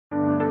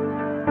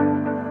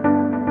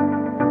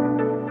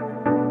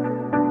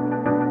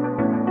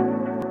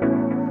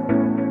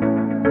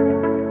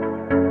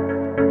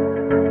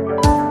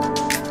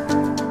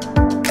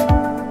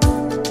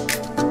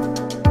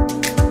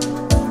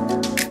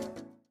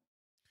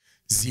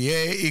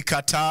Zie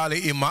ikatali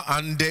ima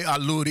ande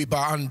aluri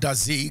ba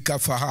andazika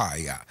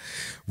fahaya.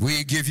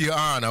 We give you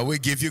honor, we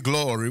give you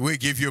glory, we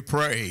give you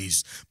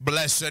praise.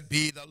 Blessed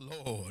be the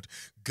Lord,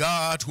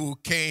 God who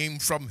came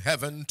from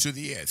heaven to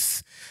the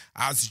earth,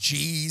 as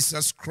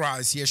Jesus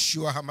Christ,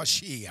 Yeshua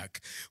HaMashiach,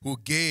 who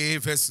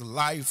gave his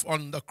life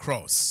on the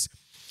cross,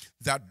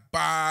 that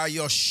by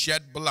your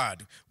shed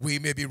blood we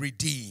may be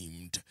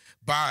redeemed.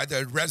 By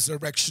the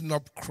resurrection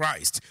of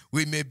Christ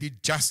we may be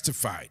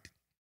justified.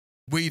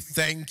 We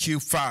thank you,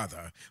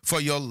 Father,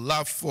 for your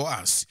love for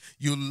us.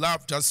 You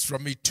loved us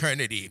from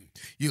eternity.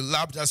 You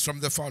loved us from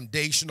the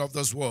foundation of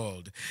this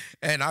world.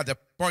 And at the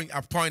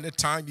appointed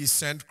time, you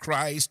sent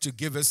Christ to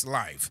give us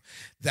life,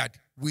 that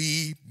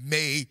we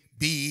may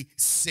be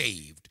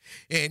saved.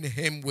 In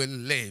him we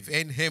live.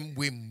 In him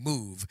we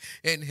move.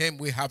 In him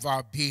we have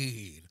our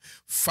being.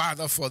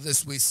 Father, for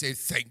this we say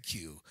thank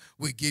you.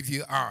 We give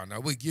you honor.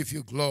 We give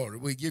you glory.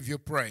 We give you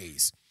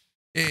praise.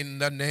 In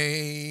the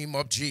name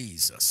of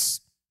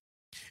Jesus.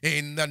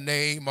 In the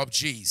name of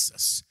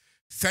Jesus.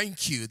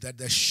 Thank you that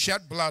the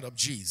shed blood of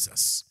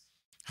Jesus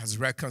has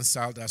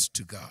reconciled us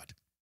to God,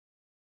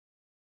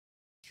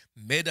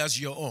 made us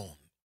your own,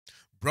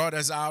 brought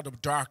us out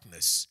of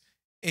darkness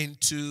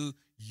into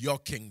your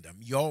kingdom,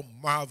 your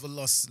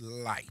marvelous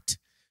light,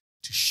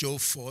 to show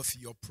forth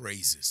your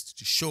praises,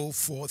 to show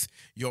forth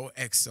your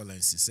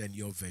excellencies and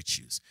your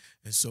virtues.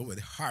 And so with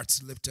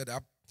hearts lifted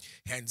up,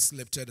 hands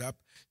lifted up,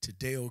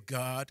 today, O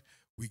God,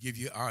 we give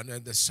you honor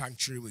in the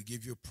sanctuary. We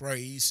give you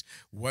praise,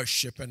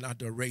 worship, and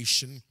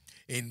adoration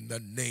in the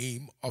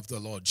name of the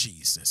Lord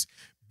Jesus.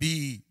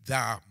 Be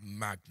thou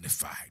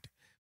magnified.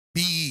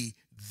 Be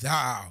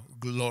thou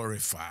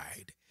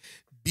glorified.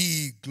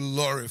 Be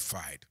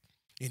glorified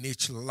in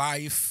each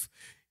life,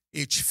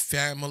 each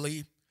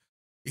family.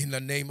 In the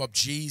name of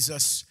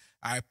Jesus,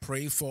 I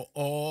pray for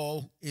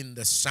all in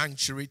the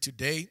sanctuary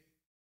today.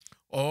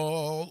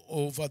 All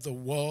over the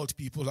world,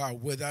 people are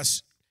with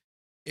us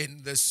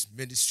in this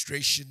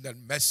ministration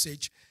and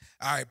message.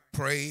 I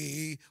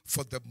pray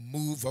for the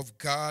move of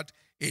God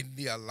in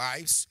their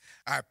lives.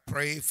 I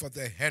pray for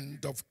the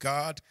hand of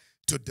God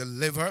to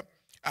deliver.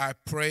 I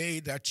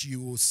pray that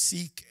you will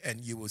seek and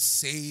you will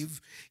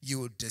save. You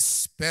will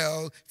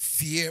dispel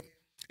fear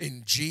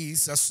in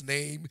Jesus'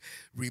 name.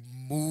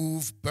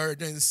 Remove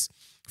burdens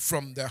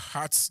from the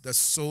hearts, the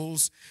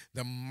souls,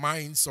 the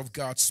minds of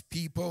God's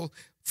people,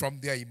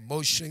 from their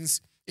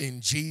emotions in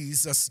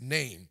Jesus'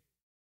 name.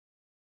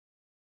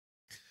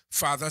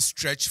 Father,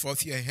 stretch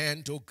forth your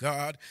hand, O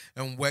God,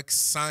 and work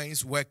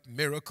signs, work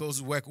miracles,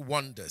 work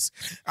wonders.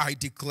 I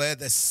declare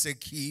the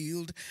sick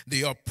healed,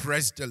 the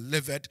oppressed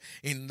delivered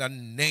in the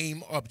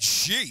name of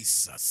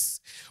Jesus.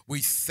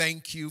 We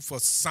thank you for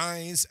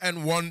signs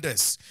and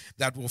wonders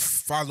that will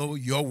follow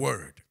your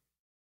word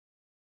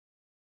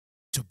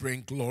to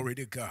bring glory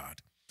to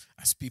God.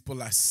 As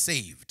people are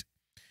saved,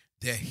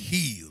 they're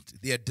healed,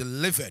 they're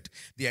delivered,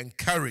 they're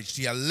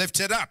encouraged, they are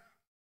lifted up.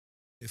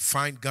 They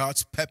find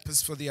God's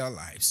purpose for their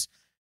lives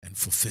and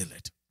fulfill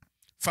it.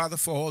 Father,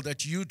 for all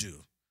that you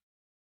do,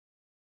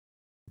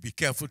 be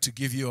careful to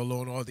give you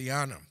alone all the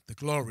honor, the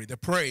glory, the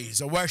praise,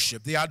 the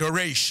worship, the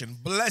adoration.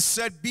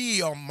 Blessed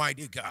be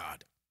Almighty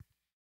God.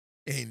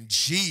 In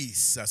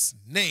Jesus'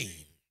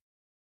 name.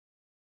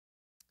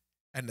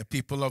 And the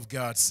people of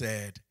God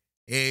said,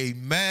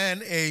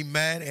 amen,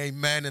 amen,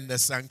 amen in the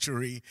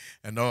sanctuary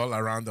and all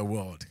around the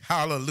world.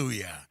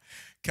 Hallelujah.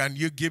 Can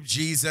you give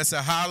Jesus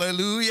a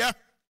hallelujah?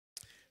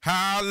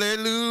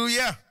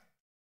 Hallelujah.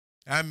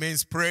 That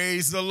means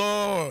praise the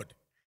Lord.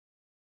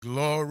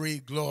 Glory,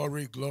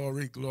 glory,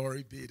 glory,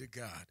 glory be to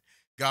God.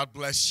 God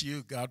bless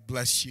you. God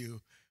bless you.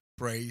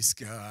 Praise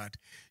God.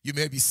 You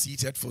may be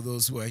seated for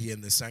those who are here in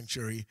the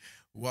sanctuary.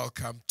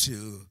 Welcome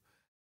to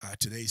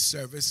today's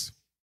service,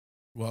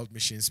 World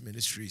Missions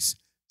Ministries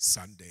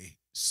Sunday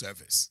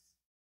service.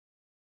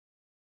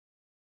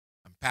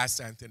 I'm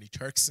Pastor Anthony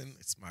Turkson.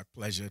 It's my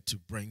pleasure to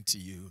bring to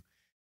you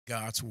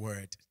God's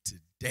word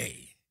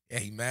today.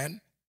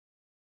 Amen.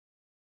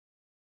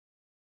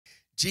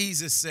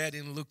 Jesus said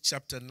in Luke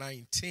chapter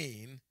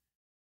 19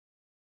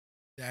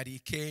 that he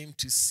came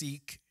to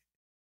seek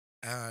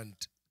and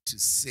to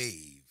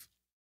save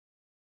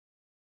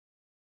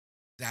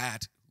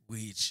that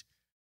which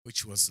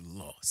was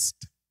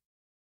lost.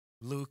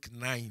 Luke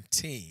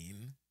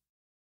 19,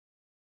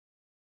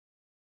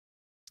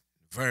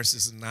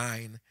 verses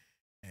 9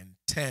 and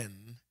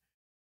 10,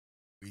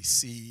 we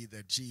see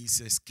that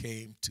Jesus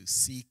came to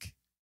seek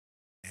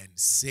and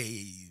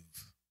save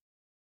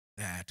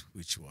that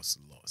which was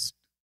lost.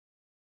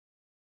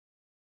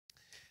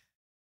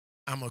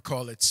 I'm going to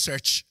call it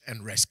Search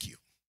and Rescue.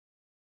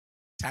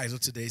 Title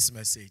today's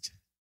message,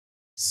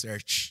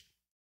 Search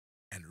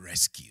and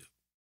Rescue.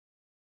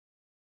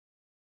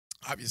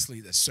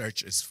 Obviously, the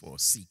search is for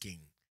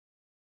seeking,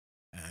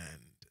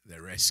 and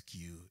the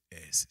rescue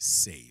is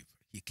save.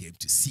 He came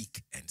to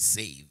seek and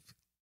save.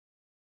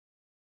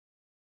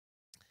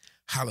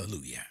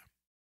 Hallelujah.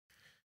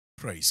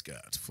 Praise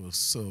God.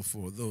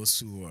 For those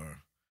who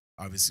are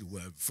obviously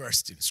well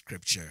versed in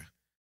Scripture,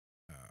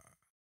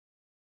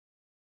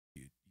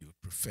 you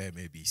would prefer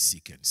maybe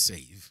seek and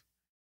save,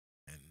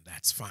 and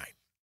that's fine.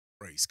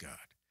 Praise God.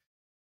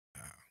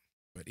 Uh,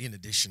 but in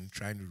addition,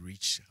 trying to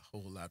reach a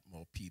whole lot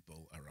more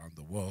people around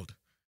the world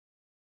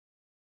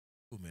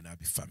who may not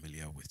be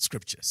familiar with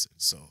scriptures. And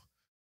so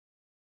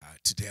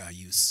today I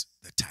use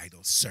the title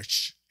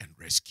Search and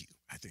Rescue.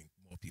 I think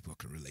more people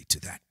can relate to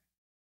that.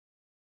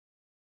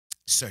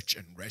 Search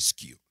and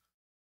rescue.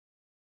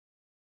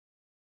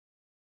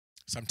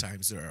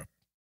 Sometimes there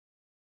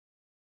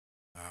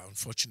are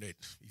unfortunate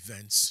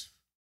events,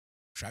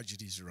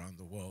 tragedies around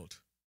the world,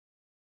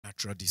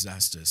 natural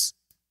disasters.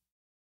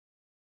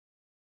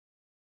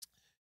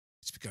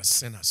 It's because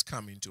sin has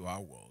come into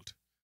our world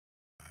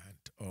and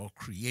all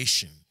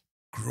creation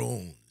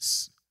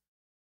groans,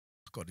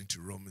 according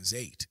to Romans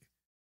 8,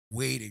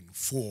 waiting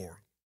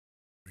for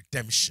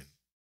redemption,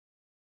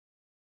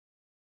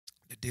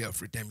 the day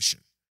of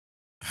redemption.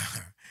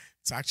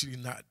 It's actually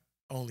not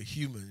only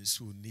humans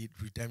who need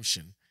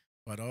redemption,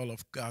 but all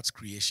of God's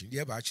creation.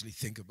 You ever actually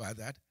think about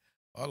that?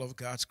 All of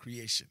God's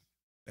creation,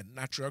 the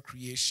natural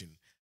creation,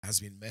 has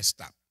been messed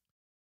up.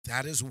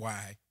 That is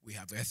why we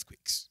have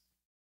earthquakes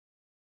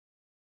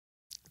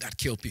that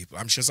kill people.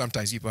 I'm sure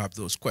sometimes people have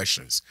those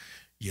questions,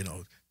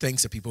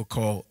 things that people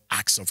call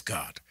acts of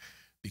God,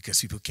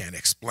 because people can't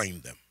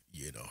explain them.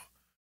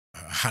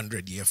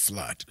 100-year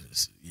flood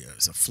is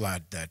a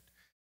flood that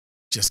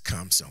just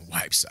comes and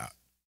wipes out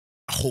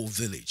a whole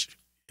village,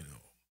 a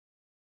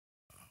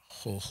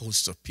whole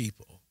host of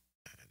people.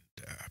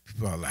 And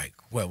people are like,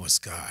 where was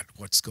God?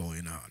 What's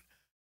going on?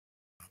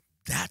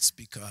 That's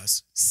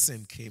because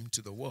sin came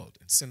to the world,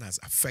 and sin has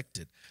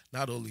affected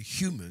not only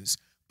humans,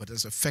 but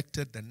has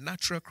affected the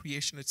natural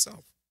creation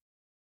itself.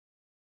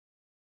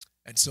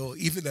 And so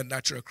even the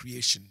natural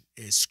creation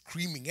is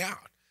screaming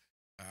out.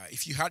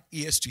 If you had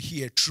ears to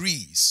hear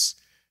trees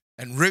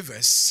and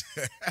rivers,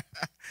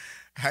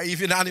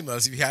 even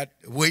animals, if you had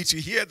a way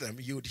to hear them,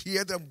 you would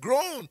hear them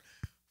groan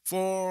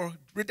for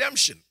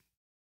redemption.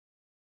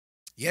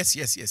 Yes.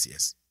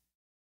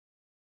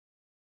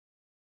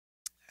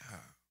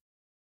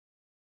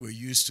 We're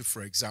used to,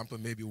 for example,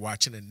 maybe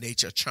watching a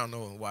nature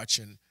channel and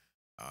watching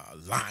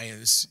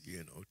lions,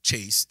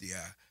 chase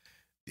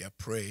their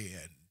prey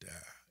and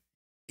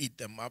eat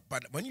them up.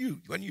 But when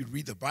you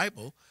read the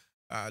Bible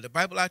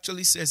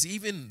actually says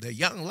even the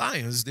young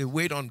lions, they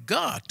wait on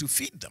God to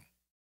feed them.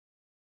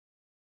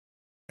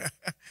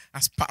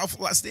 As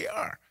powerful as they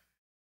are,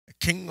 the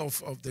king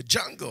of the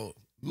jungle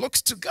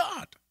looks to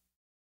God.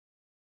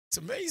 It's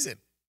amazing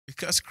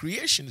because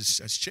creation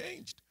has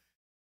changed.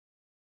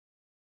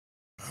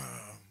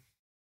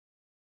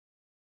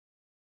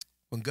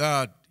 When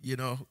God,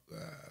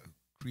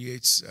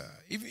 creates,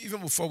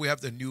 even before we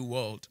have the new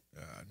world,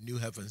 new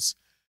heavens,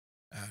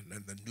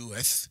 and the new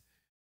earth,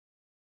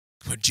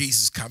 when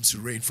Jesus comes to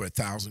reign for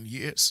 1,000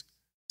 years,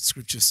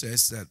 Scripture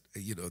says that,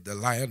 the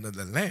lion and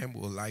the lamb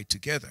will lie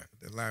together.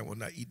 The lion will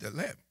not eat the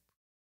lamb.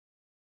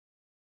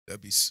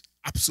 There'll be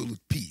absolute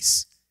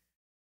peace.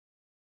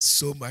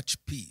 So much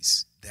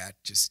peace that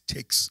just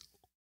takes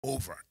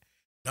over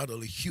not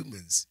only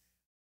humans,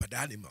 but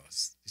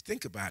animals. You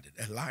think about it,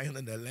 a lion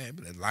and a lamb,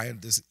 and a lion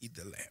doesn't eat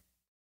the lamb.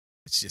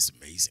 It's just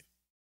amazing,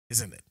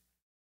 isn't it?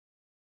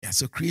 Yeah,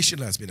 so creation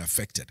has been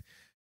affected.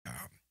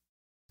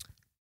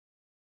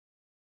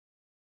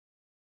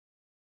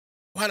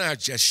 Why don't I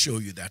just show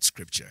you that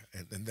scripture?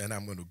 And then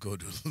I'm going to go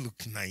to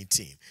Luke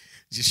 19.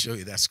 Just show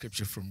you that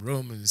scripture from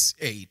Romans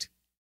 8.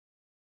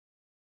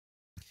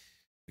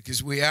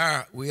 Because we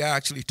are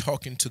actually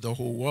talking to the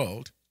whole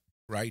world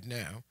right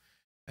now.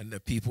 And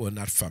the people are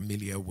not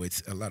familiar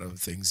with a lot of the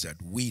things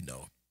that we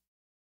know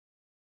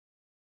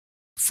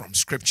from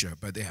Scripture,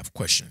 but they have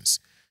questions.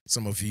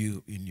 Some of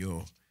you in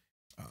your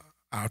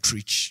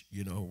outreach,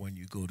 when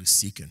you go to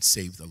seek and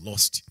save the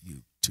lost,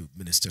 to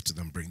minister to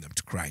them, bring them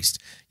to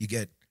Christ, you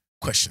get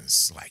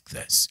questions like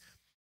this.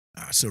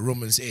 So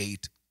Romans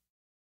 8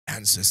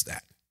 answers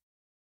that.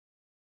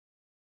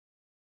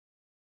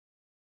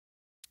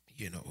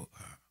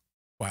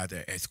 Why are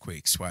there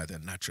earthquakes? Why are there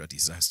natural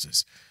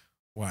disasters?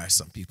 Why are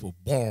some people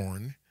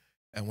born,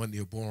 and when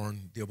they're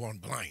born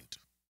blind?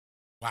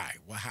 Why?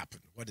 What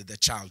happened? What did the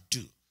child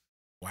do?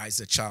 Why is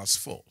the child's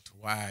fault?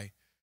 Why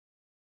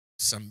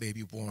some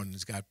baby born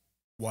has got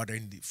water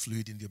in the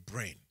fluid in the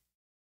brain?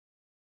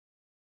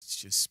 It's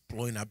just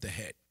blowing up the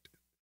head.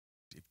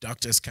 If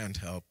doctors can't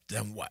help,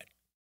 then what?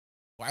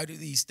 Why do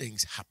these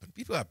things happen?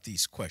 People have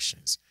these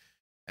questions,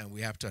 and we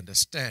have to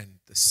understand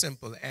the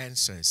simple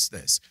answer is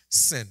this: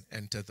 sin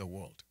entered the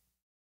world.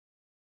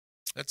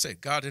 Let's say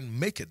God didn't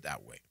make it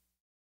that way.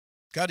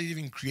 God didn't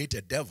even create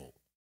a devil.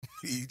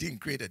 He didn't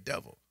create a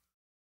devil.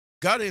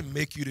 God didn't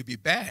make you to be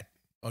bad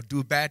or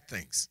do bad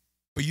things.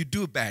 But you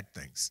do bad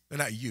things. But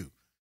not you.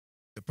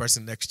 The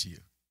person next to you.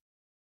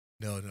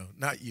 No,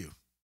 not you.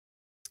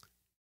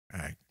 All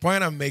right.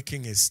 Point I'm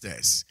making is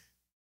this.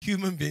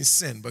 Human beings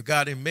sin, but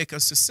God didn't make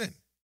us to sin.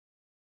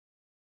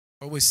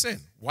 But we sin.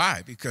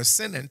 Why? Because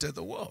sin entered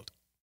the world.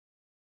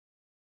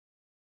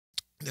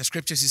 In the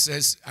scriptures, he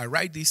says, I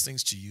write these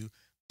things to you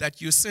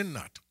that you sin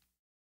not.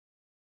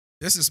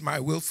 This is my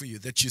will for you,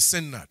 that you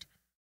sin not.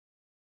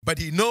 But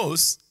he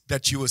knows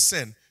that you will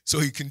sin. So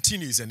he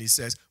continues and he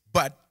says,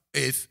 but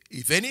if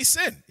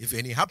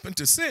any happen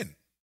to sin,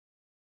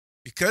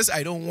 because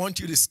I don't want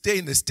you to stay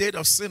in the state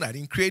of sin, I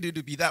didn't create you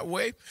to be that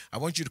way. I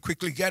want you to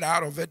quickly get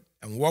out of it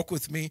and walk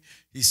with me.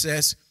 He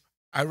says,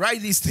 I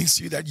write these things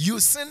to you that you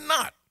sin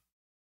not.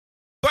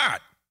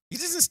 But he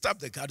doesn't stop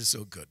there. God is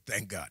so good.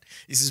 Thank God.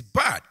 He says,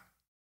 but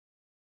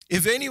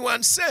if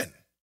anyone sin,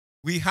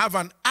 we have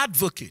an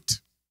advocate.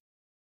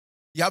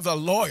 You have a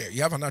lawyer.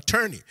 You have an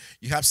attorney.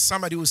 You have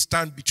somebody who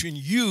stands between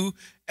you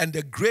and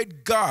the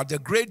great God, the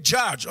great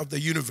judge of the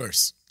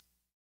universe,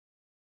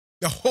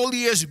 the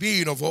holiest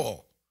being of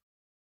all,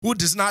 who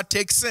does not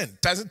take sin,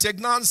 doesn't take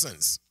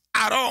nonsense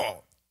at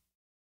all.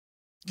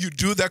 You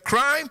do the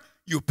crime,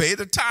 you pay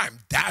the time.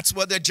 That's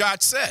what the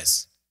judge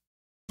says.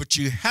 But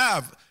you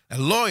have a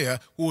lawyer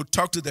who will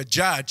talk to the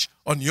judge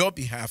on your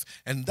behalf,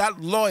 and that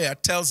lawyer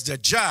tells the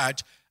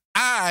judge,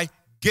 I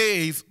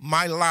gave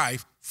my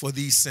life for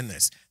these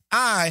sinners.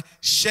 I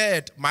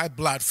shed my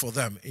blood for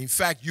them. In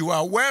fact, you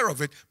are aware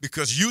of it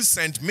because you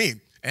sent me,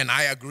 and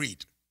I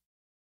agreed.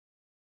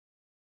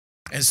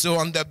 And so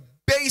on the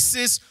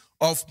basis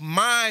of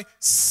my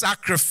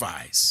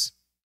sacrifice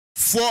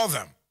for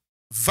them,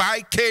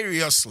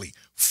 vicariously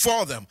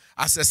for them,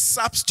 as a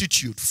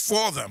substitute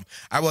for them,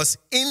 I was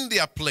in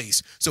their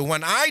place. So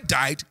when I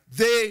died,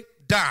 they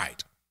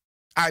died.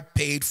 I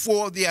paid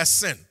for their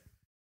sin.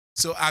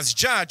 So as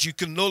judge, you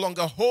can no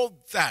longer hold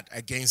that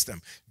against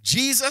them.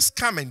 Jesus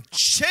come and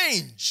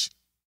change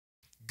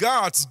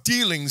God's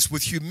dealings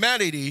with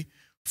humanity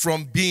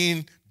from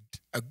being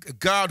a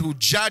God who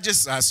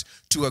judges us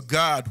to a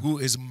God who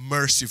is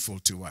merciful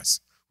to us,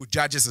 who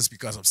judges us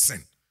because of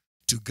sin,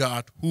 to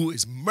God who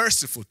is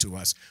merciful to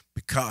us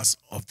because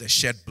of the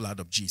shed blood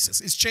of Jesus.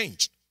 It's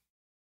changed.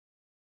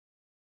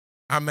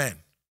 Amen.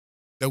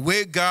 The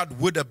way God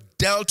would have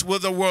dealt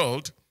with the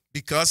world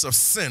because of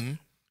sin,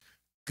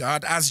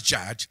 God as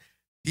judge,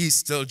 he's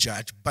still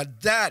judge,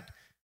 but that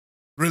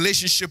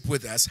relationship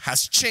with us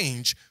has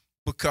changed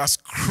because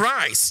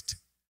Christ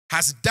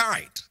has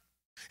died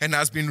and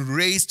has been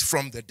raised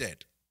from the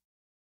dead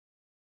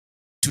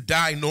to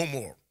die no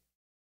more.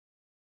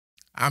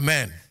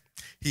 Amen.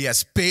 He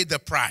has paid the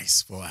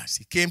price for us.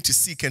 He came to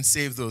seek and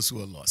save those who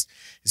are lost.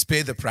 He's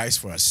paid the price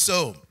for us.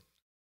 So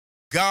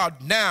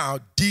God now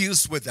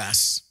deals with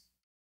us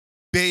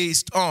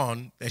based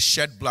on the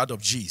shed blood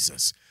of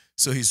Jesus.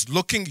 So he's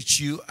looking at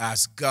you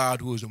as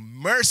God who is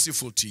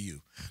merciful to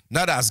you,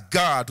 not as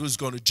God who's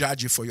going to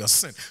judge you for your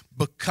sin,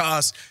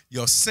 because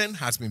your sin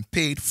has been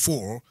paid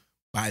for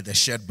by the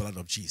shed blood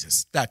of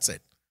Jesus. That's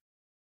it.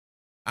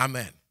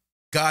 Amen.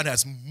 God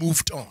has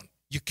moved on.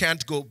 You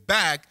can't go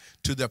back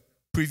to the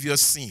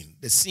previous scene.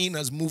 The scene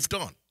has moved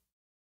on.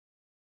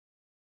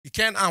 You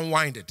can't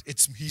unwind it.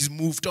 He's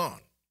moved on.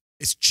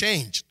 It's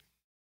changed.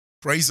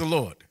 Praise the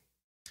Lord.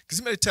 Because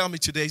somebody tell me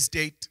today's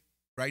date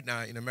right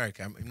now in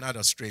America. I'm not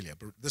Australia,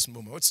 but this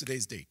moment, what's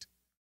today's date?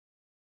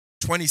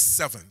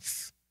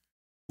 27th.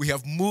 We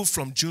have moved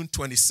from June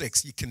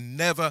 26th. You can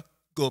never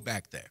go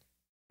back there.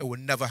 It will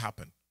never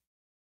happen.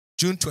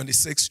 June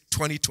 26,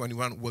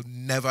 2021 will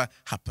never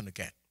happen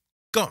again.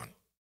 Gone.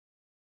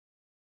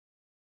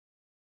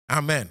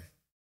 Amen.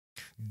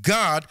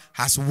 God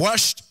has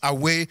washed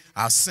away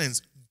our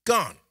sins.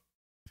 Gone.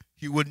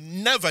 He would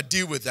never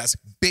deal with us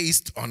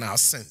based on our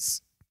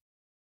sins.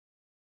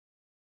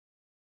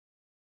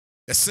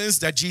 The sins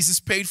that Jesus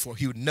paid for,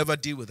 he would never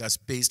deal with us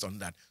based on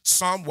that.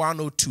 Psalm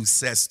 102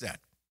 says that.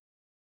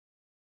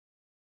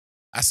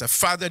 As a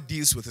father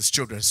deals with his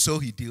children, so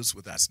he deals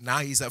with us. Now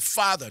he's a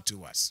father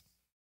to us.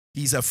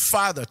 He's a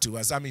father to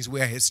us. That means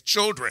we're his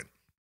children.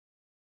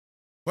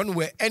 When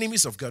we're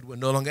enemies of God, we're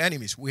no longer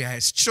enemies. We are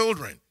his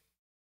children.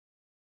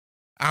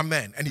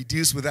 Amen. And he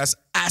deals with us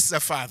as a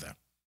father.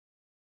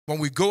 When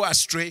we go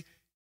astray,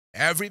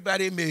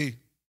 everybody may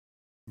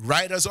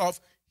write us off.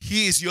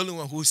 He is the only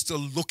one who's still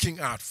looking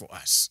out for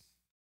us.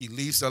 He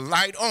leaves the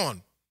light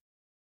on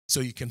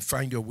so you can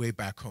find your way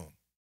back home.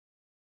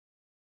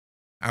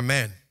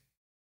 Amen.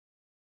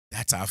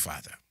 That's our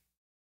Father.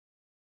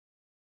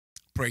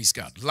 Praise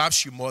God.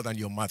 Loves you more than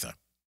your mother.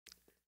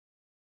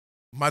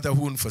 Mother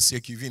wouldn't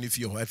forsake you even if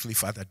your earthly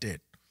father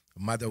did.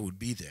 A mother would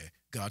be there.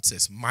 God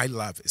says, my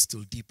love is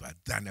still deeper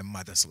than a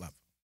mother's love.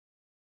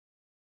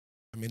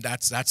 I mean,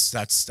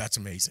 that's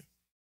amazing.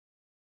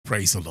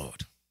 Praise the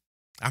Lord.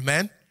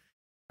 Amen.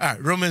 All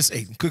right, Romans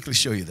 8. I'll quickly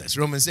show you this.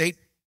 Romans 8.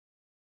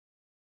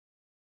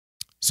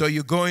 So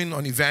you're going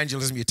on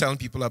evangelism, you're telling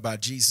people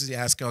about Jesus, you're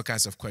asking all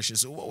kinds of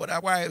questions. So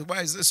why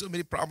is there so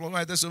many problems?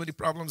 Why are there so many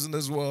problems in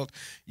this world?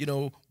 You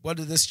know, what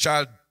did this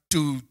child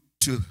do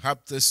to have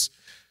this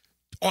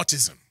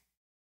autism?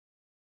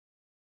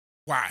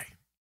 Why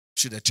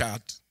should a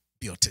child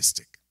be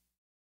autistic?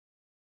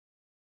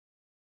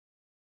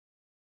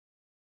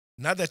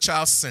 Not the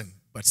child sinned,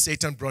 but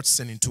Satan brought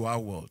sin into our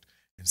world,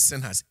 and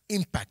sin has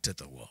impacted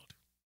the world.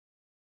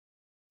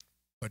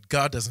 But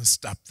God doesn't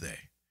stop there.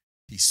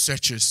 He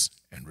searches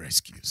and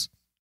rescues.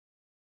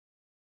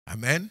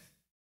 Amen?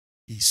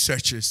 He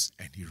searches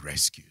and he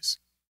rescues.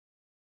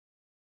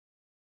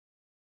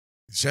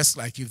 It's just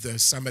like if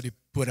there's somebody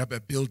put up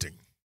a building,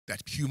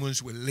 that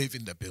humans will live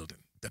in the building.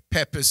 The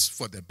purpose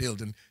for the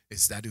building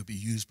is that it will be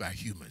used by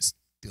humans.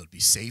 They'll be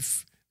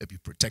safe. They'll be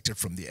protected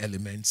from the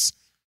elements.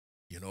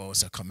 You know,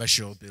 it's a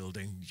commercial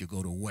building. You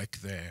go to work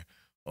there,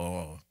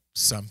 or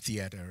some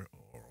theater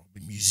or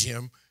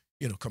museum,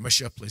 you know,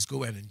 commercial place.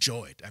 Go and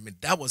enjoy it. I mean,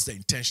 that was the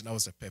intention. That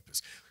was the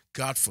purpose.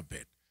 God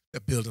forbid the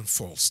building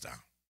falls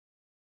down.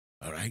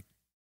 All right?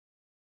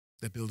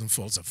 The building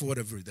falls down. For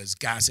whatever, there's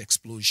gas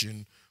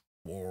explosion,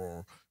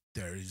 or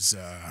there is,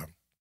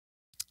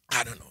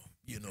 I don't know,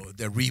 you know,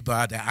 the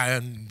rebar, the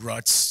iron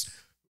rods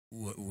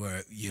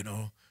were you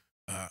know,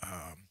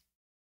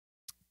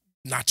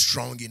 not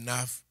strong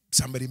enough.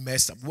 Somebody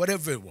messed up.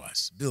 Whatever it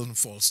was, building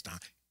falls down.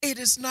 It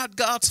is not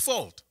God's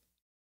fault.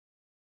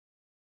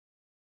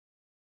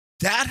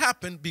 That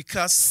happened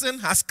because sin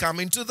has come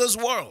into this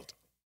world.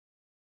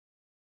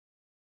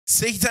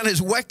 Satan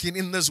is working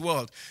in this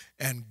world.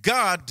 And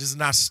God does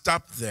not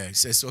stop there. He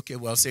says, okay,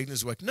 well, Satan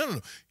is working.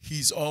 No.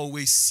 He's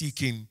always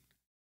seeking,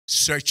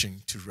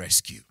 searching to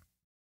rescue.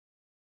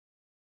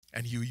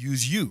 And he'll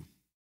use you.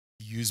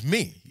 He'll use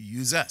me. He'll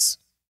use us.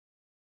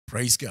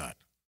 Praise God.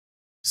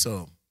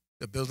 So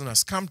the building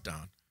has come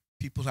down.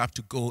 People have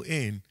to go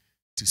in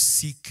to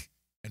seek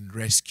and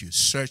rescue,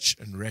 search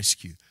and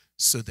rescue,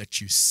 so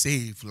that you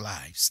save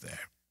lives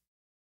there.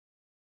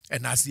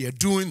 And as they are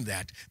doing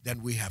that,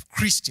 then we have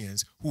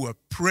Christians who are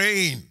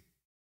praying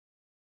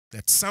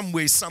that some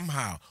way,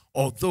 somehow,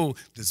 although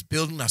this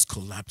building has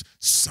collapsed,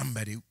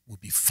 somebody will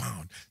be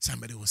found.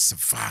 Somebody will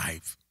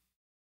survive.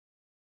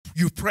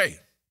 You pray.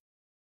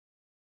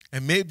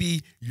 And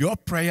maybe your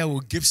prayer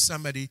will give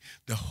somebody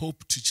the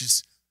hope to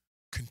just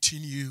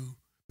continue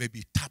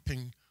maybe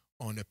tapping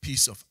on a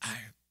piece of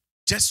iron.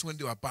 Just when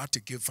they're about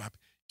to give up,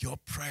 your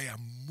prayer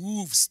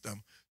moves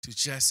them to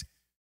just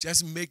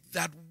make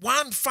that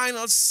one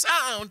final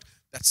sound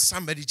that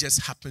somebody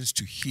just happens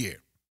to hear.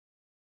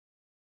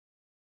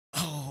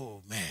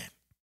 Oh, man.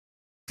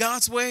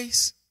 God's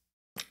ways?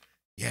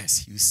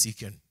 Yes, he will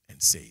seek and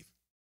save.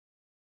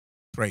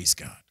 Praise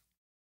God.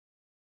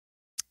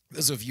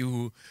 Those of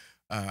you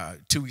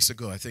who, 2 weeks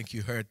ago, I think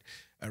you heard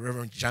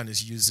Reverend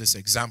Janice use this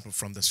example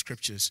from the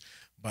scriptures,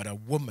 but a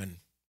woman,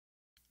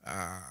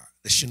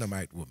 the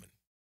Shunammite woman,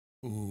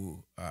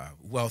 who,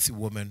 wealthy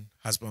woman,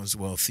 husband was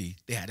wealthy,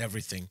 they had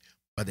everything,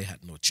 but they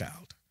had no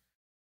child.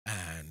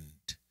 And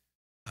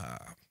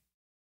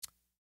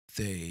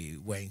they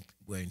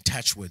were in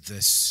touch with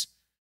this.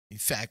 In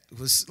fact, it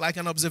was like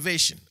an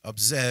observation.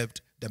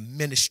 Observed the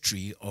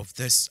ministry of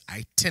this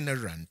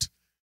itinerant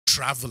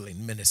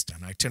traveling minister,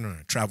 an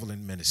itinerant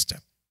traveling minister.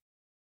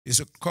 He's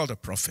called a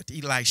prophet,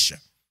 Elisha.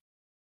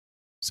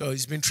 So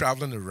he's been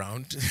traveling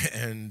around,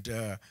 and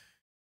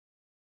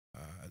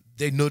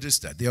they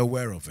noticed that. They're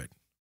aware of it.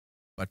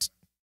 But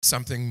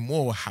something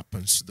more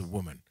happens to the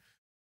woman.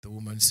 The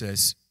woman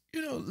says,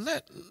 you know,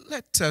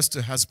 let tell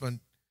the husband,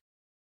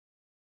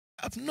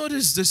 I've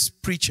noticed this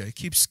preacher, he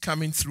keeps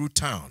coming through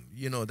town.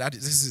 You know,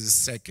 this is a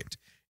circuit.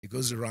 He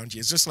goes around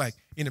here. It's just like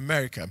in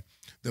America,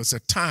 there was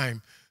a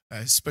time,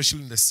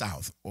 especially in the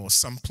South or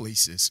some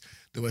places,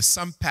 there were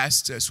some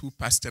pastors who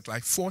pastored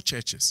like 4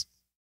 churches.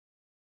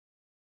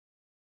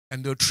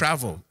 And they'll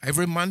travel.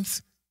 Every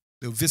month,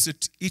 they'll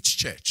visit each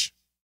church.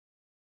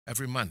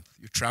 Every month.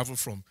 You travel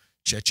from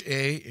Church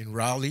A in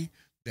Raleigh,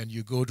 then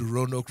you go to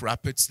Roanoke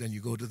Rapids, then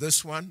you go to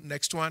this one,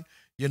 next one.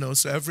 You know,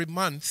 so every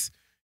month,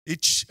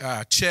 each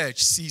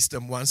church sees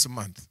them once a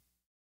month.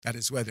 That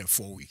is where they're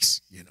 4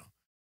 weeks, you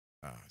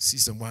know.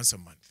 Sees them once a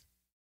month.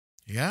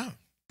 Yeah,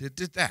 they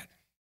did that.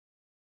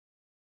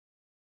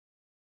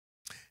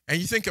 And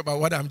you think about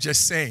what I'm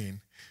just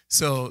saying.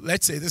 So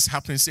let's say this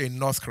happens, say, in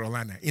North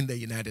Carolina, in the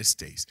United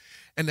States.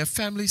 And the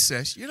family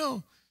says, you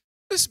know,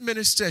 this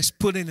minister is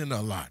putting in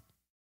a lot.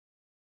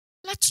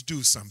 Let's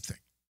do something.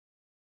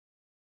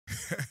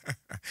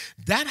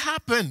 That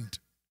happened.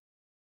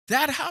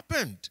 That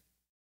happened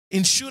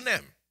in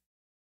Shunem.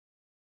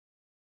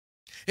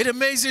 It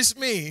amazes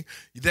me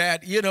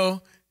that, you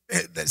know,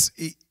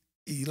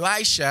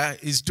 Elisha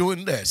is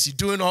doing this. He's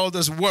doing all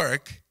this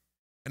work.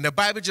 And the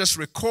Bible just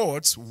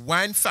records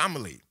one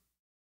family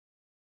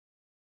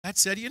that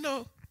said, you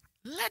know,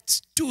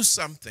 let's do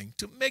something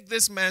to make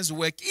this man's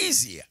work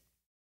easier.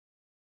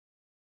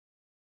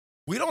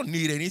 We don't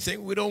need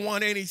anything. We don't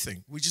want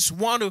anything. We just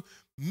want to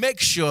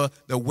make sure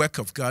the work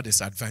of God is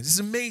advanced. It's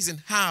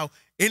amazing how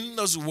in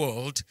this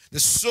world,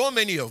 there's so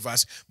many of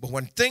us, but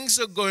when things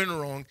are going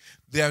wrong,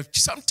 there are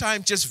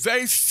sometimes just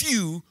very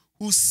few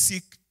who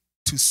seek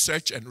to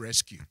search and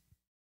rescue.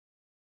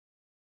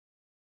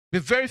 There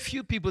are very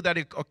few people that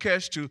it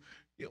occurs to,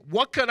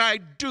 what can I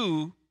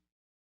do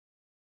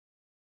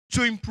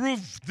to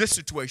improve this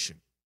situation?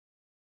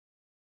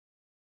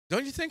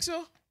 Don't you think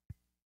so?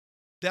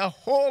 There are a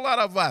whole lot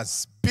of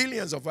us,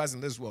 billions of us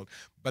in this world,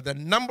 but the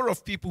number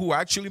of people who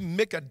actually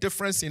make a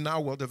difference in our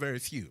world are very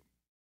few.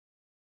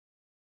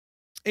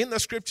 In the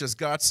scriptures,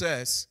 God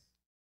says,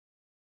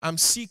 I'm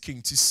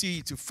seeking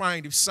to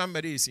find if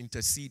somebody is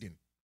interceding.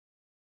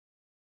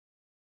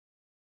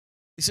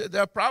 He said,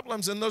 there are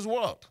problems in this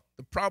world.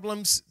 The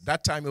problems,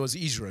 that time it was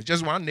Israel,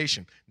 just one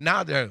nation.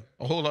 Now there are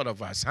a whole lot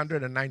of us,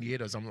 198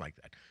 or something like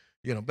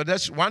that. But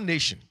that's one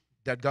nation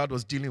that God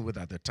was dealing with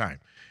at the time.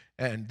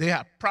 And they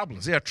had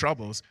problems, they had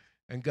troubles.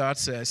 And God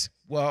says,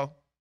 well,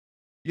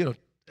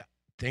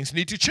 things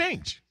need to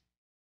change.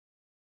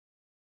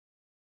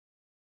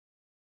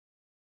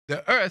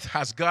 The earth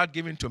has God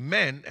given to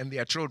men and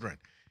their children.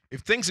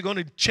 If things are going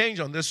to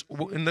change in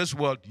this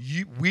world,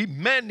 we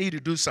men need to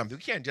do something.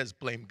 We can't just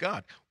blame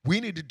God.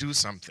 We need to do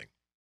something.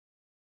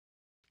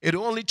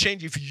 It'll only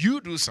change if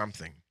you do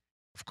something,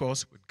 of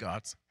course, with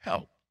God's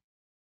help.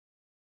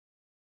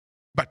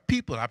 But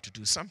people have to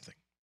do something.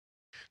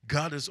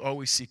 God is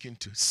always seeking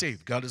to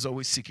save. God is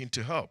always seeking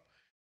to help.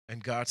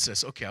 And God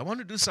says, okay, I want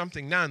to do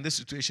something now in this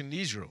situation in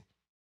Israel.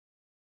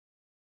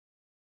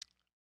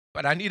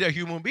 But I need a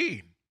human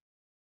being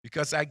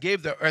because I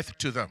gave the earth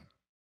to them.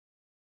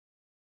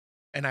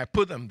 And I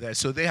put them there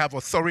so they have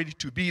authority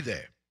to be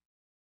there.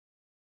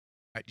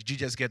 Right, did you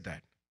just get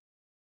that?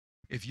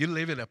 If you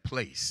live in a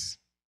place,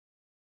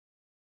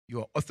 you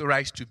are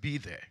authorized to be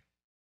there.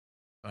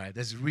 All right,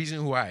 there's a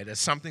reason why. There's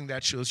something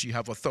that shows you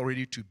have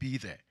authority to be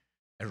there,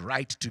 a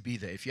right to be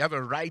there. If you have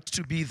a right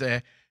to be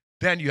there,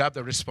 then you have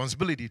the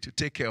responsibility to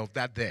take care of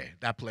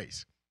that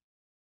place.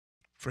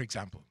 For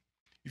example,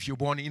 if you're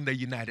born in the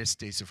United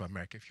States of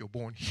America, if you're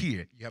born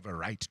here, you have a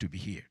right to be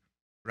here,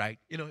 right?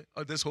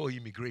 This whole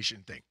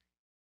immigration thing.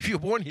 If you're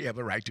born here, you have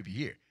a right to be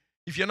here.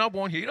 If you're not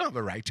born here, you don't have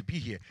a right to be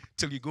here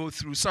till you go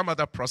through some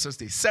other process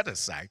they set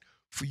aside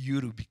for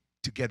you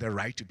to get a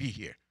right to be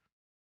here.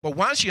 But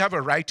once you have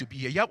a right to be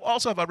here, you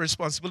also have a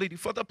responsibility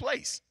for the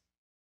place.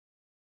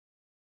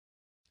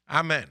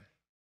 Amen.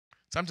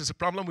 Sometimes the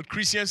problem with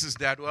Christians is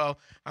that, well,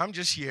 I'm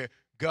just here.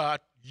 God,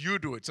 you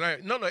do it.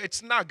 No,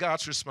 it's not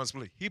God's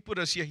responsibility. He put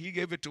us here. He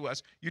gave it to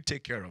us. You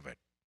take care of it.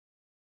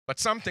 But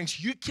some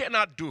things you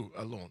cannot do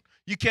alone.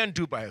 You can't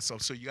do by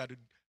yourself, so you got to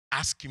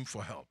ask him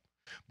for help.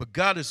 But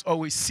God is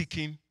always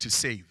seeking to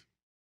save.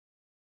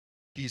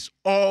 He's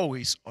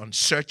always on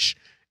search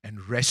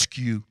and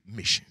rescue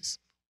missions.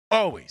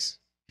 Always.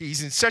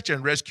 He's in search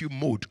and rescue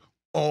mode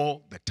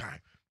all the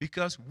time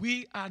because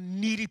we are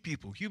needy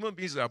people. Human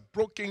beings are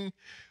broken.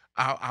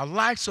 Our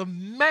lives are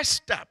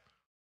messed up.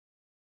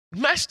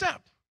 Messed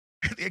up.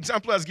 The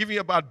example I was giving you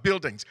about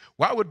buildings.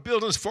 Why would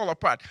buildings fall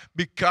apart?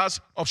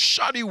 Because of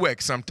shoddy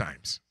work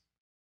sometimes.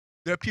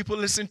 There are people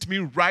listening to me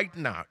right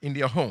now in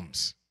their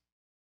homes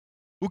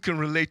who can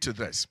relate to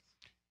this.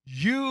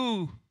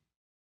 You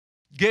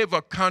gave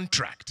a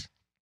contract.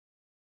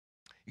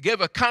 You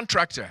gave a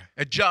contractor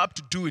a job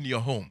to do in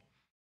your home.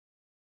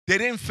 They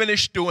didn't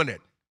finish doing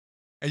it,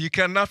 and you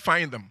cannot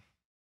find them.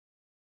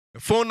 The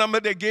phone number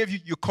they gave you,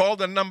 you call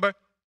the number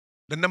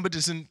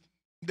doesn't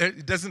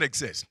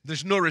exist.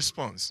 There's no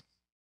response.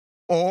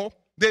 Or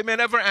they may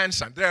never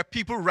answer. There are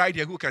people right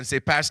here who can say,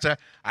 Pastor,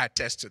 I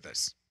attest to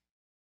this.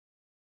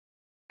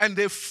 And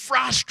they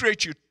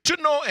frustrate you to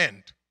no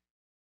end.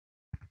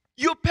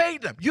 You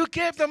paid them. You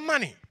gave them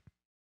money.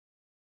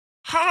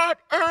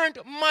 Hard-earned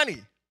money.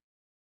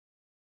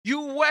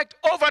 You worked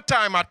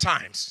overtime at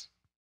times.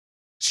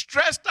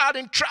 Stressed out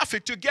in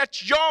traffic to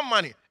get your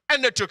money,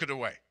 and they took it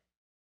away.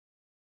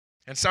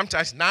 And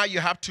sometimes now you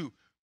have to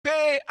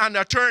pay an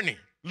attorney,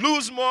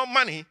 lose more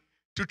money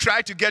to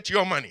try to get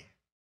your money.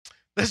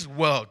 This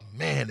world,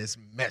 man, is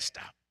messed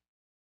up.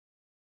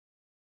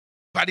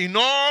 But in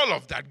all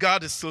of that,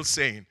 God is still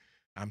saying,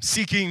 I'm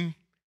seeking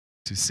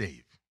to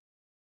save.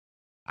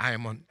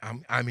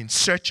 I'm in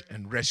search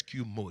and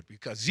rescue mode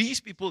because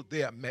these people,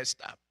 they are messed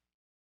up.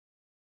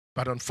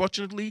 But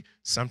unfortunately,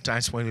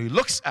 sometimes when he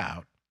looks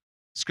out,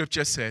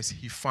 Scripture says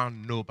he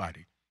found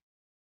nobody.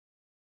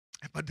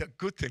 But the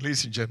good thing,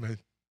 ladies and gentlemen,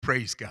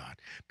 praise God.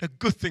 The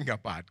good thing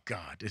about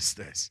God is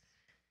this.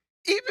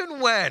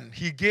 Even when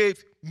he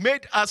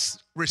made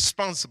us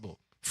responsible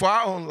for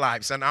our own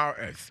lives and our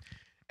earth,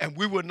 and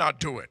we would not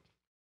do it.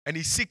 And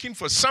he's seeking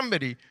for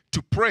somebody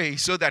to pray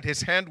so that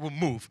his hand will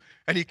move.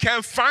 And he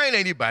can't find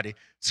anybody.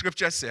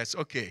 Scripture says,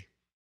 okay,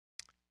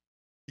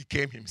 he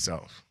came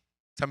himself.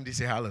 Somebody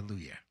say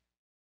hallelujah.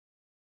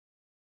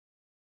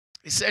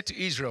 He said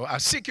to Israel, I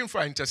was seeking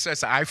for an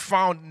intercessor. I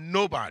found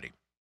nobody.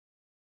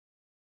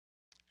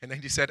 And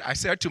then he said, I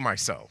said to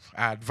myself,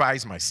 I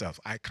advised myself,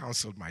 I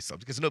counseled myself,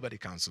 because nobody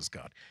counsels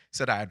God. He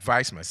said, I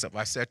advised myself.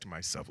 I said to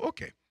myself,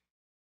 okay,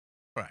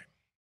 all right,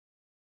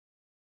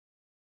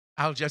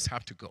 I'll just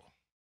have to go.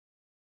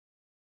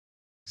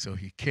 So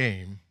he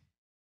came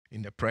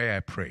in the prayer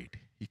I prayed.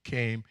 He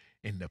came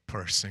in the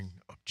person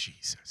of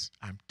Jesus.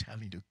 I'm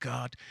telling you,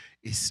 God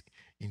is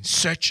in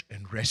search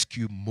and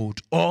rescue mode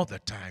all the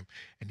time,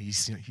 and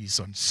he's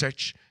on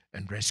search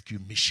and rescue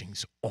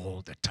missions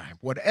all the time.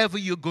 Whatever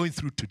you're going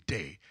through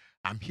today,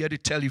 I'm here to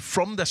tell you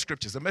from the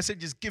scriptures, the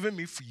message is given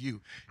me for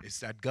you,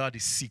 is that God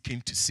is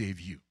seeking to save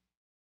you.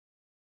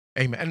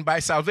 Amen. And by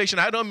salvation,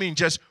 I don't mean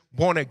just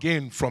born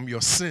again from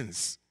your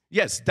sins.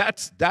 Yes,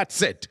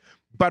 that's it.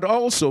 But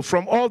also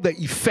from all the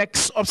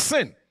effects of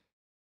sin.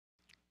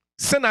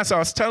 Sin, as I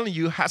was telling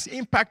you, has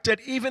impacted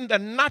even the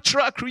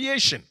natural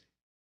creation.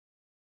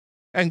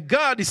 And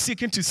God is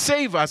seeking to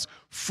save us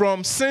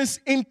from sin's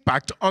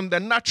impact on the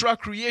natural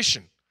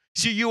creation.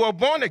 See, you are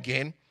born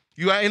again,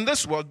 you are in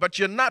this world, but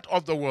you're not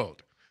of the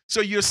world.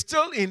 So you're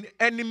still in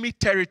enemy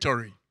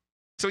territory.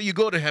 So you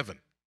go to heaven.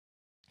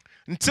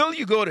 Until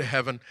you go to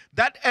heaven,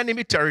 that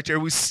enemy territory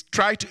will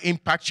try to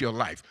impact your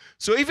life.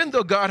 So even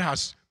though God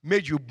has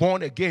made you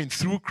born again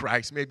through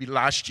Christ, maybe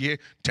last year,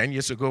 10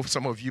 years ago,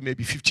 some of you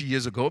maybe 50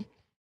 years ago,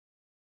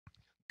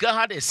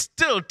 God is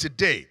still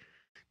today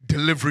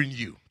delivering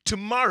you.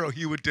 Tomorrow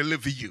he will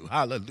deliver you.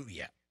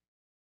 Hallelujah.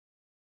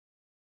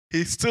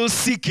 He's still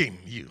seeking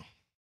you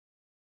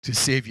to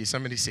save you.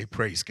 Somebody say,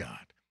 praise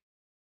God.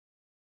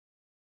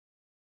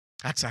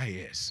 That's how he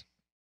is.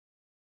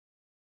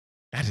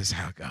 That is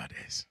how God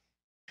is.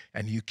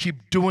 And you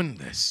keep doing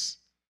this.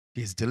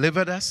 He's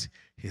delivered us.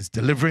 He's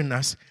delivering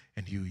us.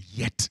 And you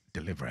yet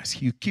deliver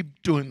us. You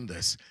keep doing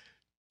this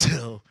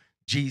till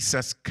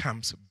Jesus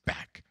comes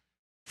back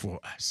for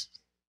us.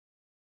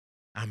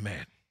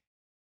 Amen.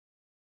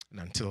 And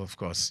until, of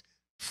course,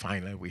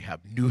 finally we have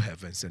new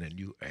heavens and a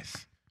new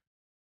earth,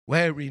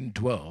 wherein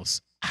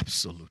dwells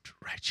absolute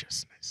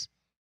righteousness.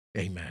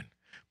 Amen.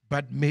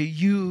 But may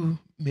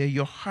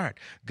your heart,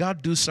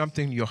 God do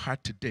something in your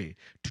heart today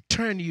to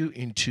turn you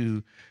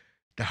into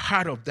the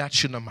heart of that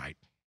Shunammite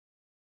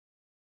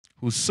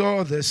who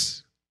saw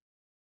this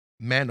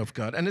man of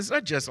God. And it's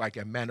not just like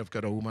a man of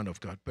God or woman of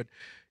God, but,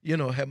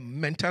 her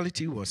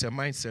mentality was, her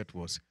mindset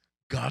was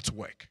God's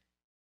work.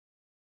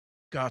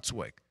 God's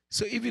work.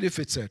 So even if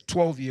it's a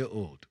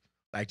 12-year-old,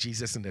 like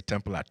Jesus in the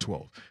temple at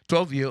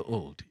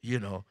 12-year-old,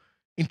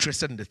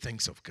 interested in the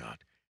things of God,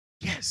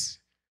 yes,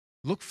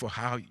 look for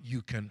how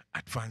you can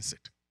advance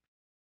it.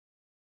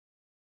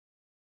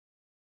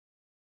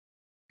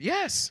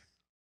 Yes.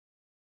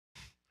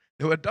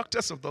 There were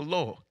doctors of the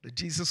law that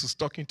Jesus was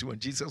talking to when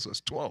Jesus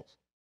was 12.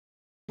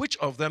 Which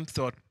of them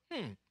thought,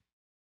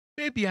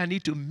 maybe I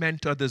need to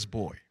mentor this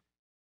boy?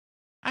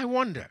 I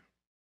wonder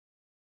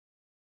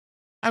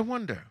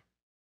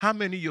how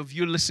many of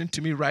you listen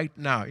to me right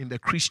now in the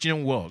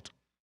Christian world,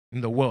 in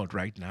the world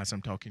right now as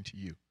I'm talking to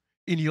you,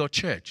 in your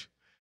church,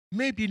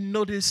 maybe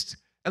noticed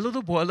a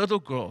little boy, a little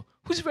girl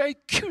who's very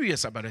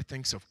curious about the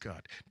things of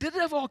God. Did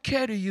it ever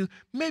occur to you,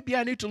 maybe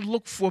I need to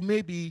look for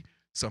maybe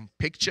some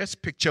pictures,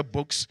 picture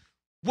books,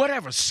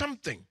 whatever,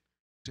 something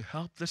to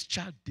help this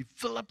child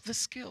develop the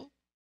skill?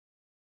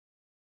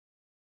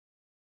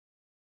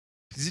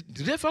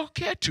 Did it ever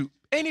occur to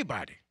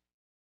anybody?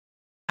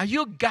 Are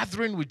you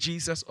gathering with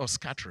Jesus or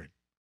scattering?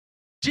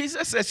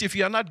 Jesus says, if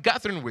you are not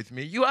gathering with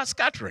me, you are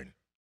scattering.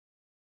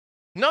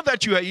 Not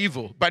that you are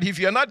evil, but if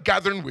you are not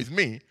gathering with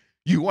me,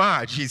 you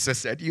are, Jesus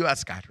said, you are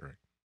scattering.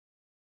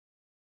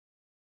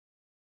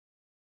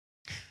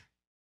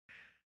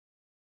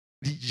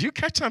 Did you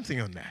catch something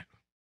on that?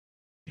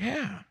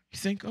 Yeah. You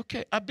think,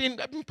 okay, I've been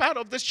part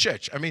of this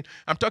church. I mean,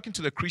 I'm talking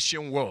to the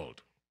Christian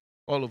world,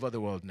 all over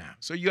the world now.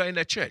 So you're in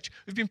a church.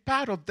 We've been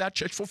part of that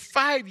church for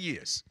 5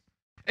 years.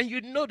 And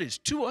you notice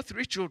 2 or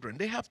 3 children,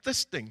 they have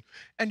this thing.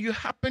 And you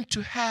happen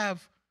to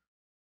have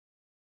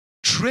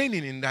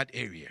training in that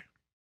area.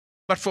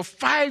 But for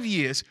 5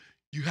 years,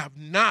 you have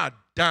not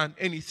done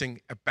anything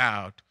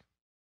about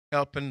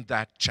helping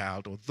that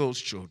child or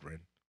those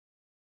children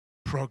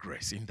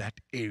progress in that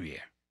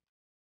area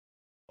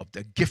of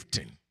the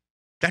gifting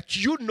that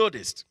you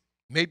noticed.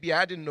 Maybe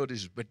I didn't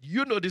notice it, but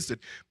you noticed it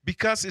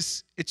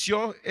because it's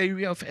your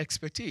area of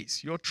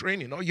expertise, your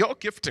training, or your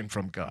gifting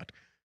from God.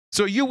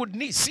 So you would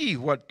see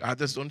what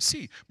others don't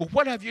see. But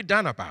what have you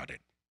done about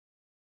it?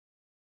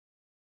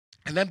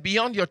 And then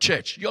beyond your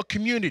church, your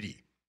community,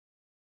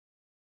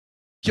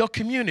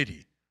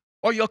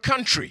 or your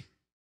country.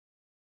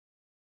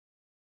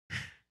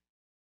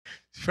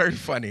 It's very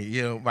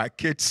funny. My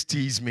kids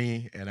tease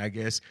me, and I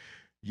guess,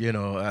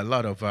 a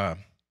lot of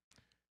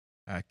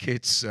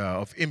kids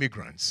of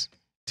immigrants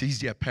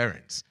tease their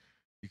parents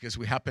because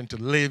we happen to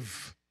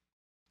live,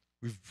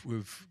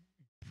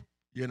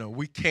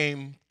 we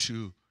came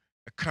to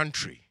a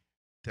country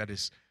that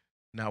is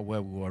now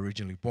where we were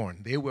originally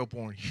born. They were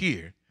born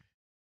here,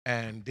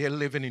 and they're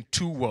living in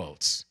 2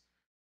 worlds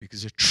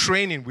because the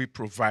training we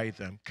provide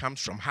them comes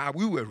from how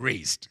we were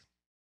raised,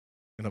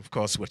 and of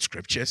course with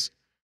scriptures,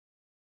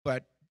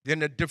 but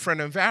in a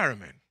different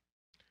environment.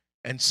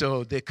 And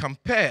so they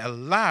compare a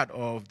lot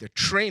of the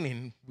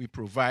training we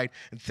provide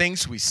and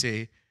things we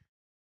say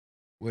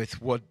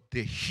with what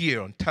they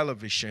hear on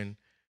television,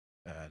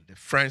 the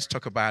friends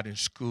talk about in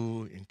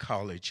school, in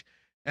college.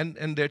 And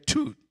they're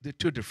two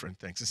different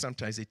things. And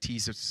sometimes they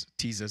tease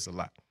us a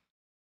lot.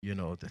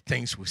 The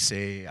things we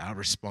say, our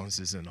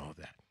responses and all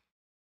that.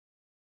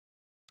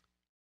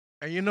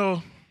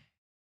 And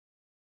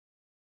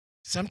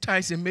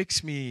sometimes it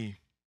makes me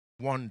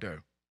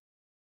wonder,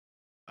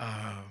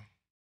 how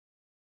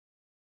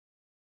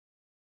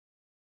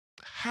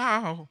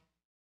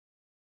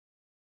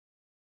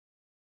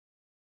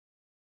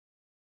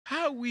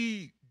are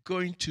we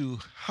going to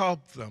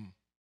help them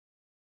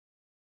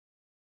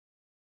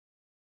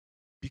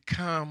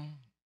become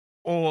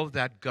all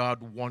that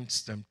God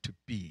wants them to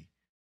be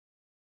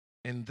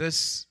in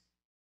this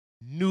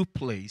new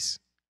place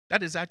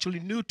that is actually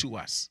new to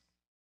us.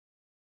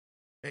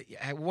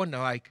 I wonder,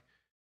 like,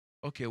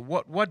 okay,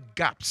 what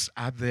gaps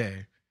are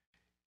there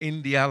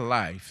in their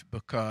life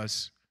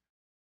because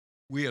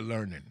we are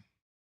learning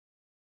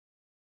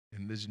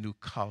in this new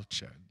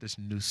culture, this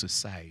new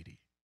society,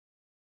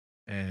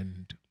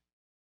 and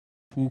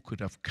who could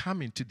have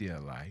come into their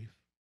life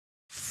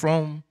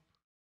from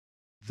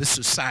the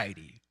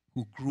society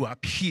who grew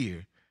up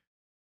here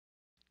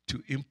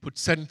to input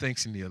certain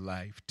things in their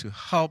life to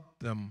help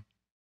them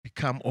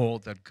become all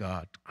that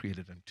God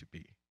created them to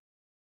be.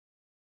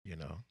 You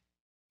know.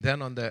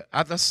 Then on the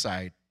other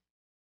side,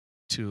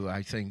 too,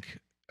 I think,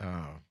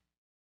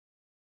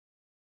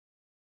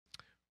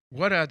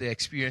 what are the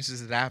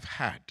experiences that I've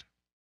had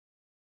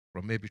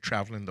from maybe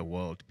traveling the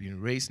world, being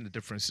raised in a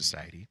different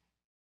society,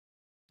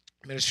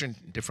 ministering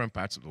in different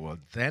parts of the world,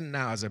 then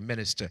now as a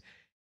minister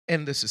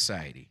in the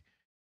society,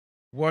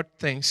 what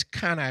things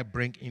can I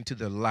bring into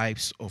the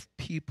lives of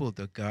people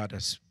that God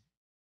has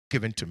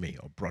given to me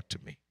or brought to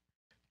me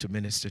to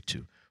minister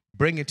to,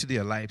 bring into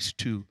their lives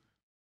to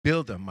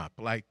build them up,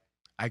 like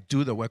I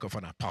do the work of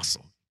an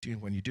apostle.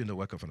 When you're doing the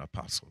work of an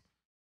apostle,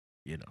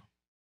 you know,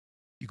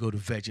 you go to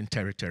virgin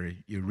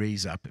territory, you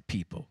raise up a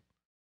people,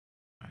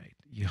 right?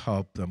 You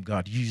help them.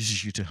 God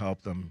uses you to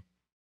help them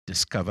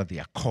discover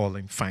their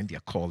calling, find their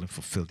calling,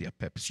 fulfill their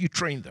purpose. You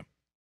train them.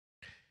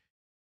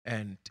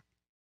 And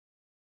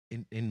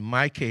in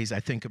my case,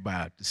 I think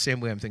about the same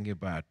way I'm thinking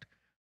about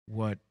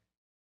what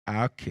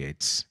our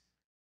kids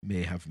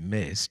may have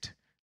missed.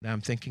 Now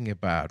I'm thinking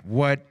about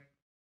what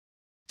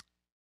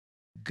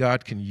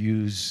God can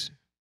use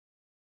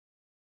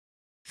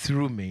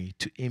through me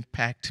to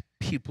impact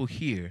people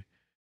here,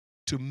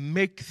 to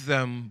make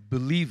them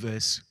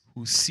believers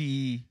who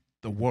see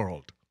the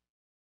world,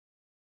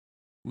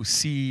 who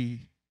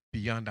see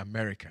beyond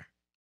America.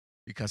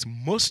 Because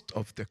most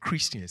of the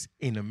Christians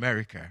in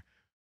America,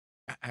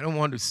 I don't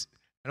want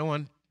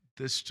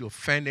this to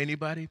offend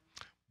anybody,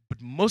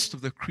 but most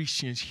of the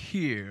Christians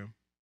here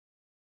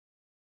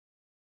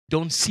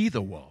don't see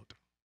the world.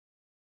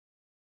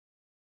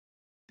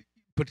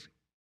 But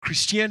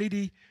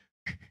Christianity,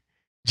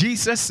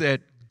 Jesus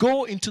said,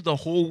 go into the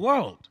whole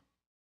world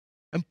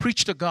and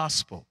preach the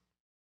gospel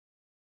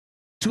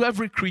to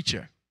every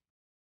creature.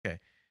 Okay.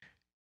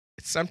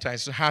 It's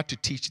sometimes hard to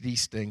teach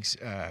these things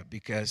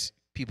because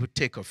people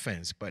take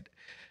offense, but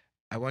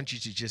I want you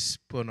to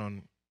just put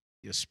on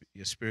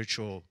your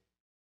spiritual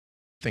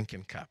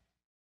thinking cap.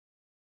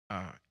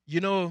 You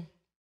know,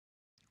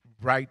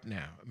 right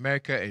now,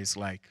 America is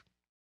like,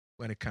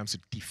 when it comes to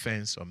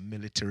defense or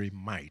military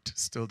might,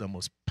 still the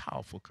most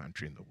powerful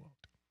country in the world.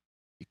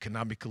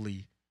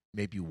 Economically,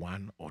 maybe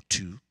one or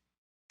two,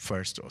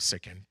 first or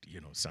second,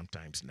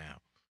 sometimes now.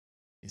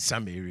 In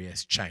some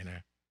areas,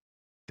 China,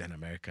 then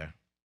America,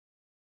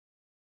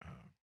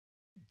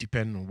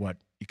 depending on what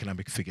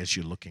economic figures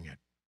you're looking at.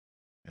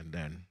 And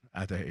then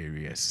other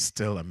areas,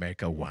 still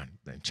America one,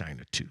 then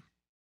China two.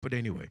 But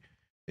anyway,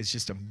 it's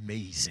just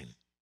amazing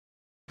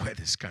where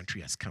this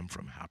country has come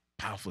from, how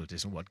powerful it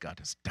is, and what God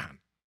has done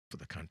for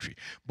the country.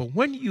 But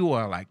when you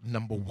are like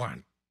number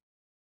one,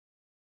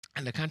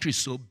 and the country is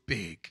so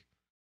big,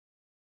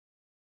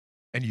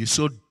 and you're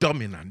so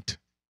dominant,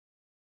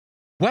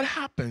 what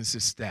happens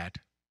is that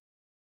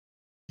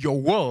your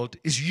world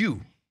is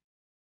you.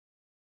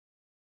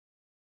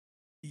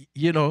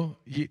 You know,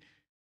 you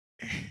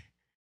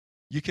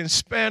can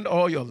spend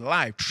all your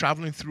life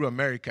traveling through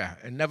America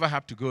and never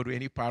have to go to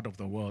any part of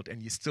the world,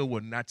 and you still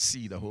will not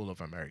see the whole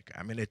of America.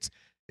 I mean, it's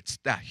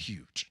that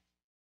huge.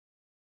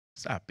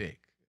 It's that big.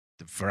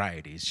 The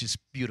variety is just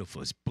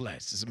beautiful. It's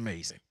blessed. It's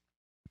amazing.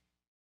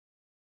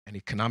 And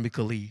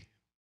economically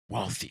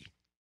wealthy.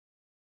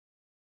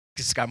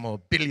 It's got more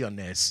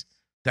billionaires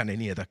than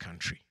any other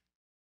country.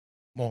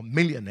 More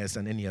millionaires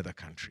than any other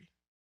country.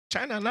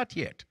 China, not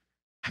yet.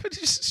 I mean,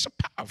 it's so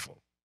powerful.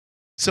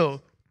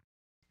 So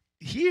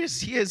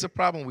here's a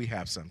problem we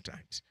have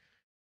sometimes.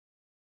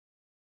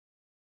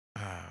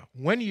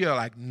 When you're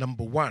like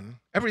number one,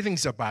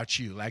 everything's about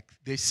you. Like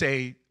they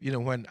say,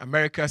 when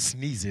America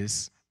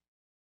sneezes,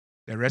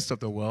 the rest of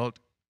the world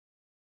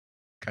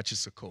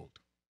catches a cold.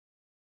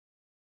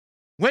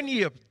 When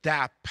you're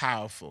that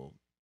powerful,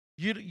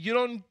 you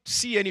don't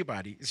see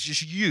anybody. It's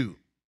just you.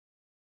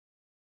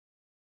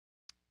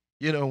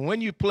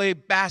 When you play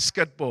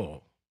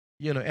basketball,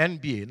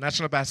 NBA,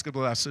 National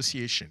Basketball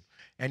Association,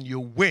 and you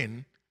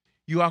win,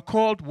 you are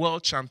called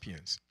world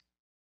champions.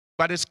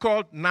 But it's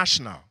called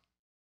national.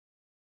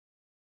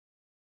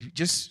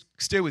 Just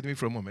stay with me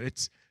for a moment.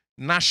 It's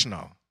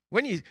national.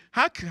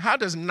 How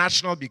does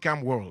national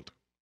become world?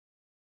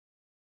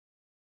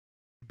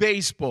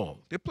 Baseball.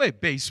 They play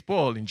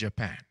baseball in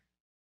Japan.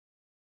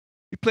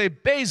 They play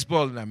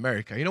baseball in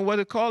America. You know what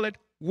they call it?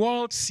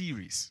 World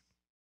Series.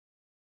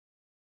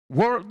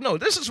 No,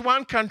 this is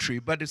one country,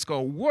 but it's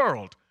called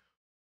world.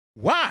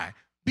 Why?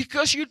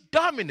 Because you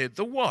dominate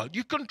the world.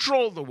 You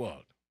control the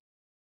world.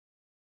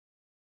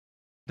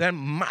 Then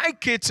my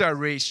kids are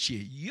raised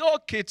here. Your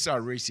kids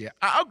are raised here.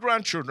 Our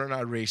grandchildren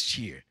are raised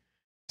here.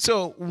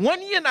 So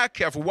when you're not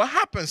careful, what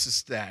happens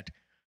is that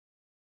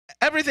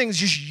Everything's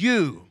just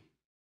you.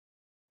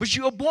 But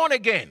you're born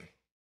again.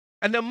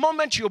 And the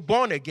moment you're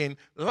born again,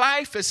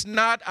 life is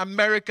not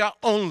America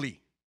only.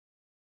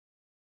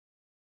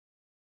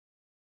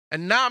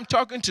 And now I'm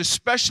talking to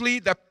especially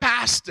the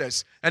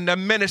pastors and the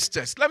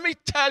ministers. Let me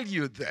tell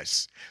you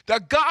this.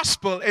 The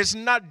gospel is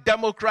not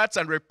Democrats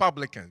and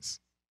Republicans.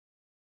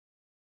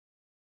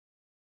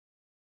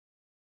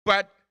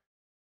 But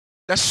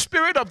the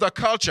spirit of the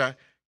culture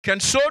can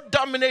so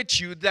dominate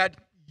you that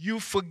you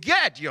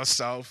forget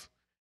yourself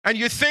and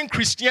you think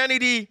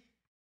Christianity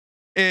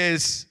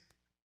is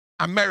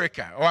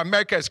America or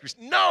America is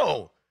Christian.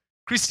 No,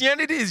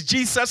 Christianity is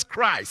Jesus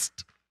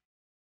Christ.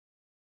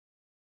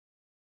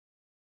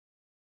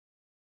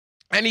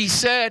 And he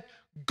said,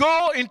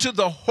 go into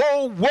the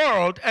whole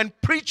world and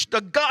preach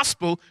the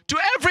gospel to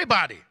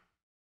everybody.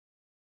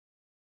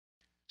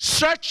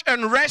 Search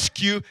and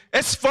rescue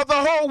is for the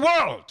whole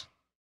world.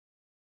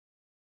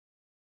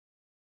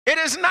 It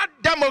is not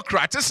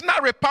Democrats, it's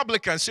not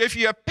Republicans. So if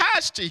you're a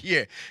pastor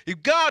here,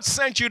 if God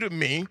sent you to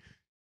me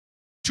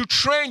to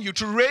train you,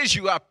 to raise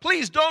you up,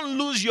 please don't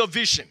lose your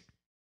vision.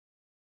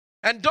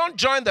 And don't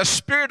join the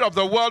spirit of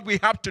the world we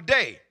have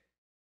today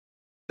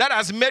that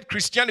has made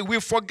Christianity.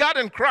 We've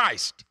forgotten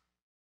Christ.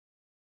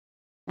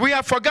 We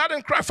have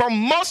forgotten Christ. For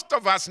most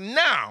of us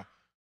now,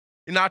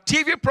 in our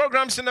TV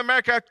programs in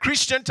America,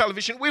 Christian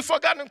television, we've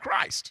forgotten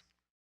Christ.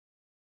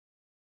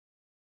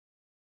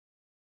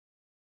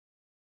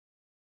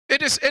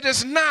 It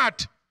is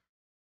not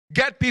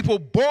get people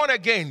born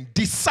again,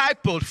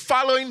 discipled,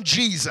 following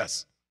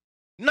Jesus.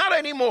 Not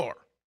anymore.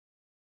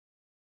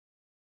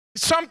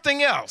 It's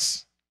something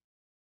else.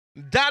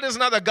 That is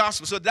not the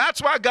gospel. So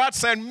that's why God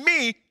sent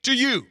me to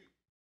you.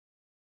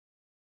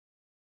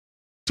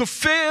 To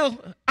fill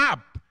up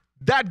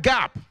that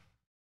gap.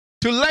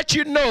 To let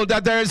you know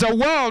that there is a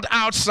world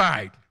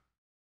outside.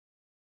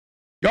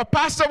 Your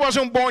pastor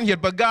wasn't born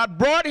yet, but God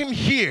brought him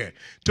here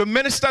to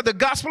minister the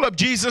gospel of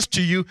Jesus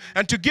to you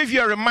and to give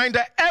you a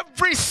reminder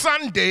every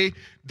Sunday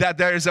that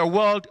there is a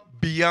world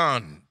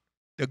beyond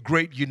the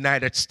great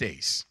United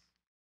States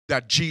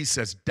that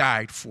Jesus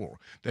died for,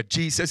 that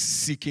Jesus is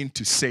seeking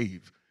to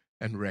save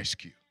and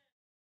rescue.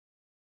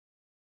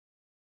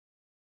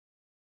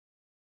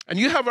 And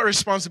you have a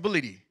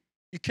responsibility.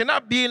 You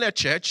cannot be in a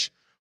church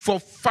for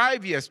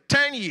 5 years,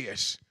 10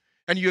 years,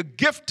 and you're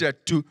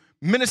gifted to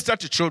minister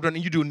to children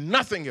and you do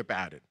nothing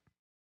about it.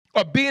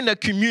 Or be in a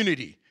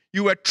community.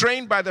 You were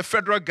trained by the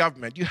federal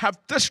government. You have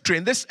this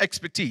training, this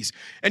expertise,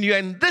 and you're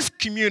in this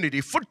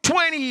community for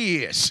 20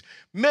 years.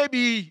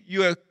 Maybe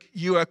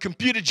you're a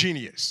computer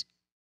genius.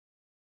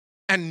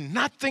 And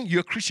nothing,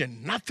 you're a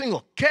Christian, nothing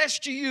occurs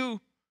to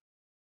you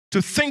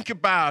to think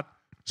about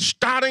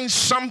starting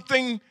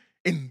something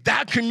in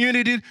that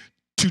community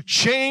to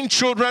change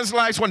children's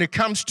lives when it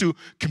comes to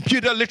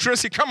computer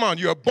literacy. Come on,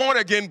 you're a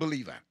born-again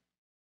believer.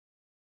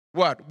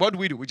 What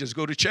do? We just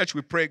go to church,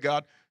 we pray,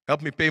 God,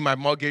 help me pay my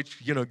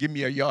mortgage, give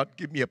me a yacht,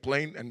 give me a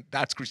plane, and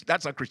that's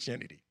not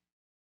Christianity.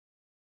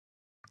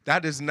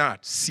 That is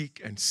not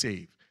seek and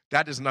save.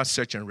 That is not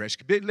search and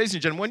rescue. Ladies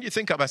and gentlemen, when you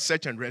think about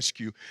search and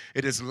rescue,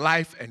 it is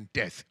life and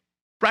death.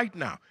 Right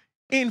now,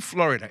 in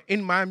Florida,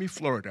 in Miami,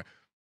 Florida,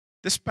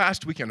 this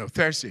past weekend, on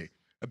Thursday,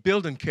 a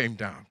building came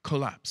down,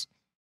 collapsed.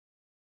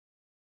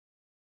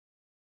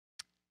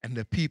 And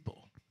the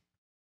people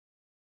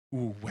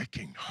who were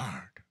working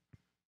hard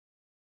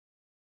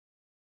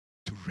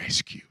to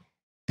rescue.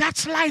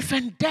 That's life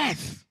and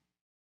death.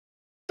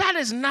 That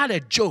is not a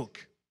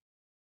joke.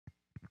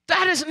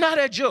 That is not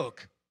a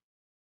joke.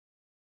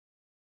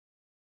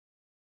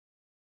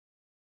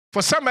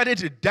 For somebody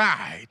to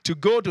die, to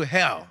go to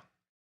hell,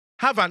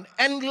 have an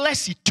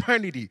endless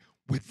eternity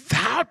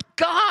without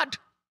God,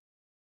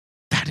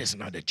 that is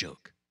not a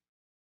joke.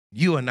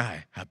 You and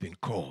I have been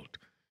called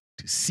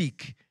to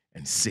seek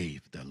and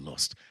save the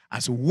lost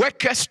as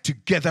workers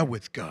together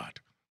with God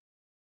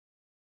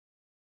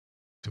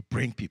to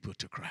bring people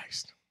to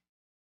Christ.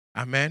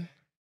 Amen.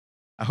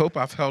 I hope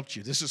I've helped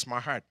you. This is my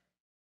heart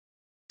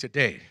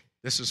today.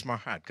 This is my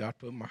heart. God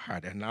put in my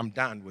heart, and I'm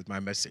done with my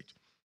message.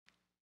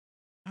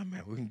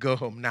 Amen. We can go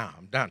home now.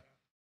 I'm done.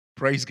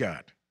 Praise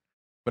God.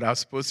 But I was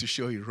supposed to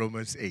show you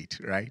Romans 8,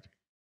 right?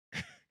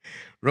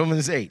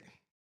 Romans 8.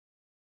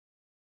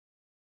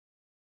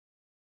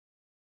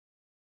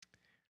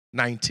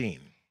 19.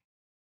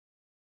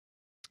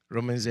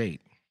 Romans 8.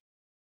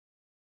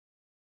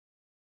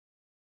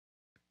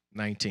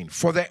 19.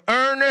 For the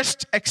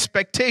earnest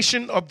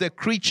expectation of the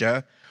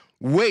creature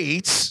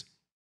waits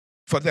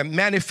for the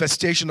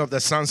manifestation of the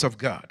sons of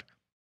God.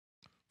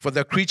 For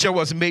the creature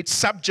was made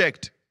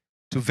subject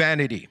to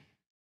vanity,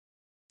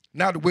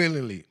 not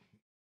willingly,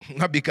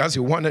 not because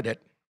he wanted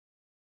it,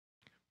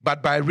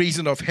 but by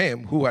reason of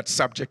him who had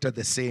subjected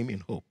the same in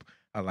hope.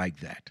 I like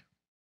that.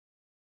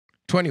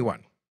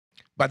 21.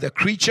 But the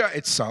creature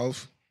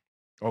itself,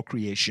 or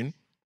creation,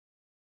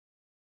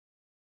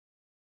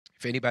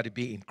 if anybody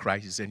be in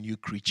Christ, is a new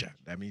creature.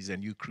 That means a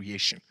new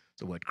creation.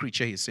 The word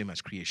creature is the same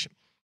as creation.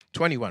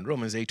 21,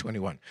 Romans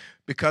 8:21.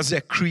 Because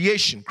the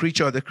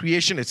creature or the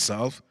creation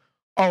itself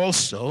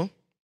also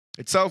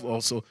itself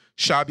also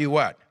shall be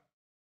what?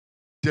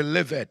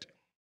 Delivered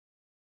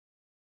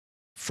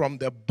from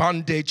the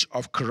bondage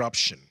of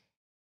corruption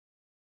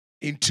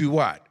into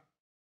what?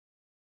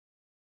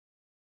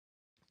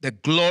 The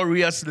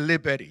glorious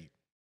liberty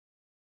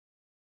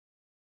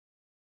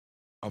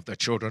of the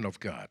children of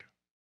God.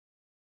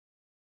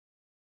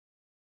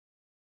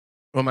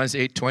 Romans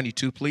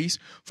 8:22, please.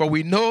 For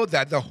we know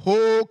that the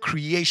whole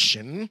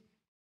creation, you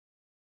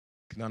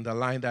can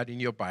underline that in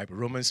your Bible,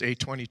 Romans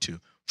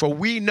 8:22. For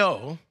we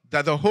know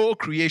that the whole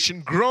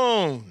creation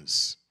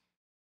groans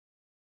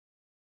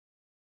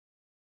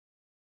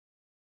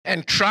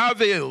and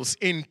travails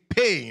in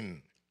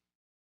pain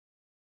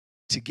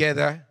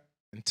together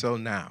until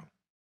now.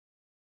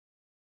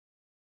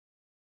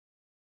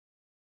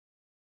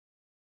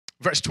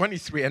 Verse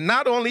 23, and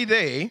not only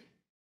they,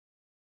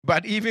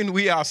 but even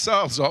we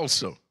ourselves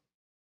also,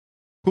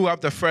 who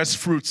have the first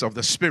fruits of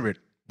the Spirit,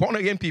 born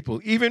again people,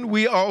 even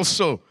we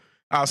also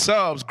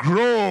ourselves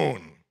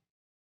groan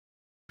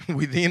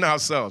within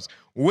ourselves,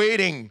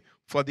 waiting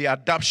for the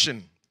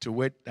adoption to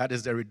wit, that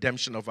is the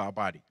redemption of our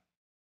body.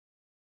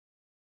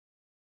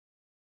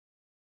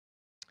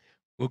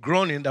 We're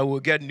groaning that we'll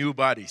get new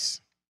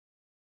bodies.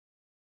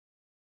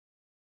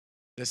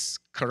 This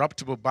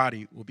corruptible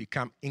body will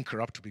become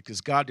incorruptible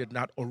because God did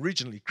not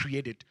originally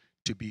create it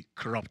to be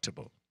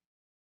corruptible.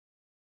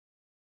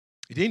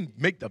 He didn't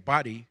make the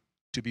body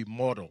to be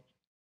mortal,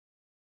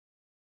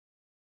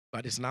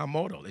 but it's not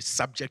mortal. It's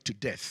subject to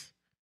death.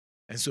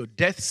 And so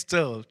death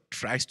still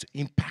tries to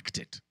impact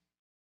it.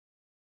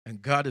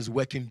 And God is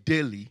working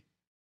daily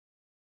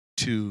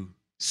to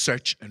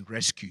search and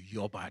rescue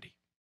your body.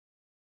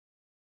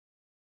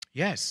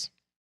 Yes,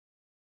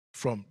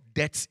 from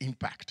death's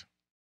impact.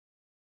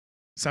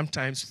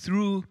 Sometimes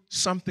through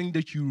something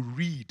that you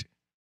read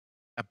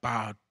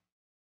about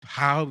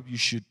how you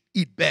should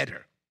eat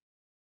better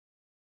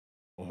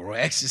or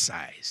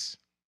exercise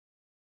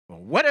or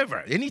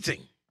whatever,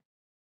 anything.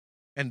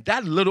 And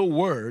that little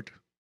word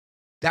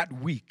that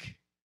week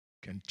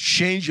can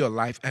change your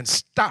life and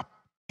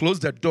close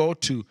the door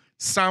to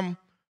some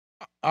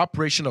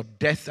operation of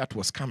death that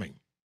was coming.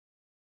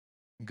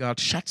 God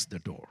shuts the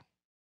door.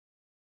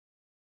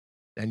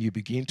 Then you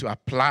begin to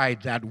apply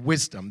that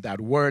wisdom,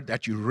 that word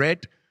that you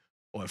read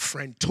or a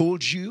friend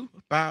told you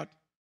about.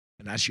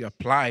 And as you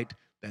apply it,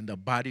 then the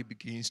body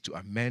begins to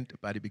amend, the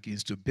body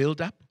begins to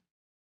build up.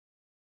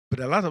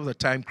 But a lot of the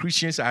time,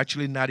 Christians are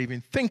actually not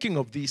even thinking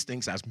of these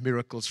things as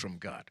miracles from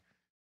God.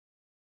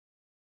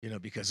 You know,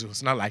 because it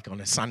was not like on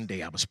a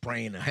Sunday I was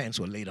praying, the hands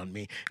were laid on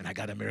me, and I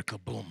got a miracle,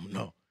 boom.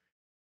 No.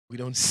 We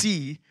don't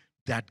see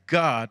that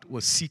God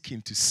was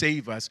seeking to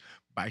save us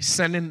by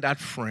sending that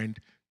friend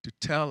to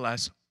tell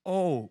us,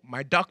 oh,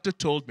 my doctor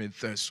told me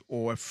this,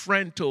 or a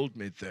friend told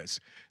me this,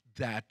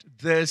 that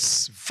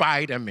this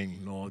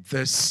vitamin or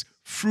this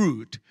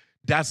fruit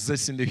does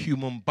this in the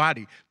human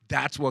body.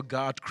 That's what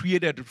God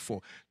created it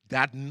for.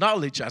 That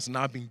knowledge has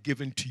now been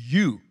given to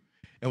you.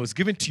 It was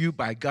given to you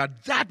by God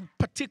that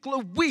particular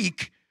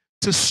week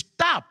to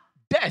stop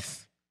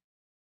death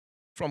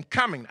from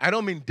coming. I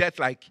don't mean death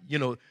like, you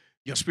know,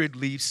 your spirit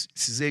leaves,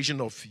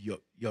 cessation of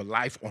your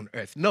life on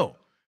earth. No.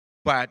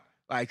 But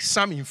like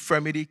some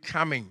infirmity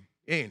coming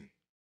in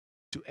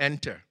to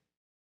enter.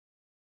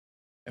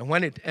 And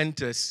when it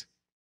enters,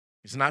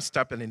 it's not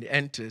stopping and it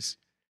enters,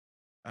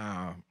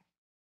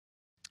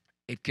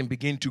 it can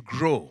begin to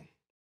grow.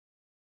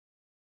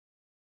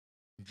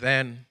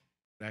 Then,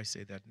 did I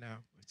say that now?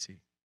 Let's see.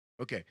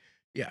 Okay,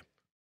 yeah,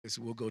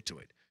 we'll go to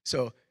it.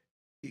 So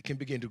it can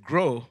begin to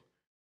grow,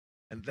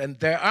 and then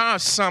there are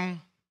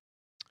some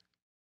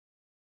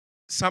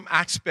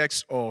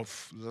aspects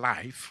of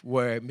life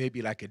where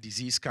maybe like a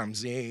disease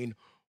comes in,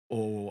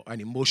 or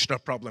an emotional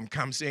problem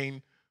comes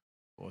in,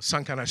 or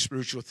some kind of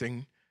spiritual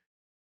thing.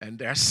 And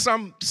there are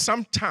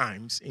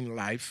sometimes in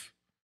life,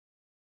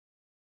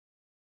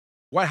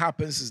 what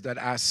happens is that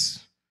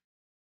as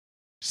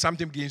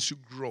something begins to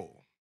grow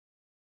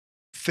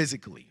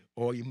physically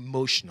or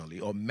emotionally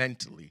or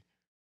mentally,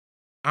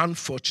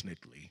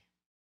 unfortunately,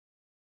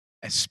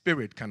 a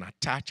spirit can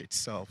attach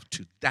itself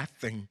to that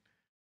thing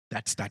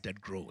that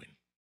started growing.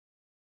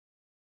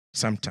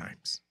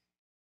 Sometimes.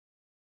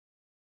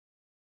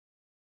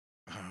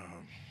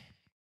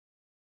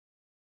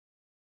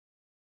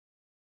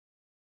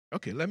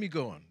 Okay, let me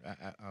go on.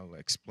 I'll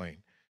explain.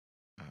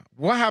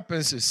 What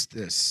happens is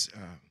this.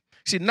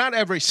 See, not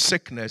every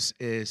sickness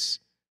is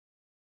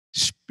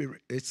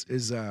spirit.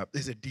 Is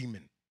a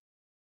demon.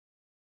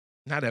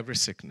 Not every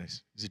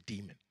sickness is a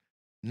demon.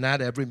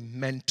 Not every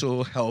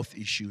mental health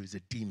issue is a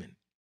demon.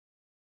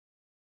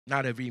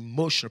 Not every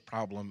emotional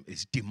problem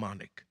is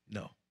demonic.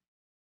 No.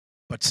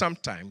 But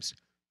sometimes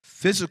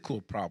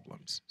physical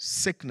problems,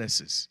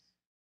 sicknesses,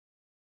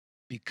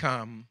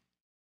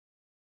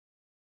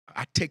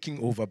 are taken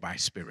over by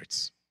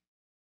spirits.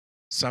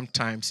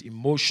 Sometimes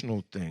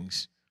emotional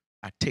things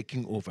are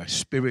taking over.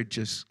 Spirit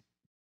just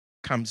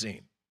comes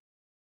in.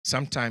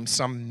 Sometimes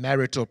some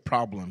marital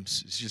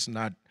problems, it's just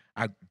not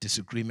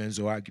disagreements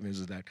or arguments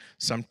with that.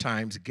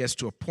 Sometimes it gets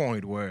to a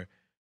point where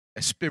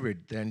a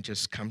spirit then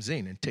just comes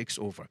in and takes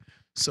over.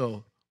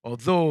 So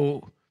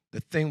although the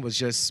thing was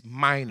just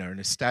minor and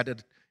it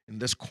started in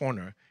this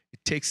corner,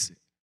 it takes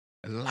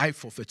a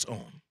life of its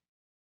own.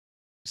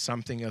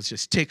 Something else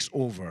just takes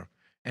over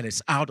and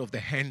it's out of the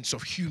hands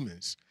of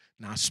humans.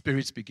 Now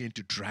spirits begin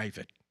to drive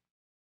it.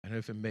 I don't know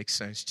if it makes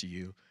sense to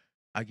you.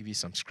 I'll give you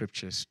some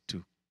scriptures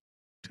to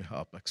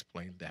help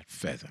explain that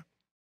further.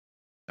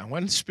 Now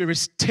when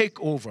spirits take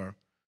over,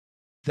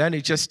 then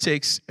it just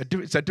takes,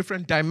 it's a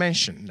different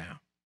dimension now.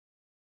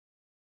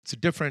 It's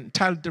a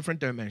entirely different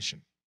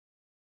dimension.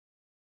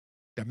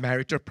 The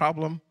marital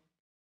problem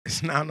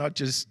is now not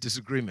just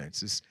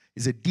disagreements.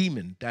 It's a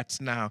demon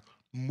that's now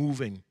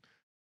moving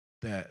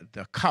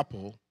the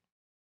couple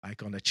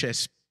like on a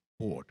chess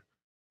board.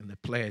 And the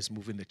player is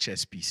moving the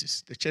chess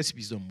pieces. The chess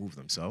pieces don't move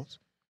themselves.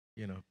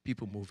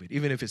 People move it.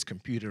 Even if it's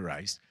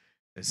computerized,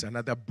 there's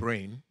another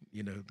brain,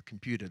 the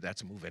computer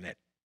that's moving it.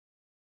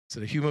 So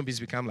the human beings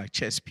become like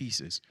chess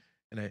pieces,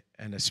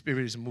 and the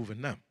spirit is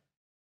moving them.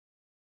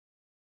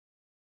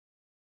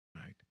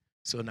 Right?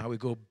 So now we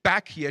go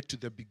back here to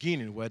the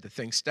beginning where the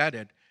thing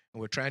started,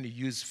 and we're trying to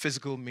use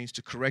physical means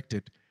to correct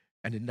it,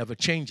 and it never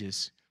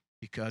changes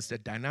because the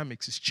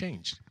dynamics has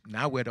changed.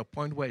 Now we're at a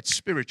point where it's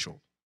spiritual.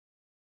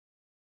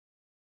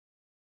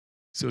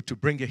 So to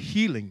bring a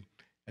healing,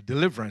 a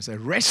deliverance, a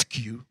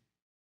rescue,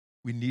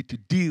 we need to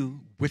deal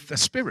with the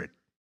spirit.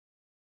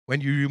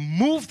 When you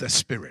remove the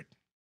spirit,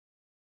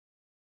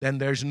 then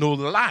there's no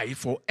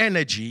life or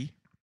energy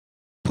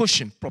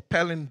pushing,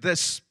 propelling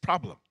this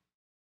problem.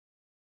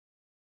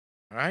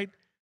 All right?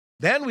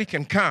 Then we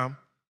can come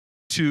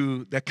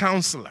to the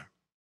counselor.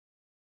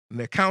 And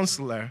the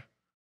counselor,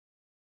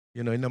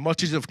 in the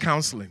multitude of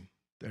counseling,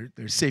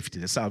 there's safety,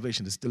 there's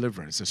salvation, there's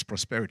deliverance, there's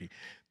prosperity.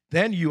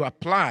 Then you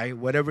apply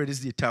whatever it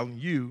is they're telling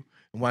you,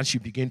 and once you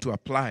begin to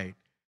apply it,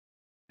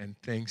 and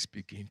things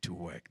begin to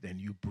work, then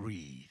you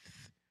breathe.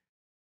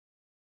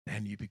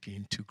 Then you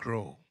begin to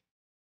grow.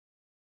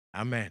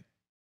 Amen.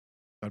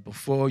 But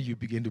before you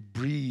begin to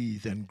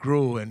breathe and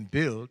grow and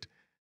build,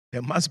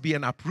 there must be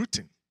an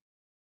uprooting.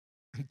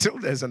 Until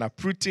there's an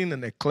uprooting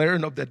and a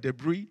clearing of the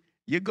debris,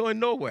 you're going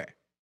nowhere.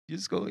 You're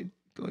just going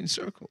in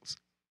circles.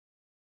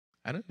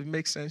 I don't know if it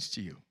makes sense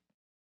to you.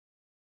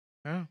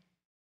 Yeah.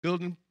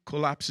 Building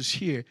collapses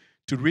here.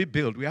 To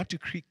rebuild, we have to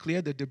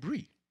clear the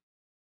debris.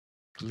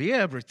 Clear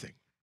everything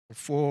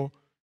before,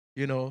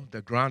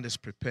 the ground is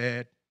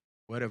prepared,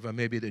 whatever.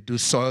 Maybe they do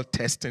soil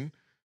testing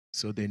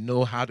so they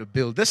know how to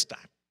build this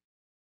time.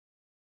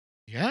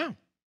 Yeah.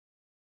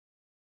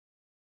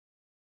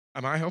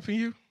 Am I helping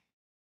you?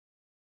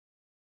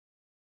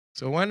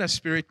 So when a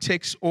spirit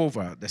takes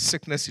over the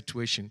sickness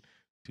situation,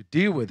 to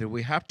deal with it,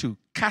 we have to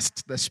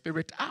cast the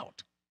spirit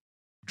out,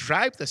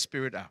 drive the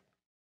spirit out,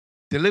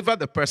 deliver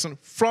the person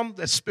from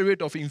the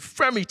spirit of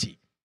infirmity.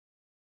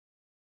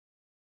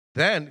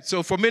 Then,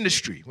 so for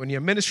ministry, when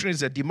your ministry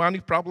is a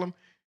demonic problem,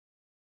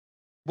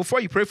 before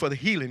you pray for the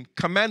healing,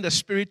 command the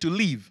spirit to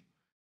leave.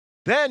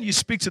 Then you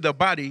speak to the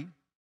body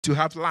to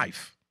have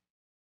life.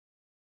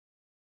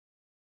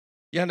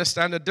 You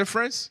understand the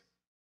difference?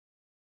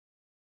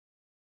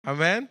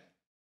 Amen?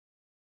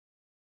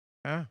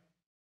 Yeah.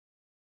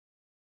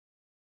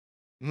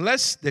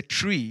 Unless the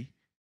tree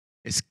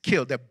is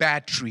killed, the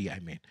bad tree,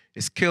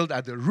 is killed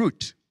at the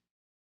root,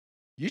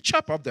 you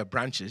chop up the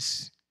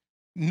branches,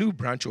 new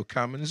branch will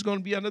come, and it's going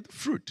to be another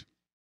fruit.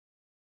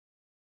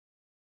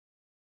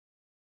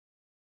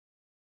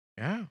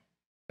 Yeah.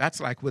 That's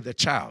like with a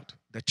child.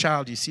 The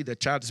child, you see the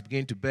child is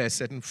beginning to bear a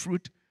certain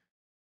fruit.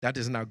 That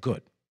is not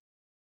good.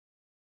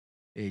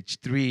 Age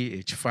 3,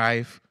 age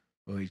 5,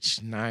 or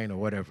age 9, or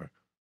whatever.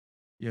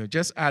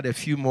 Just add a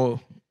few more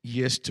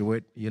years to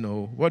it.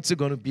 What's it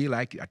going to be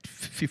like at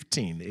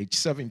 15, age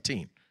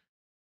 17?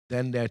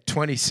 Then they're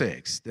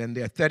 26. Then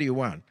they're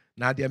 31.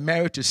 Now they're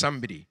married to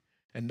somebody.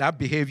 And that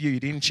behavior you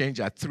didn't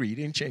change at 3, you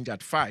didn't change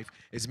at 5,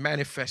 is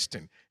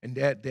manifesting. And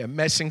they're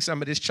messing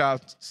somebody's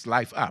child's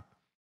life up,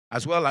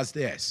 as well as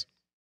theirs.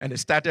 And it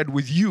started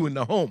with you in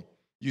the home.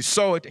 You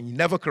saw it and you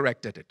never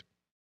corrected it.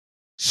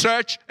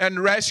 Search and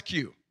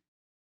rescue.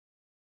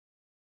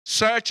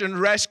 Search and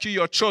rescue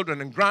your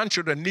children and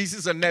grandchildren,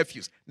 nieces and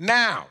nephews.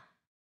 Now,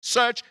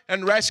 search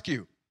and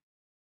rescue.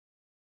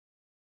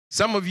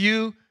 Some of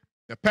you,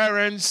 the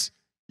parents,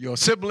 your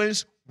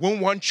siblings,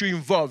 won't want you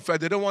involved.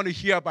 They don't want to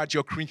hear about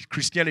your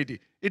Christianity.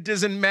 It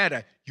doesn't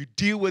matter. You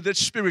deal with it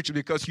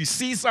spiritually because you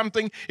see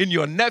something in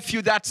your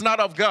nephew that's not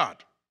of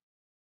God.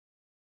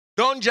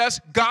 Don't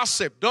just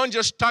gossip. Don't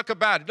just talk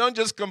about it. Don't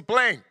just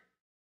complain.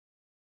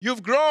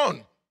 You've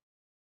grown.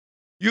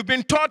 You've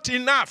been taught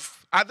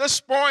enough. At this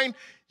point,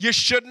 you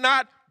should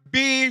not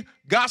be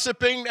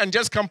gossiping and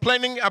just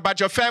complaining about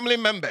your family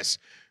members.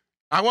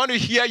 I want to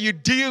hear you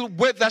deal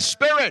with the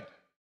spirit.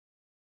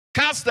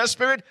 Cast the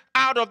spirit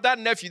out of that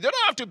nephew. They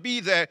don't have to be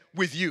there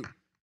with you.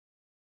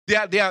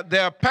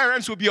 Their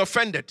parents will be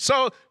offended.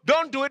 So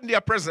don't do it in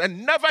their presence.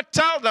 And never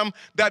tell them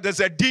that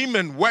there's a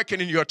demon working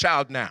in your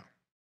child now.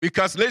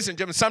 Because, ladies and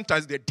gentlemen,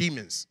 sometimes they're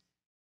demons.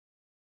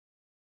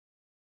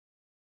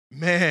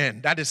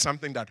 Man, that is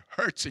something that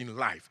hurts in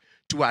life.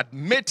 To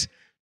admit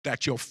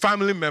that your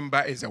family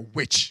member is a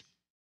witch.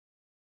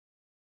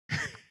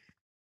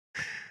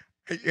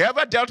 You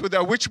ever dealt with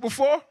a witch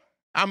before?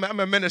 I'm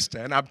a minister,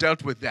 and I've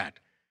dealt with that.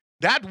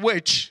 That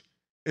witch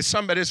is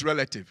somebody's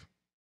relative.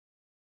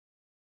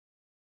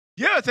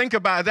 You ever think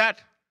about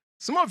that?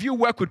 Some of you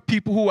work with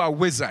people who are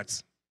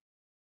wizards.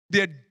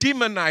 They're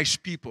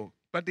demonized people,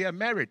 but they are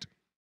married.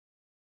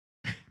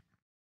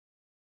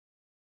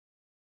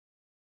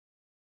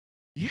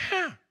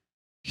 Yeah.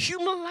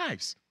 Human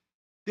lives.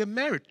 They're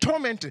married,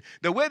 tormented.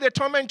 The way they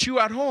torment you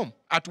at home,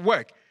 at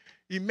work.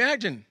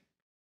 Imagine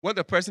what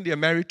the person they're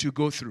married to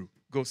goes through.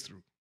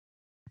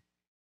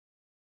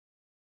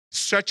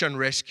 Search and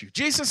rescue.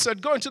 Jesus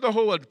said, go into the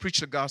whole world and preach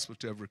the gospel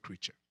to every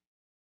creature.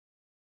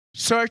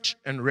 Search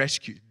and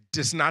rescue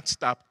does not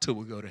stop till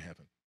we go to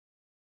heaven.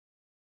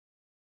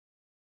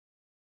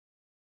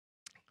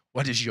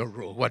 What is your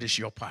role? What is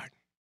your part?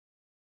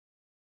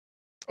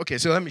 Okay,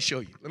 so let me show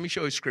you. Let me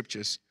show you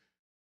scriptures.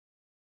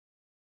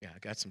 Yeah, I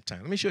got some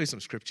time. Let me show you some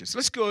scriptures.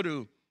 Let's go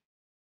to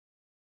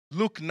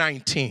Luke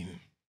 19,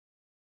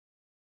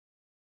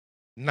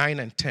 9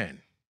 and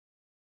 10.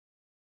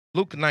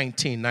 Luke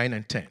 19, 9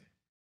 and 10.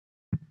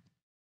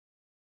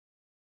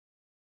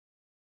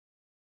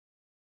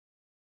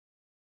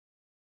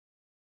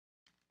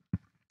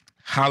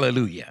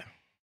 Hallelujah.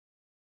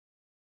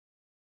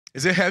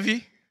 Is it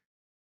heavy?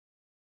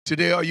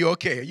 Today, are you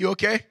okay? Are you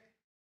okay?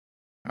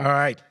 All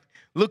right.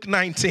 Luke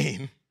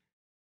 19,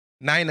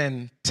 9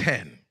 and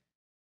 10.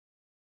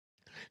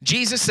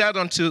 Jesus said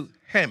unto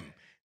him,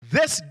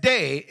 this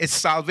day is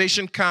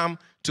salvation come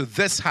to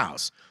this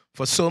house,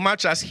 for so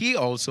much as he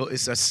also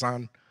is a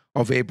son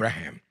of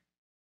Abraham.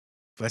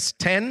 Verse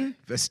 10.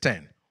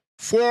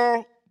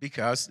 For,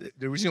 because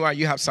the reason why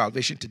you have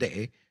salvation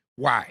today,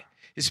 why?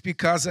 It's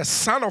because the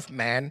Son of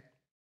Man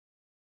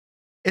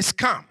is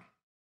come,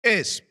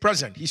 is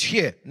present, he's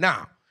here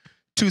now,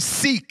 to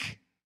seek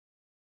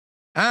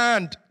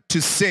and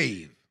to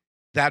save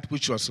that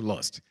which was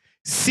lost.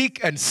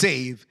 Seek and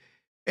save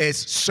is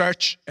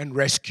search and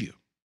rescue.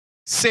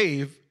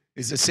 Save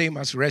is the same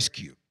as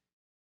rescue.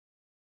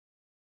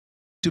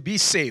 To be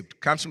saved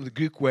comes from the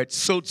Greek word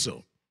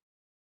sozo.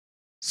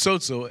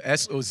 Sozo,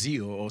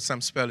 S-O-Z-O, or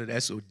some spell it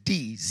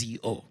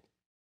S-O-D-Z-O.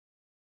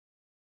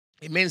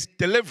 It means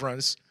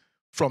deliverance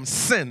from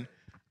sin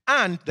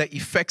and the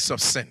effects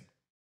of sin.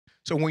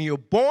 So when you're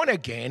born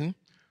again,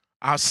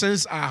 our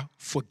sins are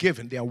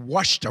forgiven. They are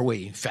washed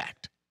away, in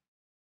fact.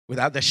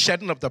 Without the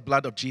shedding of the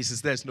blood of Jesus,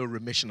 there's no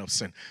remission of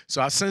sin.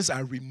 So our sins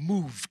are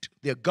removed.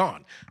 They're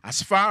gone.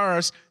 As far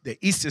as the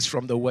east is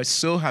from the west,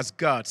 so has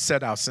God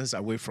set our sins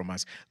away from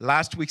us.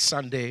 Last week,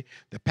 Sunday,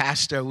 the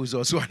pastor, who's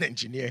also an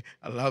engineer,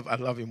 I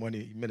love him when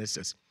he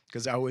ministers,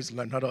 because I always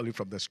learn not only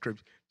from the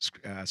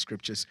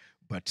scriptures,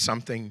 but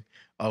something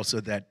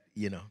also that,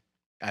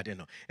 I don't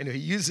know. Anyway,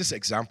 he used this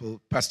example.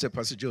 Pastor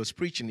Joe was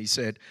preaching. He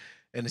said,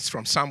 and it's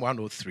from Psalm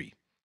 103.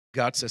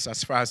 God says,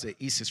 as far as the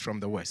east is from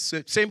the west.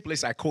 So same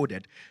place I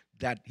quoted,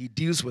 that he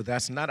deals with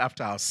us not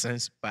after our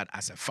sins, but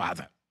as a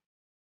father.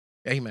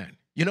 Amen.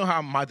 You know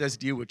how mothers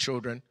deal with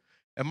children?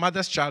 A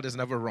mother's child is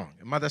never wrong.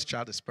 A mother's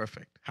child is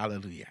perfect.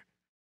 Hallelujah.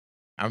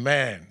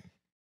 Amen.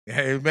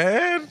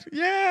 Amen.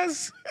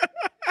 Yes.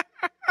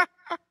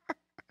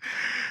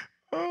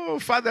 Oh,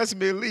 fathers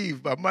may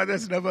leave, but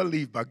mothers never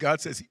leave. But God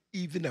says,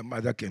 even a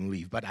mother can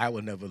leave, but I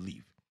will never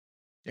leave.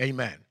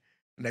 Amen.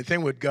 And the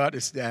thing with God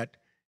is that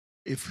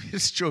if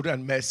his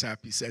children mess up,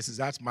 he says,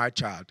 that's my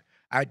child.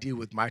 I deal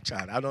with my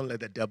child. I don't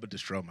let the devil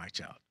destroy my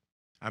child.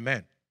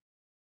 Amen.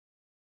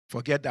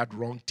 Forget that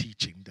wrong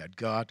teaching that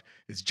God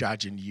is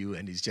judging you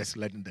and he's just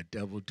letting the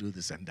devil do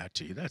this and that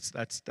to you.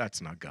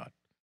 That's not God.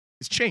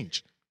 It's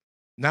changed.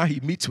 Now he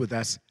meets with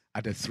us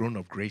at the throne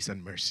of grace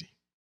and mercy.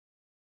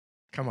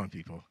 Come on,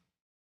 people.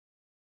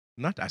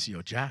 Not as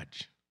your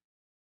judge,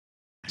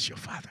 as your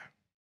father.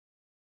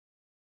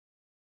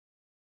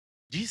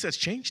 Jesus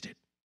changed it.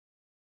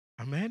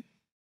 Amen.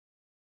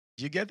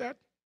 Do you get that?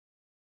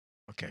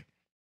 Okay.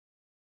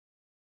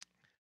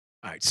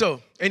 All right.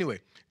 So, anyway,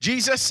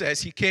 Jesus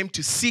says he came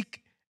to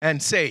seek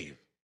and save,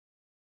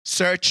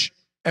 search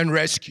and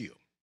rescue.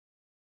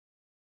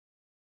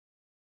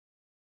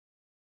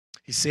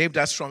 He saved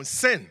us from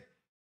sin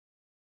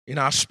in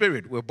our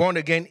spirit. We're born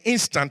again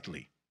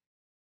instantly.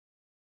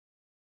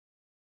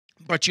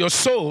 But your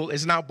soul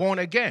is now born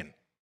again.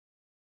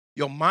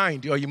 Your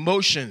mind, your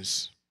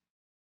emotions,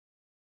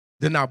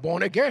 they're now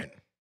born again.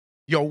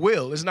 Your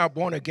will is now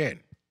born again.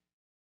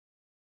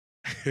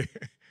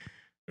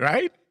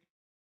 Right?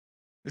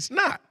 It's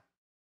not.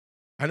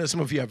 I know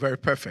some of you are very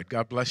perfect.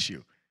 God bless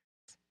you.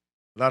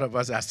 A lot of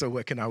us are still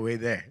working our way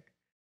there.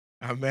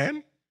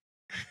 Amen?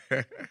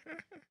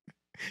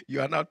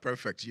 You are not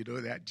perfect. You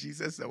know that.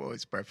 Jesus is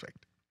always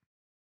perfect.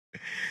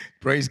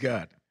 Praise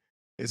God.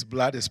 His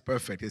blood is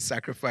perfect. His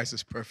sacrifice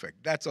is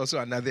perfect. That's also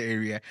another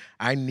area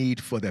I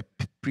need for the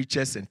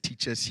preachers and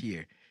teachers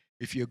here.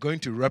 If you're going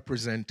to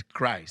represent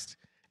Christ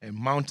and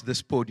mount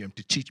this podium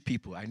to teach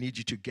people, I need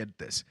you to get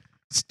this.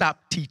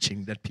 Stop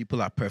teaching that people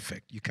are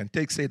perfect. You can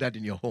say that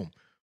in your home.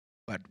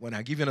 But when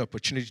I give you an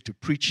opportunity to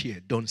preach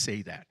here, don't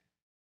say that.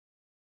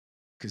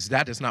 because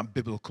that is not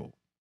biblical.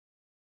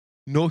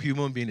 No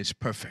human being is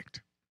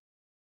perfect.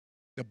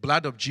 The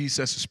blood of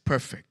Jesus is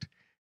perfect.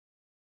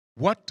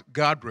 What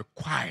God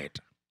required,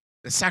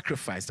 the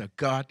sacrifice that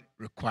God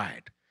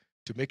required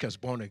to make us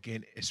born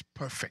again is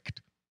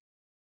perfect.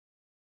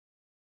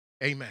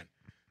 Amen.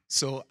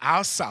 So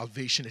our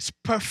salvation is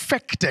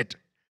perfected,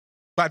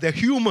 but the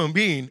human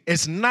being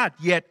is not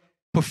yet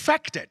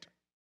perfected.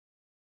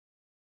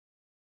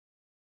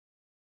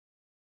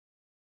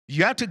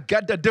 You have to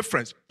get the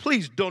difference.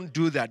 Please don't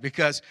do that,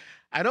 because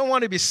I don't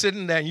want to be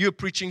sitting there and you're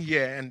preaching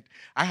here and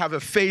I have a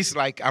face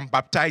like I'm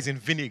baptized in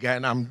vinegar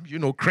and I'm,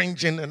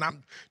 cringing and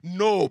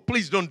no,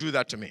 please don't do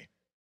that to me.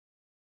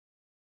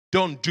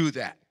 Don't do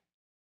that.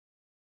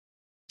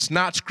 It's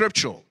not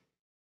scriptural.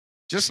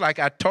 Just like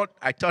I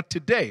taught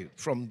today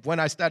from when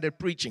I started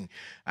preaching.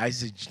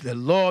 The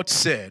Lord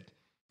said,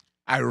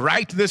 I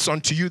write this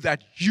unto you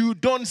that you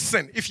don't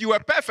sin. If you were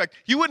perfect,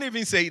 He wouldn't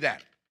even say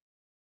that.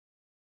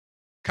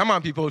 Come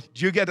on, people.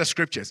 Do you get the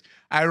scriptures?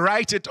 I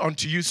write it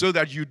unto you so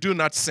that you do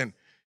not sin.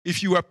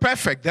 If you were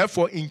perfect,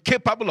 therefore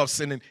incapable of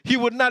sinning, He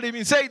would not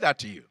even say that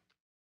to you.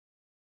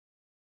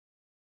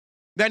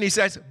 Then He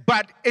says,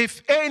 but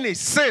if any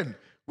sin,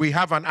 we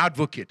have an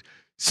advocate.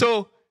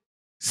 So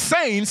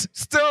saints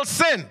still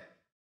sin.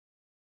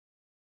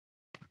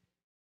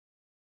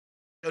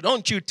 So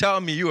don't you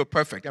tell me you are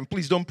perfect, and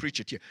please don't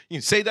preach it here. You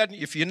can say that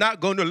if you're not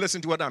going to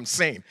listen to what I'm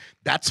saying.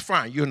 That's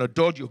fine. You're an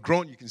adult, you're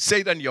grown, you can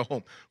say that in your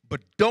home.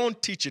 But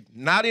don't teach it,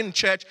 not in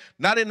church,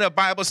 not in a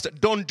Bible study.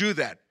 Don't do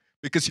that,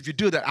 because if you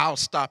do that, I'll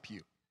stop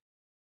you.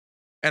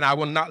 And I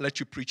will not let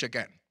you preach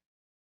again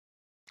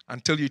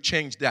until you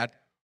change that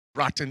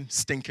rotten,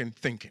 stinking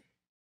thinking.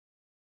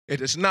 It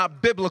is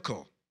not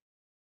biblical.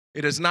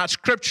 It is not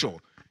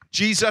scriptural.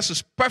 Jesus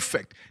is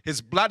perfect.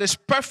 His blood is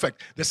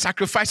perfect. The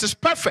sacrifice is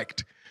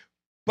perfect.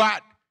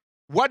 But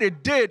what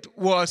it did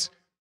was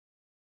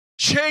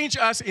change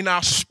us in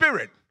our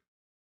spirit.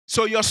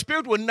 So your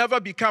spirit will never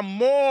become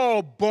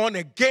more born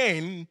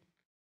again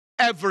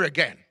ever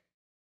again.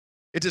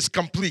 It is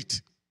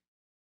complete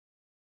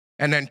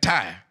and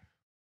entire.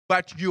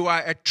 But you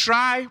are a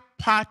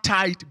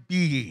tripartite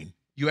being.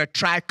 You are a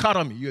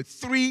trichotomy. You're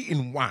 3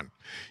 in 1.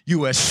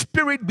 You are a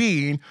spirit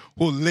being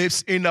who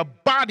lives in a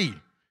body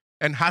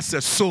and has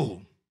a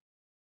soul.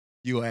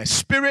 You are a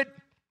spirit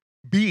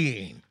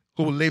being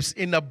who lives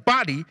in a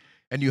body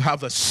and you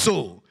have a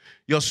soul.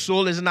 Your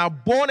soul is now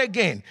born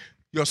again.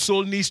 Your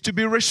soul needs to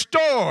be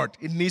restored.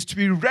 It needs to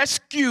be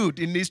rescued.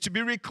 It needs to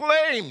be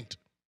reclaimed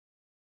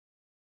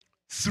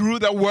through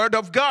the Word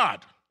of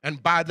God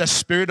and by the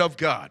Spirit of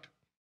God.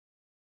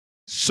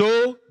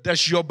 So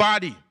does your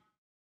body.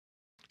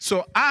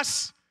 So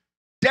as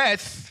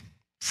death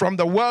from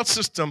the world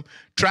system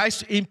tries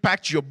to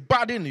impact your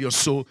body and your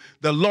soul,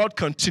 the Lord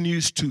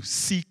continues to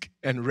seek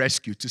and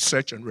rescue, to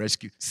search and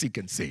rescue, seek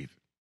and save.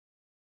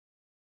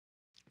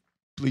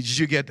 Please, did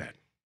you get that?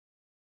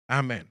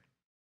 Amen.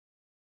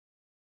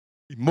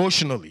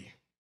 Emotionally,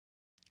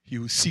 He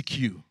will seek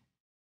you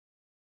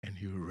and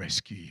He will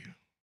rescue you.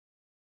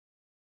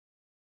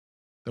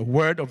 The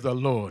word of the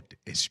Lord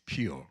is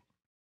pure.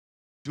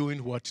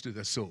 Doing what to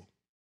the soul?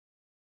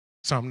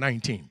 Psalm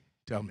 19,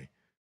 tell me.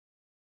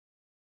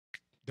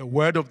 The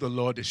word of the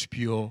Lord is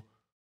pure,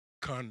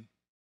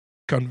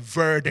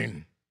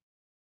 converting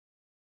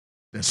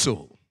the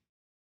soul.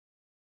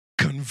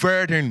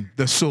 Converting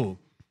the soul.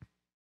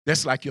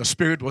 Just like your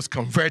spirit was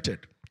converted.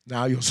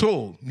 Now your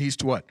soul needs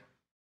to what?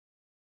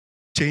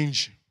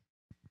 Change.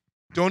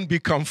 Don't be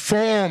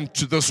conformed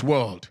to this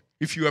world.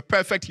 If you were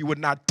perfect, He would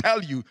not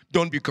tell you,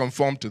 don't be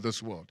conformed to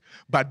this world.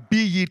 But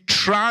be ye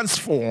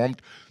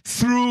transformed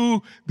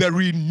through the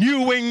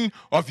renewing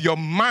of your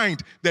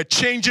mind, the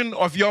changing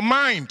of your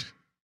mind.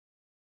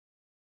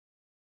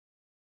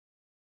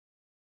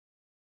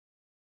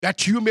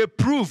 That you may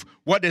prove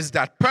what is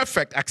that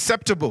perfect,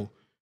 acceptable,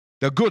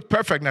 the good,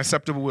 perfect, and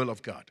acceptable will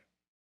of God.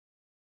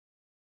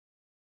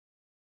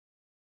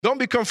 Don't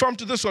be conformed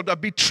to this world,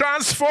 but be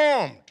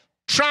transformed.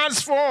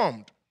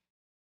 Transformed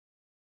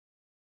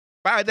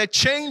by the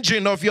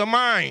changing of your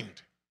mind.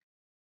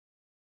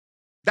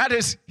 That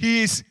is,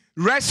 He is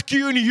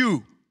rescuing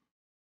you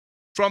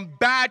from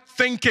bad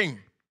thinking.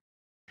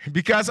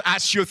 Because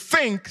as you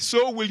think,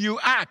 so will you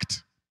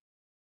act.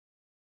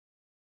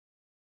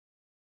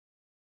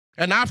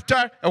 And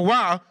after a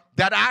while,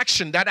 that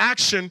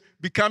action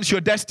becomes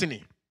your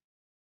destiny.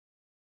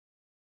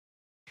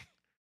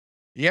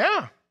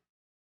 Yeah.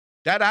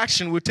 That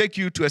action will take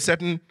you to a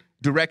certain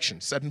direction,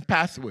 certain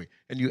pathway,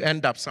 and you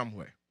end up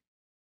somewhere.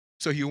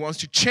 So He wants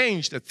to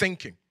change the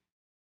thinking.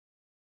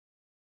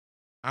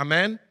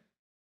 Amen?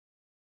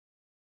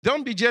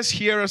 Don't be just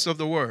hearers of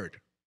the word.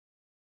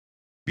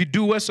 Be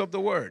doers of the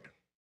word.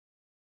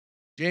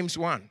 James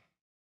 1.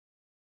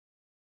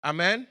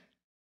 Amen?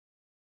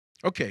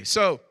 Okay,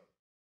 so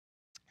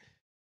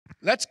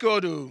let's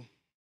go to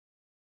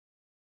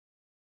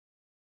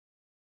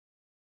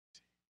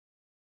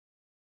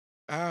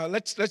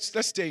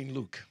let's stay in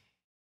Luke.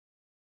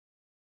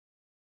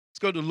 Let's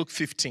go to Luke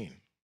 15.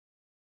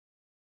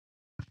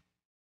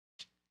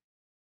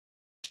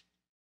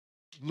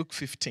 Luke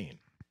 15.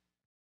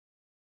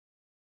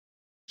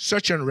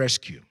 Search and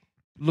rescue.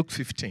 Luke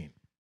 15.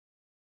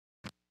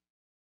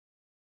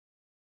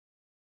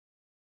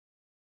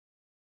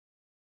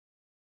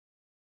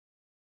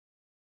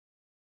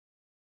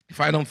 If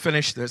I don't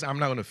finish this, I'm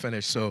not going to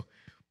finish, so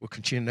we'll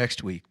continue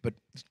next week. But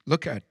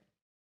look at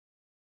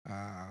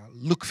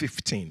Luke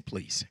 15,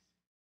 please.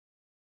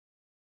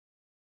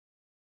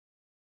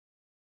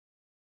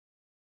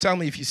 Tell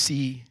me if you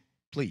see,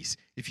 please,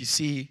 if you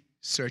see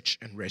search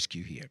and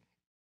rescue here.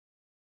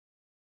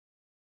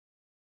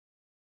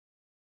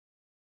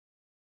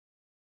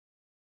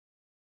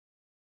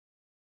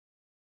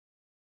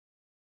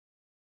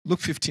 Luke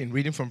 15,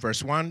 reading from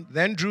verse 1.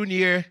 Then drew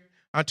near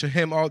unto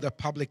him all the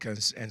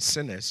publicans and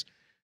sinners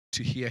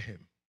to hear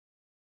him.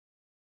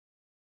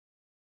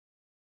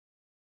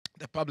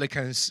 The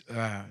publicans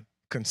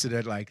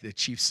considered like the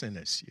chief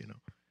sinners, you know.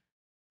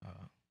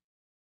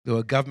 There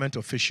were government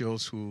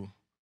officials who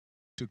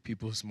took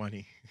people's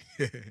money.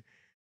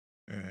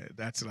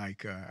 That's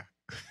like,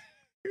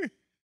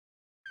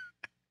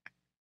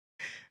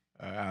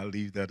 I'll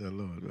leave that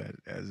alone. But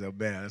as a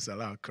man, there's a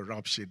lot of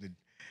corruption in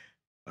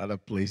other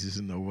places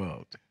in the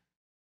world.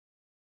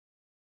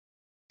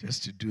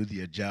 Just to do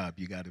their job,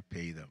 you got to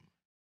pay them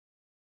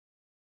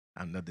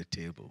under the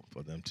table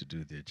for them to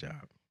do their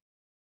job.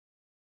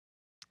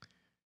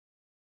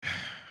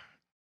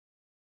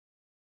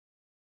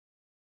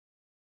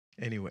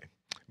 Anyway,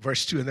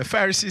 verse 2, and the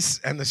Pharisees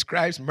and the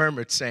scribes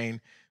murmured, saying,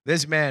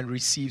 this man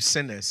receives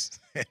sinners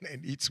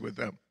and eats with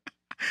them.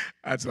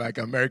 That's like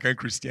American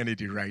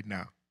Christianity right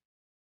now.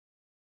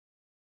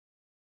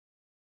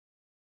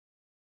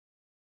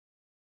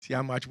 See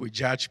how much we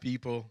judge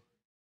people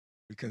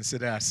we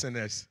consider as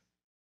sinners.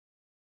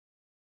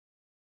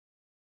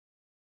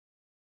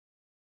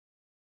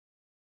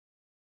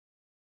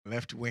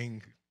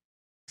 Left-wing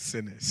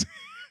sinners.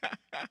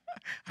 I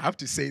have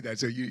to say that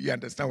so you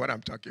understand what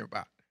I'm talking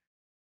about.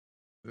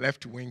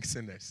 Left-wing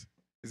sinners.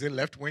 Is it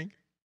left-wing?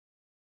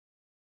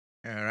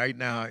 Right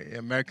now, in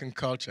American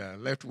culture,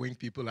 left-wing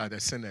people are the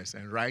sinners,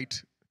 and right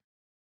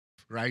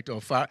or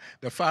far,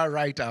 the far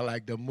right are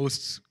like the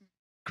most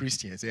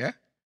Christians, yeah?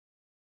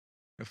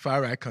 The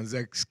far right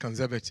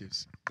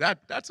conservatives.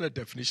 That's the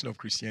definition of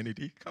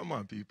Christianity. Come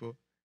on, people.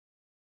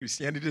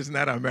 Christianity is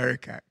not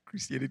America.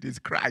 Christianity is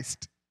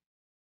Christ.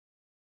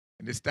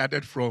 And they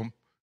started from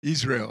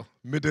Israel,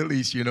 Middle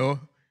East, you know.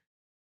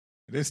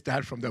 They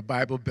start from the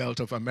Bible Belt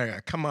of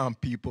America. Come on,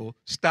 people.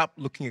 Stop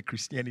looking at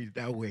Christianity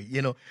that way.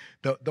 You know,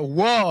 the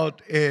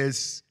world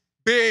is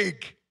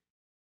big.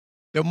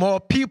 There are more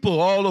people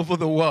all over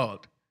the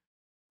world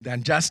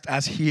than just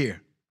us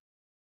here.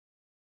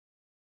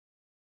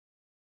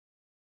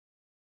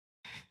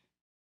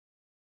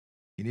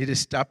 You need to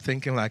stop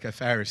thinking like a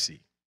Pharisee,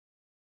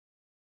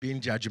 being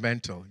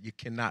judgmental. You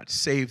cannot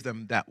save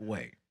them that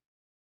way.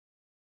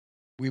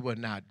 We will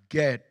not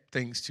get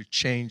things to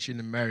change in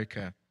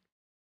America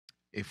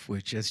if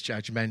we're just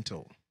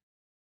judgmental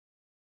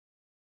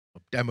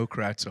of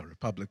Democrats or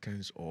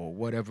Republicans or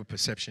whatever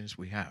perceptions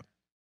we have.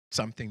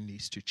 Something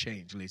needs to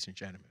change, ladies and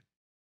gentlemen,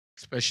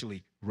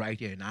 especially right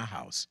here in our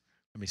house.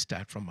 Let me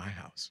start from my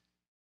house.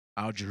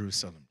 Our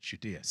Jerusalem,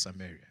 Judea,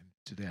 Samaria, and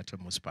to the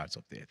uttermost parts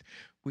of the earth.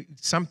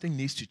 Something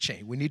needs to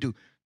change. We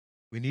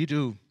need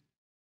to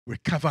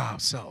recover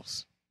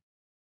ourselves.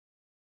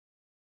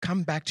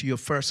 Come back to your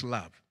first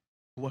love.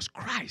 It was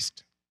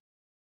Christ.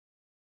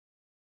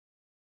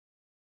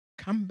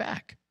 Come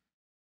back.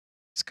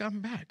 Let's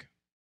come back.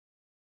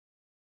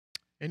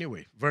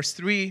 Anyway, verse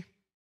 3,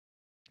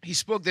 he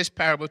spoke this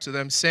parable to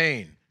them,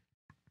 saying,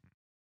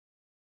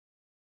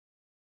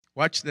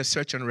 watch the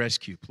search and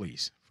rescue,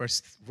 please.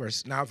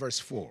 Verse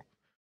 4.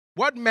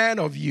 What man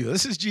of you,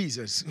 this is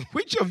Jesus,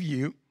 which of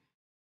you,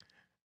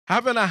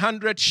 having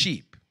 100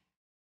 sheep?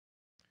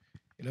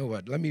 You know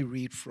what? Let me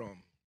read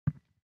from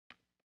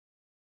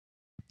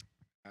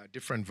a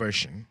different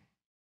version.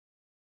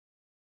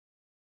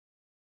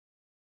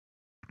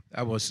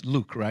 That was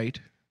Luke, right?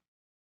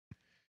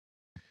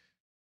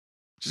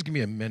 Just give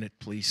me a minute,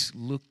 please.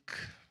 Luke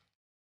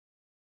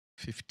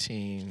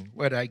 15.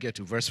 Where did I get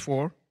to? Verse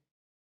 4?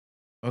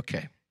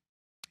 Okay.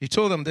 He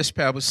told them this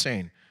parable,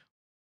 saying,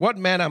 what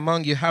man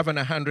among you having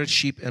 100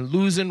 sheep and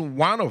losing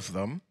one of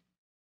them,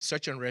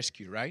 search and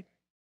rescue, right?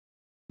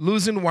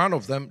 Losing one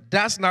of them,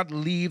 does not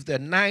leave the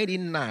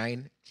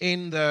 99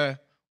 in the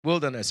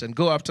wilderness and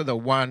go after the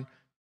one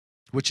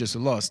which is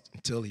lost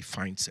until he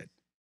finds it.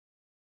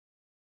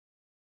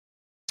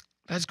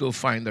 Let's go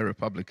find the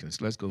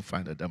Republicans. Let's go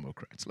find the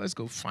Democrats. Let's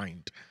go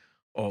find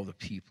all the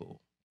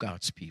people,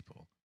 God's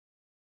people.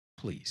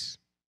 Please.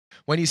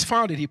 When he's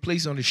found it, he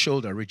places on his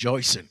shoulder,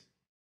 rejoicing.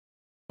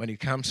 When he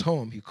comes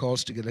home, he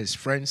calls together his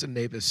friends and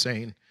neighbors,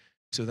 saying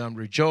to them,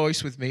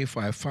 rejoice with me,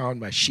 for I found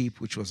my sheep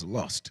which was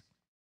lost.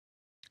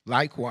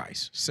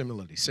 Likewise,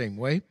 similarly, same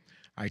way,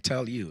 I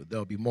tell you,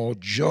 there'll be more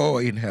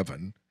joy in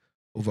heaven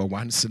over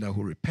one sinner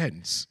who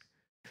repents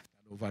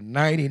than over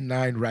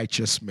 99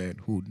 righteous men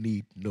who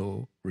need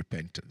no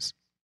repentance.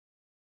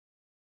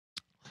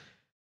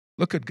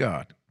 Look at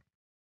God.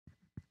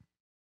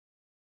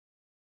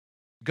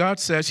 God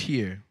says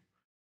here,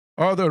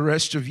 all the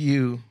rest of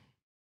you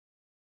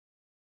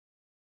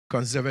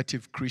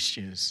conservative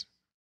Christians,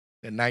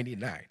 the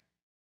 99, he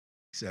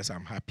says,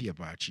 I'm happy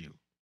about you.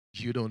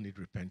 You don't need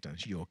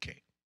repentance. You're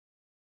okay.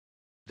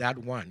 That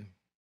one,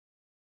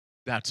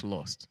 that's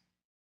lost.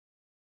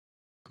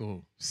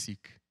 Go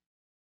seek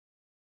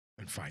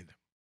and find them.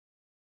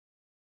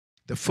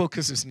 The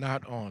focus is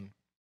not on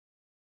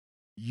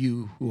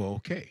you who are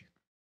okay.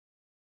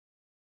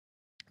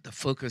 The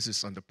focus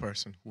is on the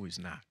person who is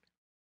not.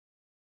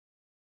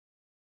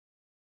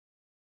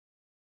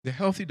 The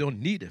healthy don't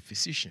need a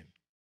physician.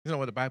 You know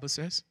what the Bible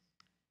says?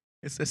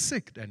 It's the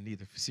sick that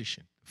need a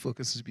physician. The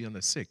focus is be on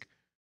the sick.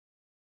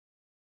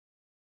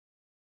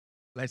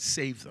 Let's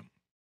save them.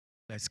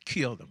 Let's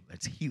cure them.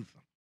 Let's heal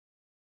them.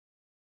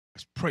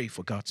 Let's pray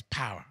for God's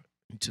power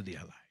into their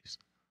lives.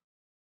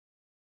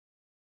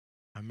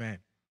 Amen.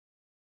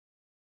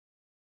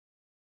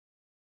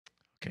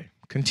 Okay,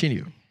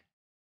 continue.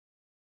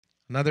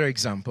 Another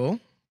example.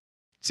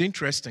 It's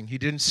interesting. He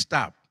didn't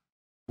stop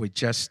with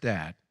just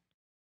that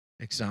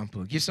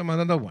example. Give them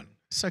another one.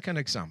 Second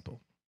example.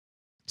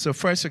 So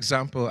first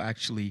example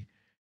actually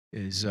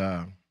is,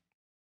 the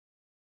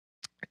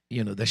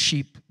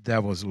sheep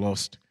that was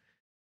lost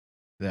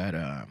that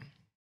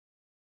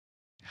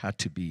had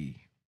to be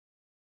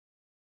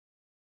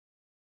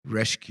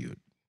rescued.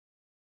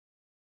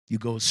 You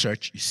go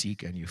search, you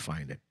seek, and you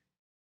find it.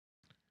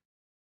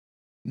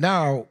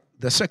 Now,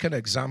 the second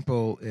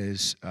example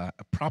is a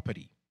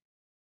property.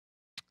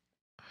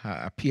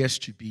 Appears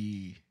to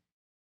be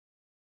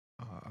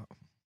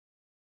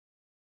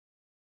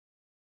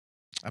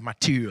a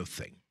material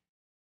thing,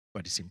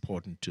 but it's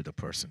important to the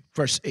person.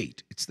 Verse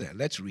 8, it's there.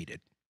 Let's read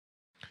it.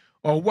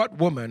 Or what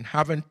woman,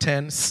 having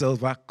 10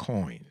 silver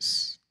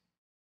coins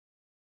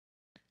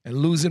and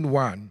losing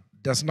one,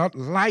 does not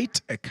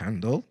light a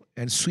candle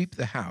and sweep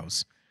the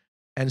house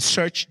and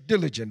search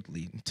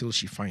diligently until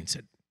she finds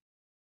it?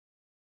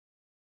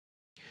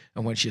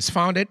 And when she has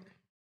found it,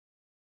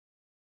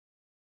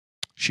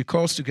 she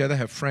calls together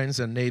her friends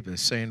and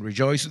neighbors, saying,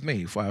 rejoice with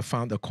me, for I have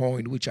found the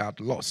coin which I had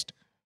lost.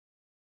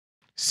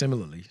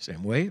 Similarly,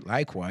 same way,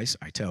 likewise,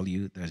 I tell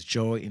you, there's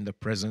joy in the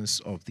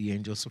presence of the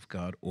angels of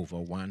God over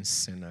one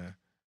sinner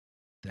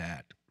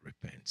that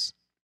repents.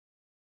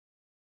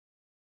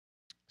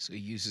 So he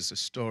uses a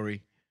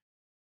story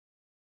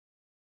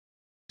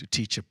to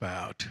teach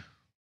about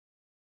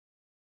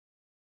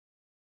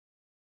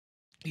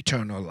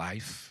eternal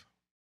life,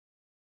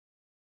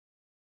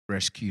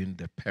 rescuing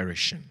the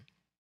perishing.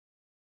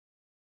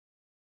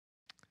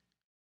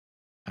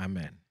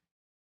 Amen.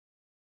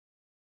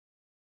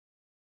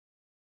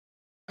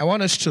 I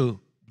want us to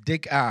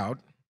dig out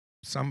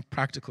some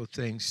practical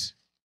things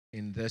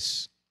in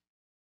this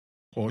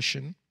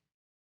portion.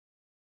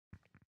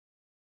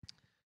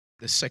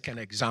 The second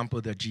example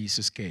that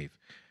Jesus gave.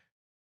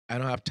 I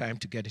don't have time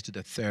to get into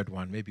the third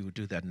one. Maybe we'll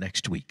do that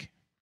next week.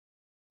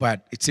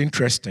 But it's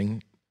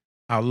interesting.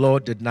 Our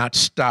Lord did not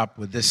stop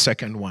with this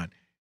second one.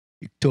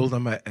 He told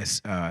them a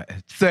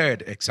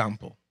third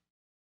example.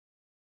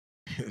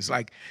 He's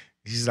like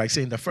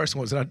saying the first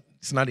one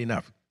it's not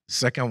enough. The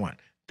second one,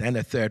 then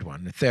the third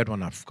one. The third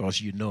one, of course,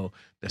 you know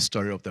the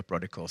story of the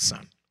prodigal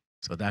son.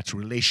 So that's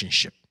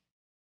relationship.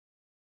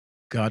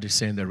 God is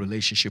saying the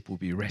relationship will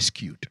be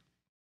rescued.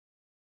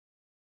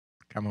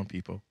 Come on,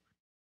 people.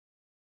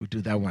 We'll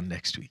do that one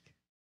next week.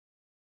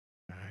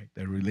 All right.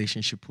 The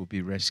relationship will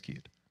be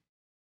rescued.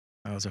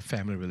 That was a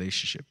family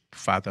relationship.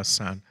 Father,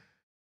 son,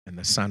 and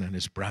the son and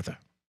his brother.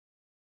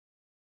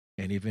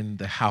 And even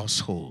the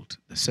household,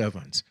 the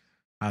servants,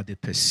 how they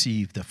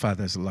perceive the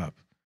father's love,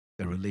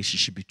 the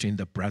relationship between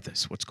the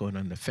brothers, what's going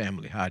on in the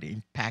family, how it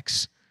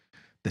impacts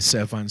the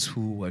servants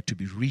who were to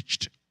be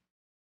reached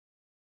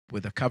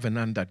with the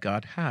covenant that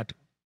God had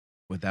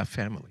with that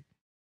family.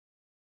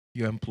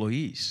 Your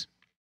employees,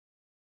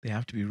 they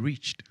have to be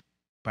reached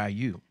by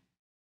you.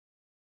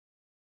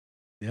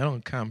 They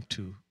don't come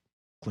to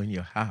clean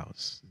your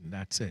house, and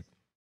that's it.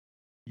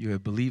 You're a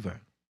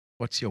believer.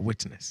 What's your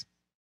witness?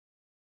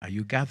 Are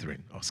you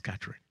gathering or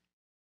scattering?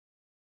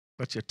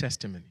 What's your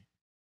testimony?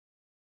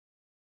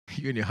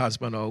 You and your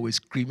husband are always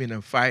screaming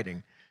and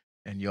fighting,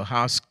 and your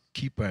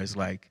housekeeper is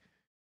like,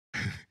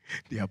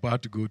 they're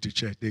about to go to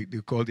church. They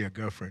call their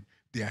girlfriend.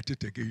 They are to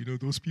take it. You know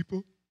those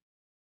people?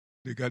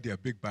 They got their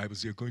big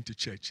Bibles. They're going to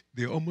church.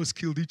 They almost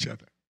killed each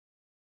other.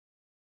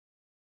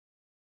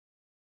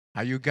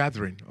 Are you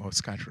gathering or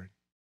scattering?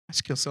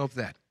 Ask yourself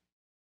that.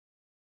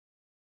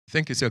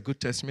 Think it's a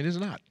good testimony? It's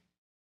not.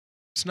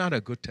 It's not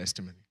a good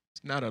testimony.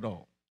 It's not at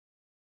all.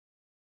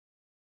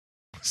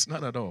 It's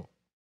not at all.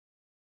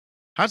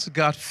 How does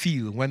God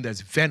feel when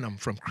there's venom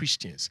from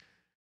Christians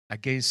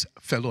against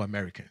fellow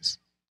Americans?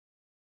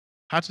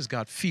 How does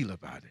God feel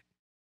about it?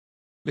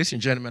 Listen,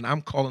 gentlemen,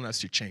 I'm calling us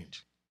to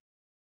change.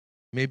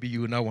 Maybe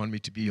you will not want me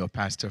to be your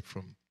pastor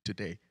from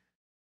today.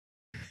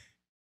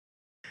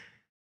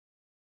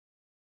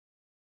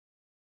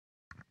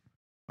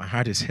 My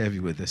heart is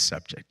heavy with this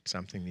subject.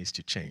 Something needs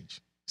to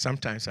change.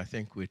 Sometimes I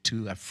think we're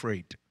too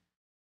afraid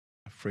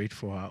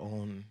for our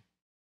own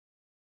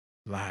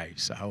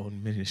lives, our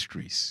own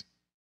ministries.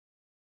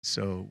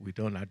 So we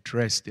don't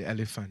address the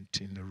elephant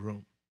in the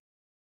room.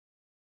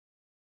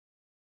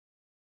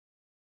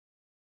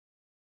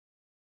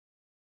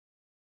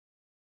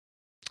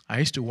 I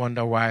used to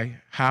wonder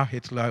how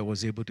Hitler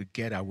was able to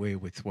get away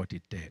with what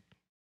he did.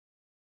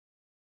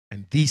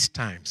 And these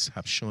times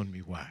have shown me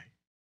why.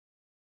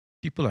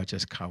 People are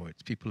just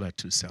cowards. People are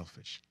too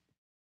selfish.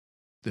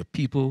 The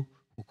people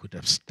who could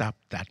have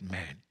stopped that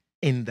man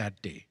in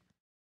that day,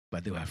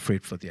 but they were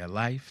afraid for their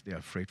life, they were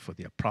afraid for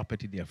their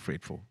property, they were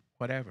afraid for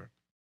whatever.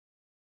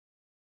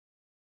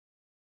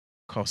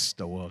 Costs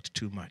the world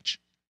too much.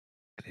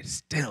 And it's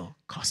still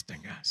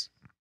costing us.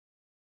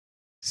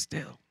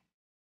 Still.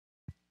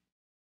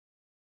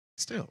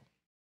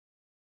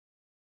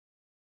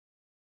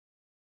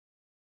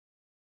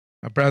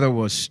 My brother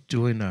was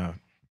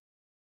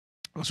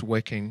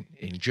working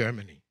in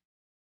Germany.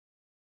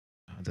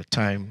 At the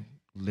time,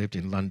 lived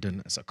in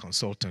London as a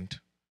consultant.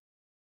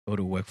 Go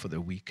to work for the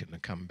week and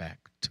then come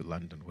back to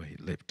London where he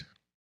lived.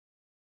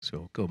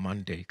 So go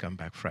Monday, come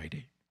back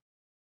Friday.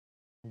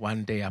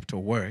 One day after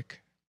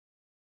work,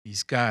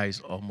 these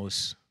guys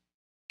almost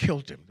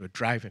killed him. They were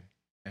driving,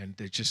 and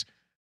they're just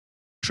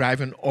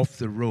driving off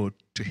the road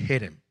to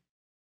hit him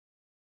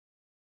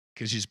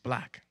because he's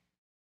black,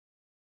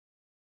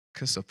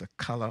 because of the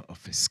color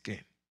of his skin.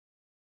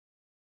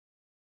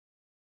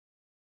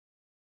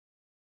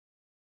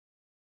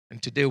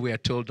 And today we are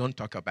told, don't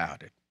talk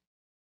about it.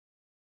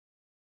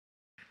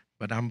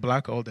 But I'm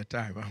black all the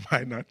time, am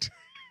I not?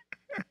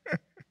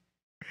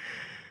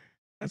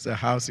 That's the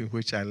house in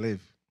which I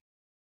live.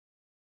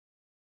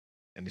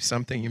 And if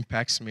something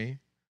impacts me,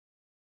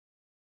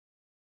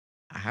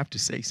 I have to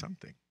say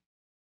something.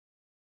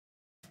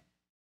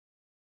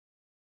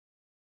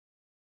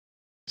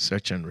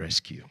 Search and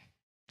rescue.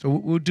 So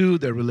we'll do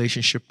the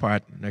relationship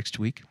part next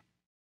week.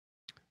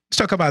 Let's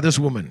talk about this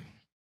woman.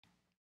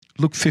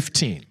 Luke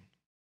 15.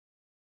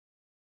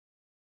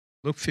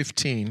 Luke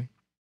 15,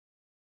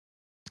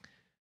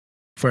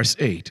 verse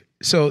 8.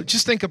 So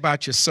just think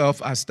about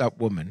yourself as that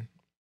woman.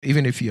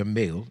 Even if you're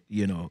male,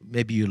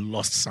 maybe you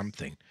lost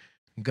something.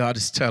 God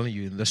is telling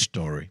you in this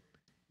story,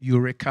 you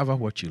recover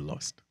what you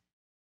lost.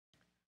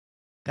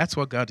 That's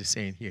what God is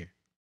saying here.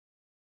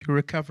 You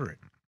recover it.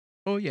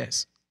 Oh,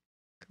 yes.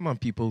 Come on,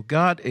 people.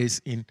 God is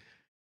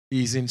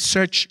in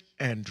search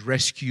and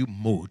rescue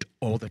mode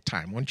all the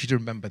time. I want you to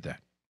remember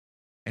that.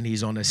 And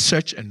he's on a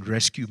search and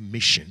rescue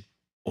mission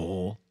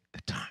all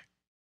the time.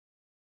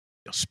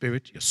 Your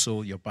spirit, your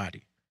soul, your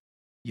body,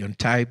 your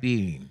entire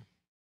being.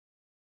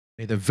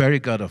 May the very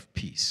God of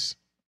peace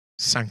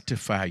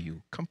sanctify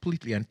you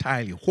completely,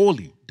 entirely,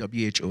 wholly,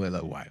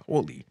 W-H-O-L-L-Y,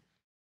 wholly,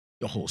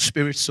 your whole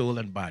spirit, soul,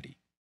 and body.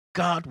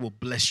 God will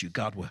bless you.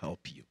 God will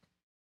help you.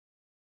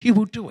 He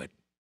will do it.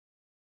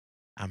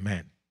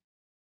 Amen.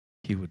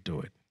 He will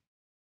do it.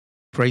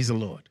 Praise the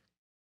Lord.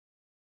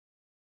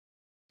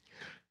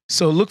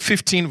 So Luke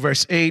 15,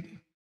 verse 8.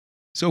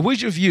 So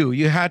which of you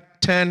had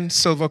 10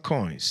 silver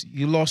coins?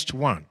 You lost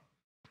one.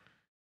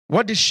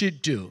 What did she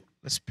do?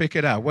 Let's pick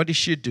it out. What did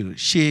she do?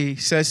 She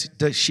says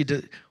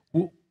that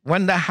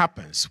when that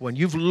happens, when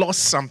you've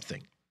lost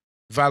something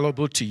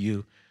valuable to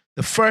you,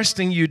 the first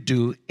thing you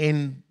do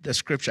in the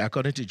scripture,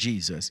 according to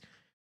Jesus,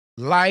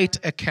 light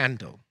a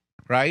candle,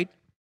 right?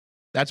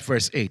 That's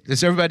verse 8.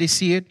 Does everybody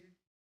see it?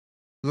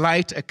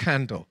 Light a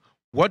candle.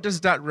 What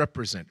does that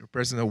represent? It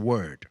represents a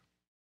word.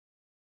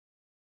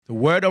 The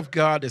word of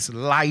God is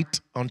light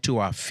unto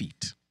our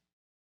feet.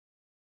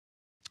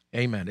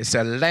 Amen. It's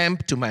a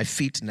lamp to my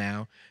feet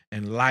now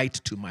and light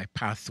to my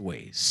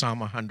pathway. Psalm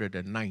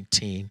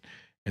 119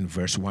 and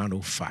verse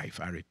 105.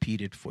 I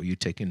repeat it for you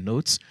taking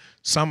notes.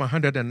 Psalm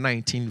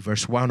 119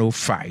 verse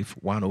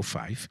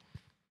 105.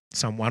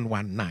 Psalm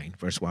 119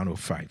 verse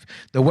 105.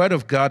 The word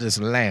of God is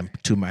a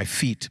lamp to my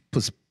feet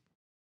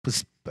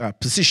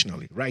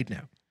positionally right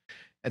now.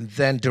 And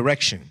then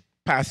direction,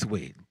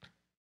 pathway.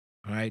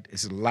 All right,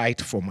 is light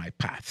for my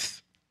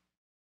path.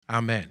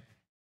 Amen.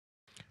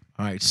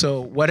 All right, so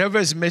whatever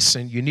is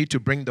missing, you need to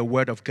bring the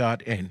word of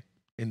God in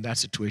that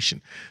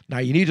situation. Now,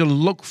 you need to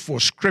look for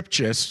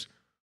scriptures,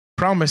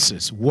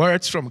 promises,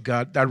 words from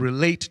God that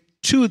relate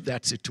to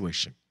that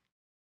situation,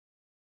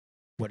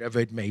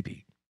 whatever it may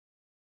be.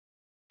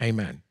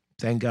 Amen.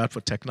 Thank God for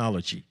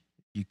technology.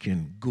 You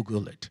can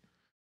Google it.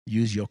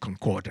 Use your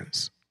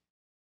concordance.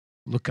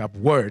 Look up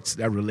words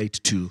that relate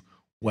to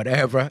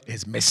whatever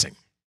is missing.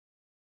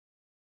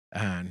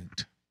 And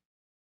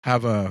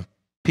have a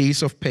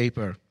piece of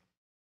paper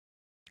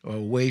or a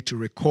way to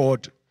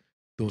record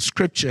those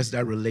scriptures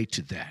that relate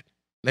to that.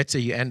 Let's say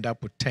you end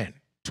up with 10,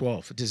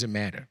 12, it doesn't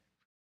matter.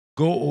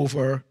 Go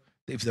over,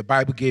 if the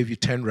Bible gave you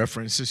 10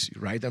 references, you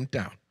write them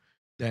down.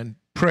 Then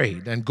pray,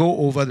 then go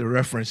over the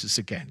references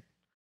again.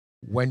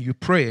 When you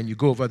pray and you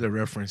go over the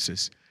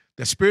references,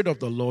 the Spirit of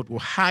the Lord will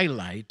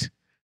highlight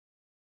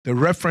the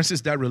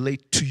references that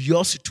relate to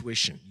your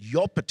situation,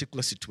 your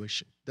particular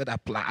situation, that are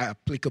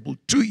applicable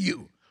to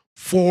you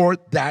for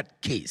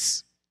that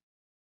case.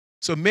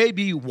 So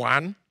maybe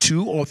 1,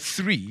 2, or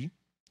 3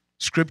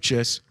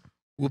 scriptures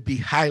will be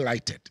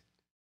highlighted.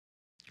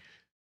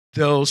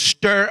 they'll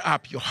stir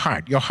up your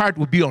heart. Your heart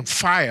will be on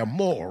fire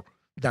more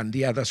than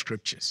the other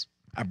scriptures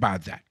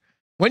about that.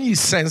 When you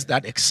sense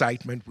that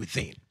excitement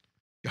within,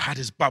 your heart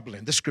is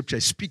bubbling. The scripture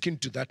is speaking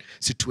to that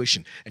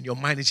situation, and your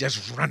mind is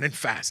just running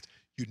fast.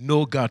 You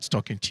know God's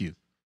talking to you.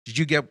 Did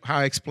you get how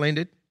I explained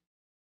it?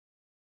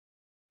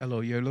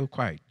 Hello, you're a little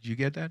quiet. Did you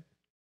get that?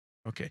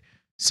 Okay.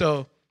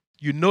 So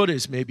you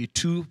notice maybe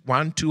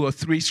 1, 2, or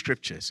 3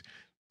 scriptures.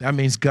 That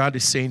means God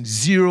is saying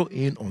zero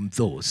in on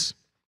those.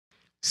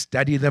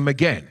 Study them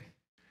again.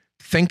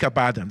 Think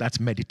about them. That's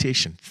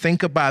meditation.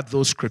 Think about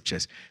those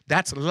scriptures.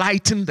 That's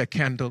lighting the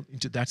candle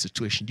into that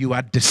situation. You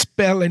are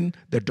dispelling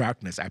the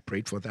darkness. I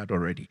prayed for that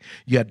already.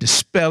 You are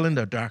dispelling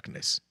the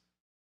darkness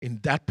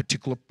with that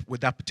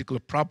particular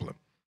problem.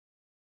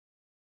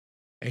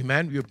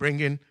 Amen. You're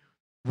bringing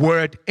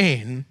word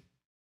in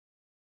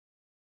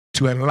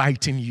to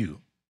enlighten you.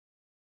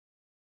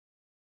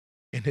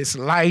 In his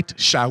light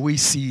shall we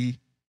see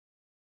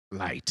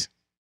light.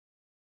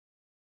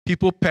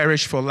 People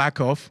perish for lack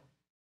of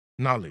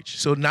knowledge.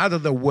 So now that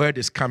the word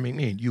is coming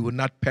in, you will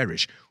not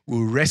perish.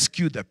 We'll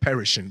rescue the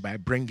perishing by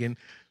bringing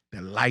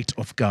the light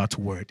of God's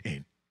word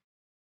in.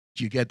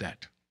 Do you get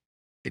that?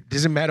 It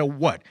doesn't matter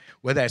what,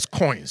 whether it's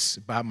coins,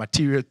 about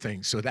material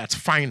things. So that's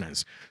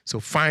finance. So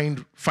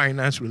find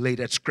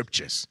finance-related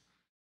scriptures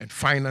and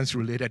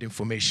finance-related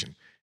information.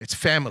 It's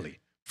family.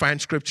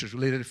 Find scriptures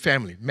related to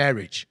family,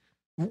 marriage,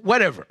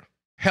 whatever,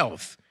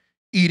 health,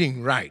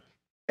 eating right,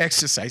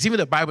 exercise. Even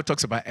the Bible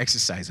talks about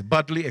exercise.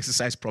 Bodily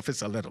exercise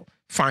profits a little.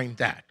 Find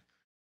that.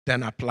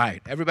 Then apply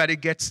it. Everybody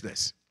gets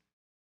this.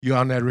 You're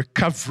on a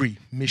recovery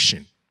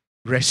mission.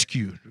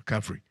 Rescue,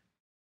 recovery.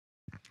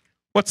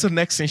 What's the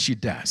next thing she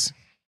does?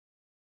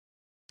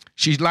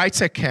 She lights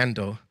a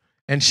candle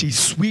and she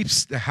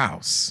sweeps the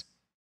house.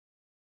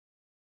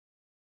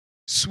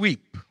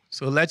 Sweep.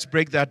 So let's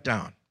break that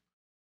down.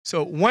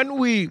 So when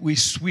we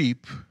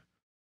sweep,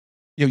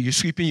 you're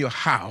sweeping your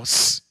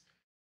house.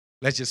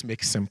 Let's just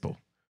make it simple.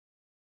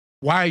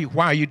 Why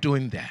are you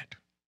doing that?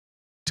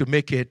 To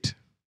make it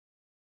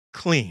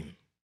clean.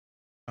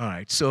 All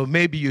right, so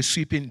maybe you're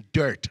sweeping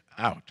dirt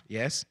out,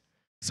 yes?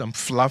 Some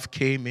fluff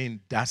came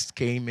in, dust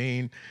came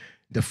in,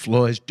 the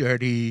floor is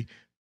dirty,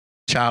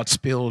 child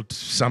spilled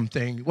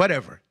something,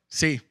 whatever.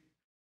 See,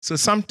 so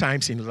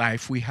sometimes in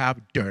life we have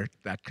dirt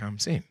that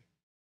comes in.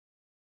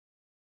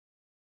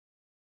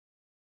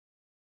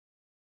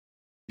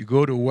 You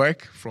go to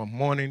work from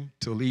morning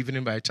till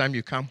evening. By the time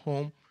you come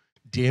home,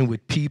 dealing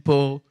with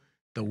people,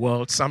 the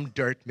world, some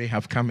dirt may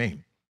have come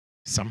in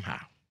somehow.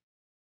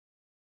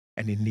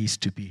 And it needs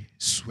to be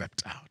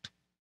swept out.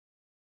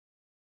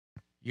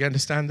 You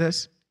understand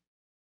this?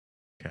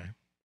 Okay.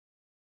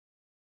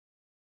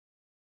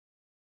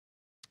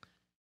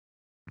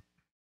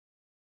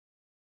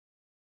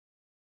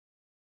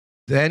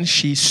 Then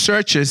she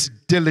searches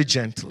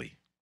diligently.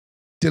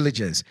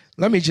 Diligence.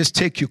 Let me just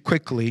take you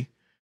quickly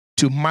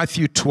to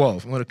Matthew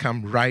 12. I'm going to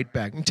come right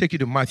back. Let me take you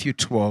to Matthew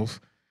 12.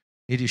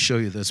 I need to show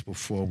you this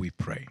before we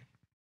pray.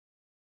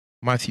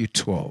 Matthew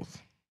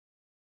 12.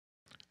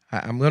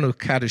 I'm going to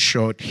cut it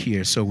short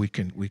here so we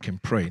can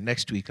pray.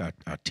 Next week I'll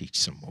teach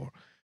some more.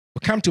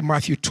 We'll come to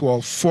Matthew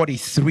 12,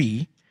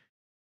 43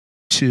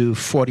 to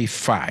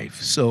 45.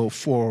 So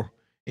for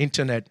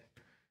internet,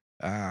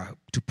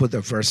 to put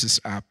the verses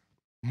up,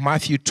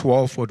 Matthew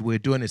 12, what we're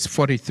doing is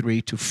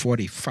 43 to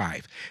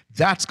 45.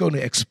 That's going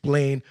to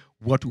explain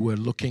what we're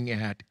looking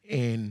at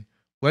in,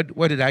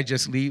 what did I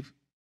just leave?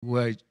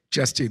 We're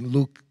just in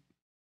Luke,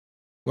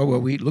 what were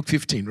we? Luke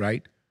 15,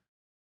 right?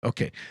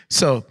 Okay,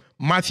 so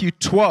Matthew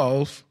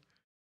 12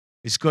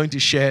 is going to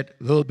shed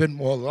a little bit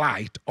more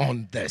light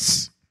on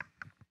this.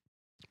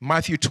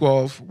 Matthew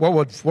 12,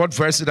 what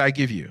verse did I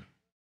give you?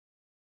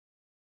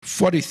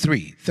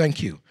 43,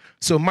 thank you.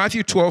 So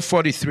Matthew 12,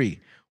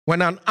 43.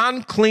 When an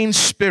unclean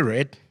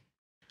spirit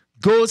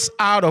goes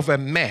out of a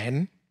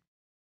man,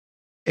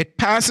 it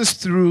passes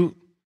through.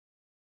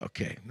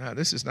 Okay, now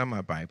this is not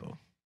my Bible.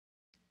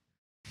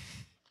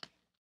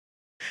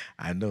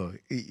 I know,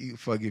 you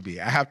forgive me.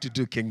 I have to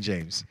do King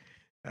James.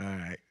 All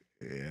right.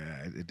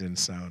 Yeah, it didn't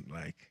sound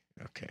like,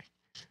 okay.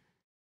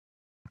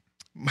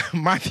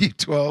 Matthew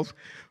 12,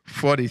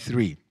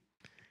 43.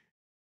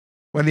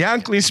 When the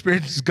unclean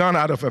spirit is gone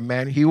out of a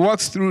man, he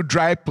walks through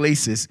dry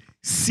places,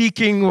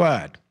 seeking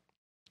what?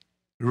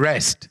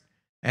 Rest,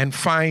 and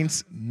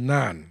finds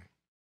none.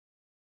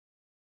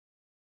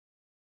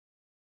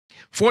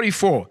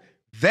 44.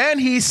 Then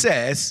he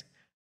says,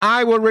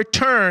 I will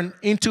return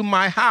into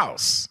my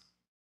house.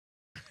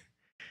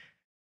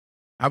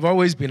 I've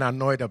always been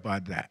annoyed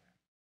about that.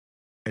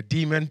 A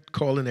demon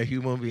calling a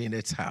human being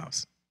its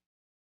house.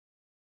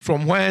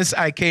 From whence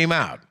I came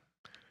out.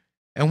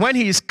 And when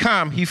he is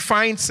come, he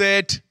finds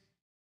it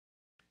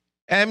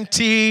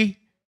empty,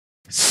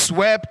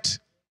 swept,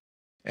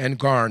 and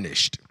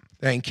garnished.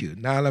 Thank you.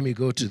 Now let me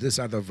go to this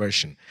other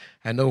version.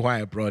 I know why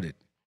I brought it.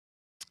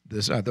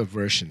 This other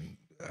version.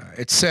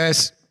 It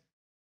says,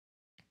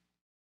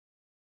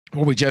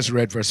 what we just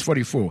read, verse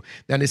 44.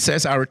 Then it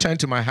says, I return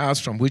to my house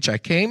from which I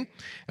came.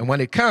 And when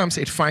it comes,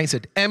 it finds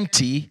it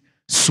empty,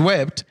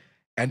 swept,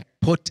 and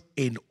put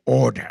in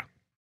order.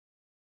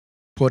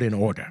 Put in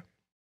order.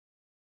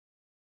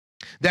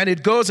 Then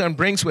it goes and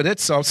brings with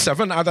itself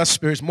 7 other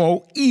spirits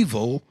more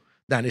evil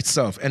than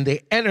itself, and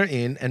they enter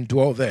in and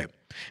dwell there.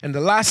 And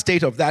the last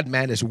state of that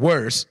man is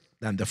worse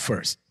than the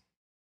first.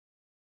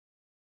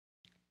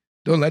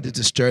 Don't let it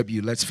disturb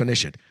you. Let's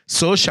finish it.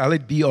 So shall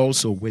it be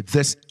also with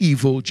this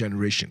evil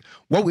generation.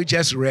 What we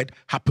just read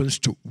happens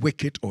to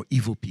wicked or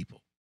evil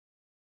people.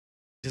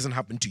 It doesn't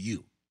happen to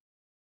you.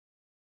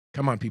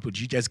 Come on, people.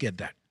 Did you just get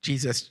that?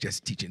 Jesus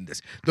just teaching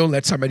this. Don't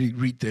let somebody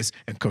read this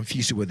and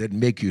confuse you with it,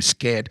 make you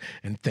scared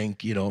and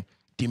think,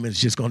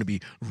 demons just going to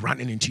be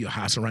running into your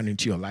house and running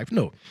into your life.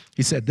 No.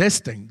 He said this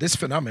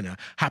phenomena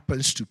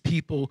happens to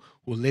people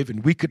who live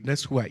in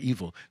wickedness, who are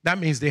evil. That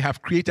means they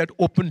have created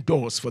open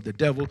doors for the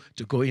devil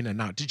to go in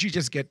and out. Did you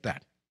just get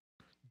that?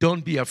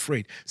 Don't be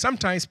afraid.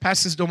 Sometimes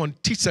pastors don't want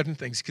to teach certain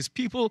things because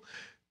people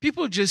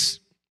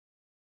just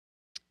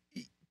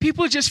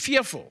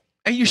fearful.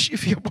 And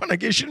if you're born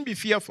again, you shouldn't be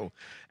fearful.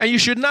 And you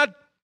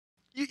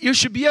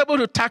should be able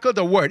to tackle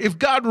the word. If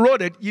God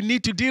wrote it, you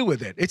need to deal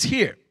with it. It's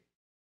here.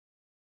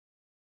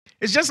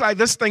 It's just like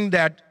this thing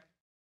that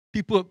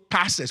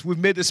pastors, we've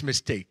made this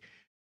mistake.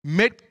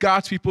 Made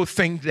God's people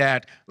think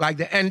that, like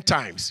the end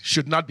times,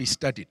 should not be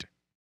studied.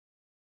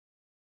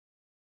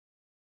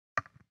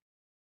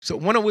 So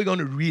when are we going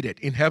to read it?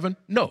 In heaven?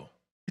 No.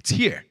 It's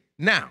here,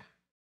 now.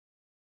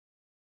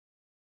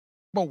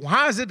 But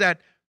why is it that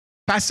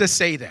pastors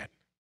say that?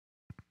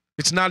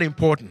 It's not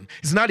important.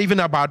 It's not even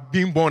about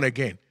being born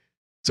again.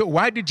 So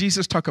why did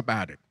Jesus talk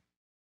about it?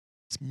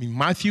 It's in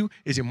Matthew,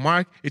 it's in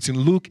Mark, it's in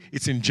Luke,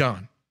 it's in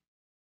John.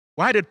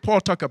 Why did Paul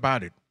talk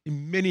about it?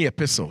 In many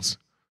epistles.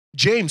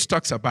 James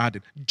talks about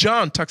it.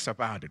 John talks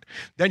about it.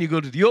 Then you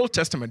go to the Old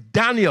Testament.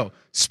 Daniel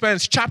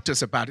spends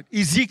chapters about it.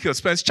 Ezekiel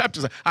spends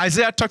chapters.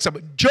 Isaiah talks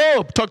about it.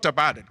 Job talked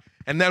about it.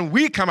 And then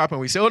we come up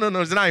and we say, oh,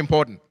 no, it's not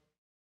important.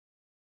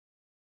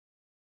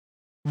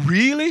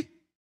 Really?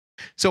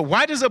 So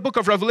why does the book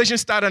of Revelation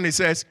start and it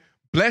says,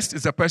 blessed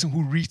is the person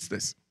who reads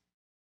this?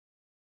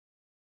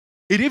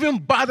 It even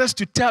bothers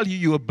to tell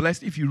you are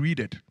blessed if you read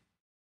it.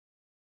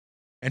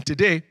 And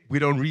today, we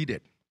don't read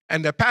it.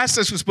 And the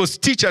pastors who are supposed to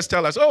teach us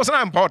tell us, oh, it's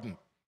not important.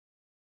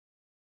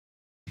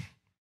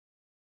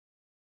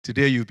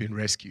 Today, you've been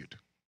rescued.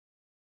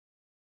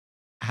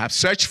 I have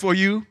searched for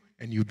you,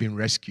 and you've been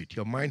rescued.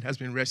 Your mind has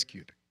been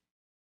rescued.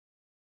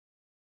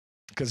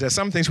 Because there's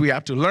some things we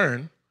have to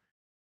learn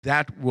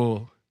that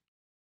will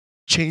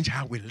change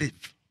how we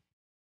live.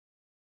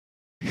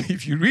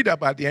 If you read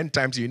about the end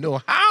times, you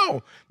know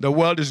how the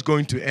world is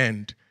going to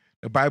end.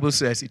 The Bible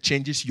says it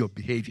changes your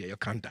behavior, your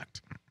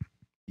conduct.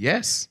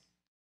 Yes,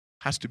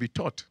 has to be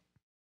taught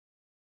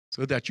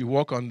so that you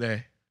walk on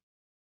the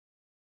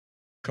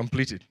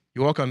completed.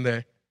 You walk on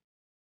the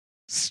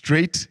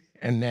straight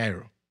and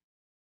narrow,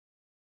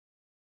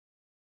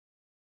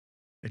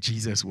 the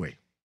Jesus way.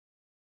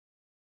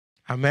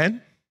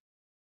 Amen?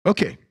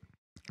 Okay.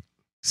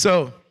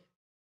 So,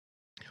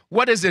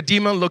 what is the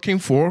demon looking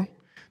for?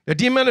 The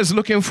demon is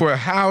looking for a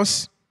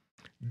house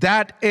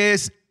that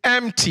is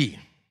empty.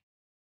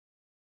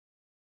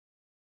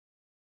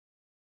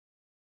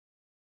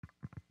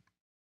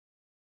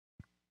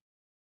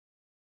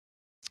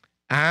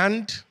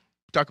 And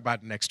we'll talk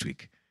about it next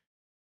week.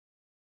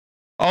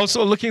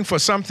 Also looking for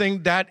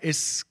something that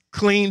is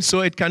clean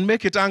so it can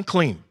make it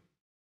unclean.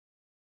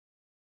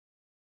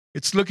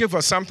 It's looking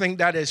for something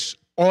that is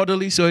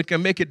orderly so it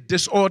can make it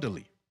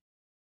disorderly.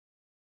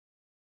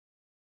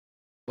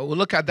 But we'll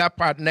look at that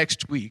part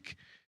next week.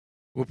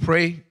 We'll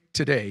pray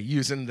today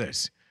using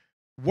this.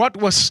 What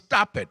will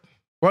stop it?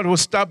 What will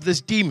stop this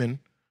demon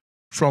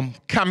from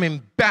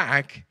coming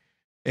back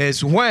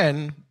is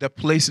when the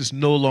place is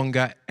no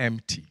longer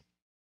empty.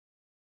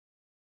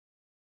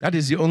 That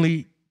is the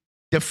only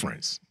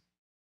difference.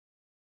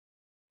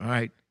 All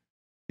right?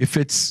 If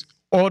it's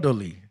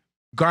orderly,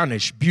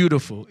 garnished,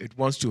 beautiful, it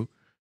wants to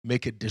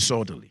make it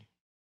disorderly.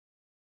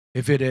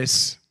 If it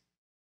is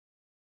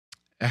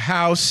a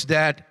house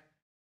that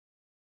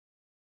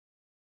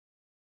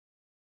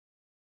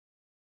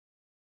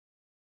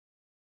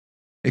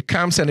it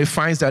comes and it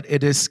finds that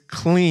it is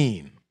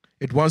clean,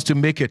 it wants to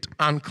make it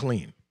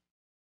unclean.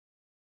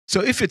 So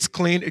if it's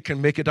clean, it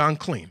can make it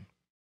unclean.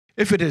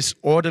 If it is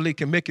orderly, it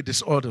can make it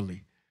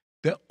disorderly.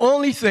 The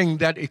only thing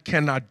that it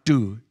cannot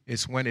do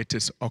is when it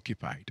is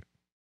occupied.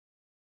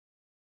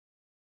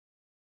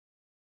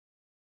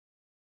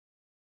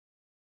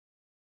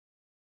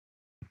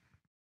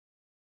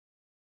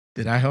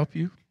 Did I help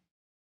you?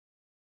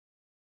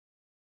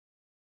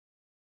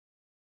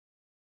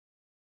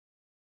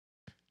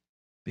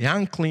 The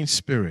unclean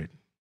spirit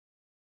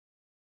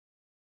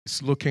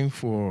is looking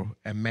for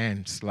a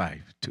man's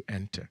life to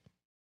enter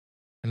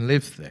and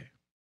live there.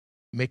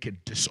 Make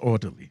it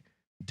disorderly,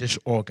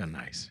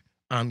 disorganized,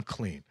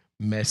 unclean,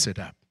 mess it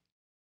up.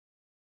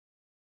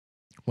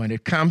 When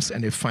it comes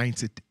and it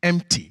finds it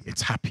empty,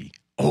 it's happy.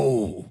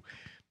 Oh,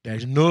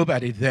 there's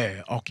nobody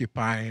there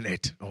occupying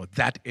it or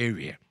that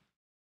area.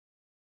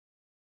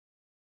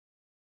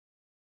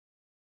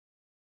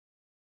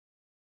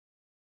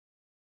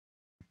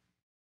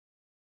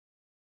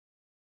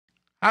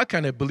 How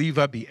can a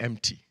believer be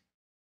empty?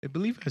 A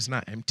believer is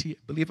not empty.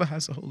 A believer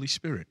has the Holy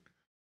Spirit.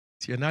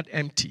 So you're not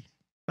empty,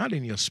 not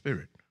in your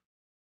spirit.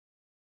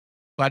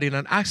 But in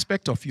an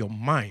aspect of your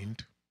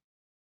mind,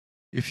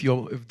 if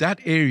that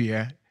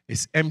area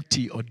is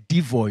empty or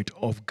devoid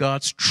of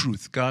God's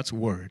truth, God's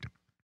word,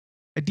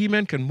 a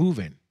demon can move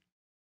in.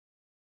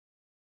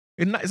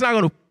 It's not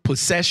going to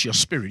possess your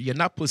spirit. You're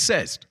not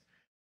possessed.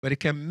 But it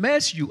can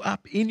mess you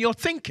up in your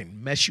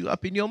thinking, mess you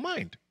up in your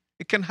mind.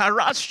 It can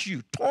harass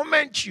you,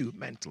 torment you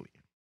mentally.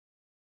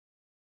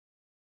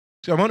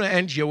 So I'm going to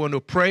end here. I want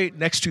to pray.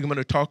 Next week, I'm going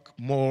to talk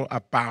more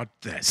about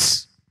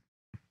this.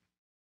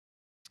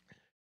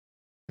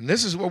 And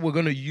this is what we're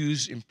going to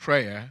use in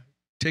prayer.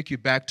 Take you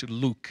back to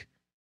Luke,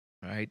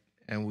 right?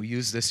 And we'll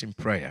use this in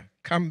prayer.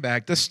 Come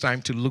back this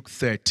time to Luke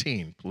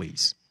 13,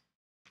 please.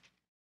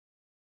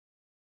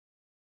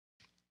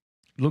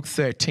 Luke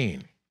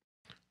 13.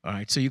 All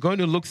right, so you're going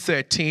to Luke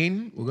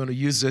 13. We're going to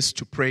use this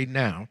to pray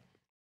now.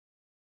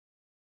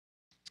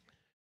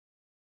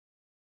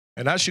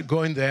 And as you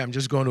go in there, I'm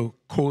just going to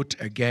quote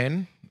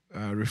again,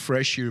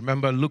 refresh you.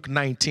 Remember Luke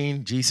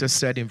 19, Jesus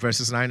said in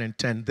verses 9 and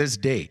 10, this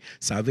day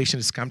salvation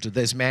has come to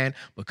this man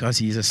because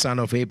he is a son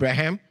of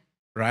Abraham,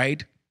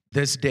 right?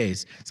 This day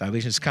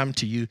salvation has come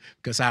to you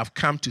because I have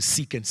come to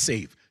seek and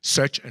save,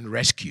 search and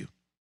rescue.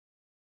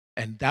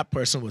 And that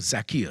person was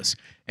Zacchaeus,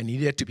 and he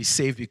needed to be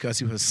saved because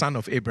he was a son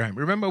of Abraham.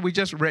 Remember, we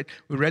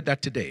read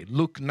that today,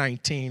 Luke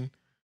 19,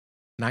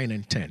 9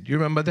 and 10. Do you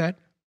remember that?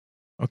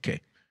 Okay.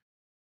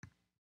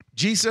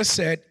 Jesus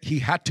said he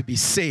had to be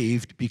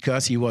saved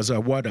because he was a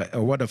word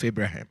of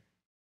Abraham,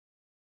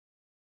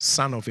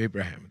 son of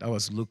Abraham. That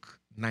was Luke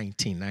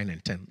 19, 9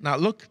 and 10. Now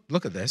look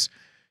at this.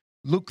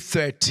 Luke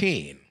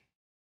 13,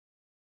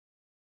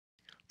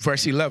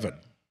 verse 11.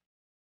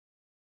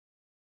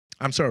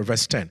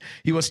 Verse 10.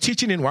 He was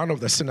teaching in one of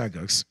the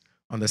synagogues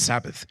on the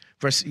Sabbath.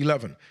 Verse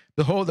 11.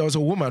 Behold, there was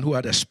a woman who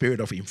had a spirit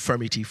of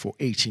infirmity for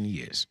 18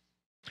 years.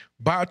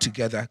 Bowed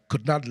together,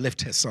 could not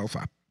lift herself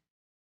up.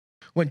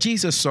 When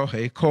Jesus saw her,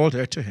 he called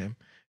her to him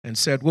and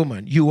said,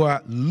 woman, you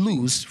are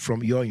loosed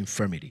from your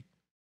infirmity.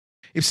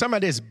 If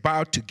somebody is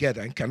bowed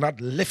together and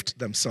cannot lift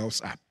themselves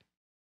up,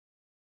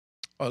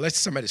 or let's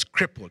say somebody is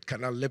crippled,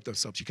 cannot lift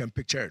themselves, you can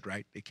picture it,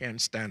 right? They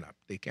can't stand up,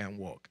 they can't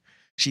walk.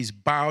 She's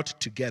bowed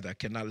together,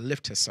 cannot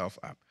lift herself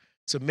up.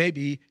 So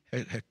maybe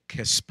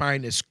her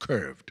spine is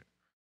curved,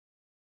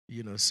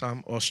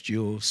 some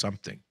osteo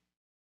something,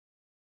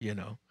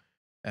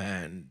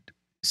 and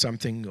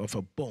something of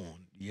a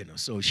bone,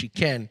 so she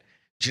can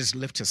just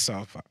lift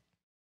herself up.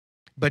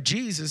 But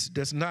Jesus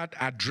does not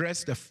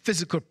address the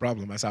physical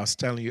problem, as I was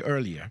telling you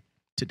earlier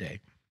today.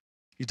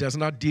 He does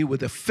not deal with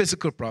the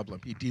physical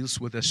problem. He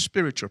deals with the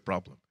spiritual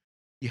problem.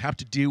 You have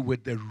to deal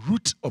with the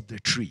root of the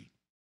tree.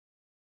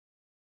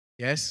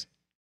 Yes?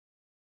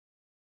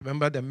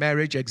 Remember the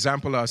marriage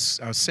example I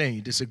was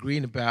saying,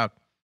 disagreeing about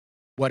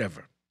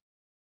whatever,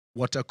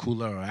 water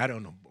cooler or I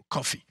don't know,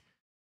 coffee.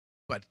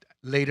 But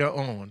later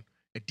on,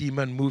 a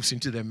demon moves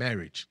into their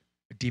marriage,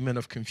 a demon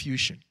of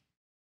confusion.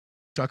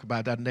 Talk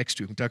about that next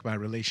week. We'll talk about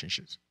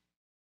relationships.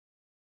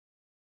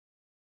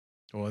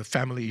 Or a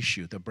family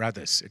issue, the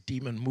brothers, a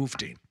demon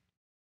moved in.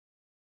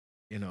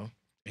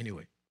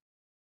 Anyway.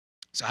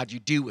 So how do you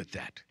deal with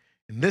that?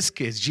 In this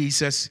case,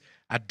 Jesus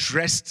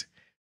addressed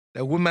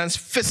the woman's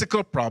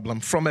physical problem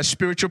from a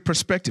spiritual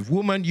perspective.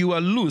 Woman, you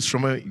are loose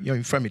from your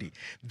infirmity.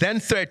 Then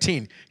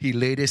 13, he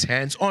laid his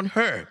hands on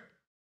her.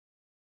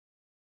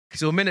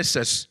 So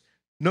ministers,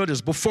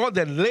 notice, before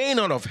the laying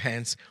on of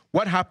hands,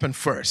 what happened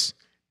first?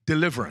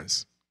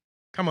 Deliverance.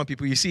 Come on,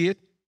 people, you see it?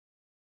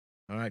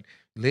 All right.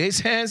 Lays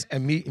hands,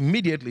 and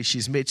immediately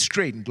she's made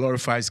straight and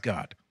glorifies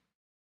God.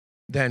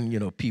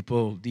 Then,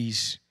 people,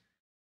 these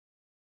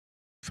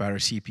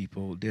Pharisee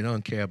people, they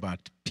don't care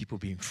about people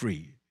being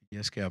free. They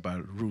just care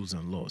about rules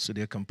and laws. So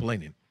they're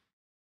complaining.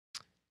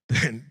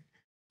 Then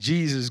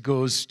Jesus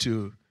goes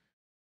to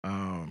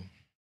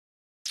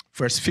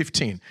verse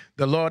 15.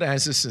 The Lord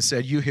answers and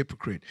said, you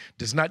hypocrite,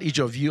 does not each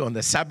of you on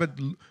the Sabbath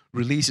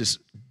release his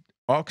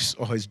ox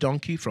or his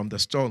donkey from the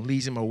stall and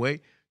leads him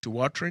away to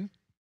watering?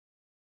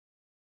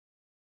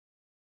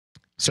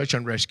 Search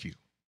and rescue.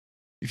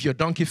 If your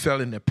donkey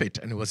fell in the pit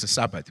and it was a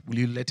Sabbath, will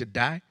you let it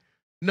die?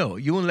 No,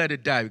 you won't let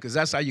it die because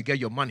that's how you get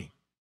your money.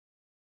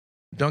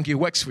 Donkey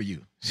works for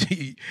you.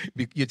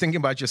 You're thinking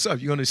about yourself.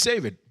 You're going to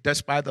save it.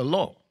 That's by the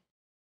law.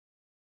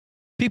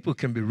 People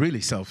can be really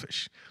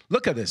selfish.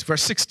 Look at this,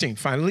 verse 16.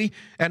 Finally,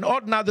 and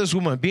ought not this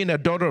woman, being a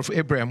daughter of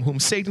Abraham, whom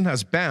Satan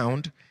has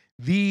bound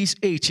these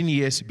 18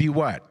 years, be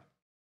what?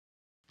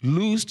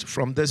 Loosed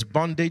from this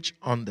bondage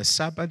on the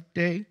Sabbath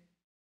day?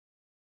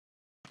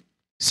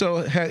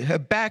 So her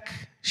back,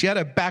 she had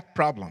a back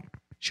problem.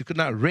 She could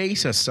not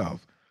raise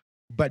herself.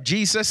 But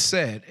Jesus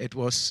said it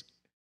was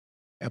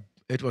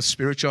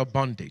spiritual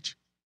bondage.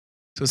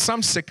 So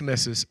some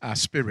sicknesses are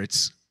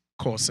spirits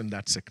causing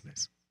that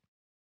sickness.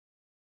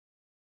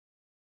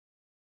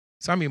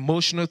 Some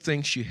emotional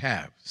things you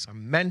have,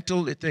 some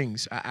mental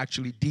things are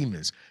actually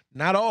demons.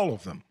 Not all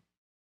of them.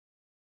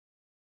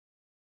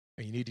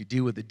 And you need to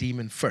deal with the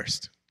demon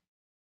first.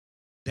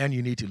 then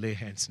you need to lay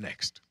hands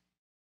next.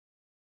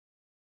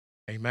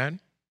 Amen?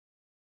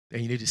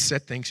 Then you need to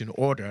set things in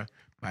order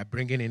by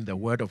bringing in the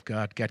word of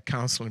God, get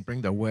counsel and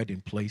bring the word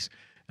in place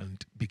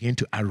and begin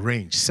to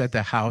arrange, set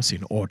the house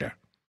in order.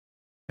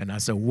 And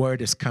as the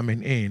word is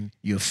coming in,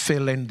 you're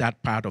filling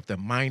that part of the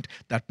mind,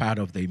 that part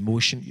of the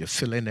emotion, you're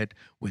filling it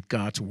with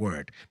God's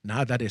word.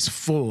 Now that it's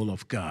full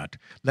of God,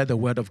 let the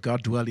word of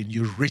God dwell in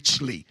you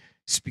richly,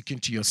 speaking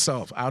to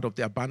yourself. Out of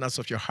the abundance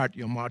of your heart,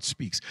 your mouth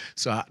speaks.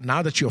 So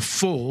now that you're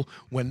full,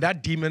 when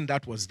that demon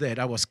that was there,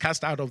 that was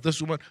cast out of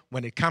this woman,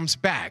 when it comes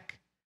back,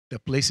 the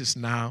place is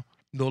now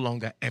no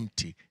longer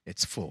empty.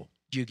 It's full.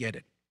 Do you get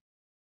it?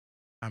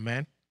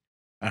 Amen?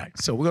 All right,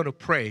 so we're going to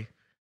pray.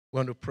 We're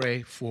going to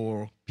pray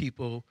for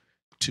people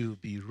to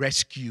be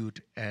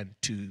rescued and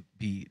to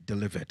be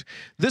delivered.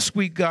 This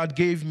week, God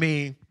gave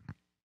me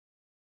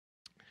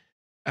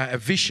a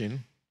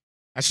vision.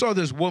 I saw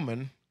this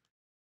woman,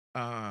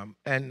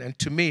 and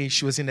to me,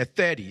 she was in her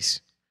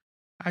 30s.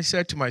 I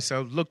said to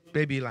myself, look,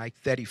 maybe like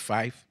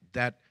 35.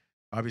 That,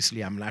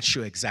 obviously, I'm not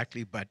sure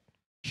exactly, but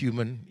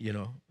human,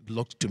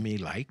 looked to me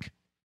like.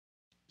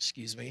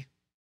 Excuse me.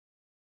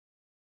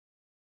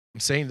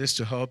 I'm saying this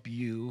to help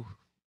you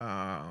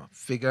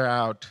figure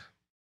out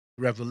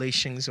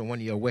revelations and when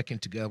you're working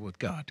together with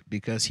God,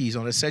 because he's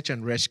on a search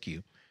and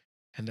rescue.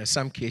 And in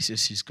some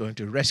cases, he's going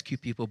to rescue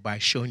people by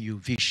showing you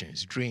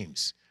visions,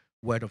 dreams,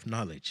 word of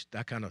knowledge,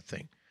 that kind of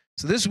thing.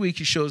 So this week,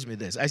 he shows me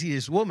this. I see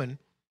this woman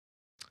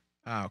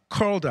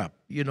curled up,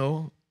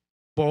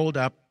 balled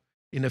up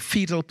in a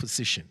fetal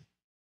position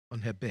on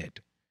her bed.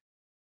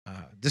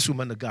 This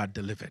woman that God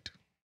delivered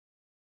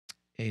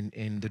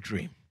in the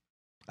dream.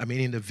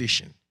 In the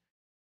vision.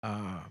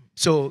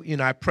 So,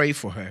 I pray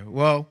for her.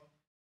 Well,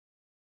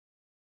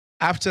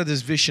 after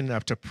this vision,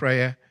 after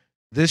prayer,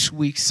 this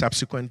week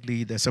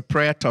subsequently, there's a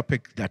prayer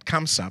topic that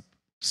comes up,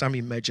 some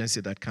emergency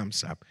that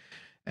comes up.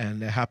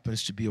 And there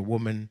happens to be a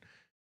woman,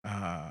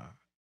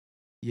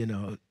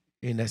 in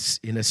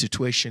a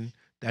situation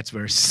that's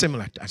very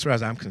similar, as far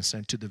as I'm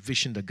concerned, to the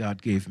vision that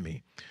God gave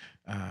me.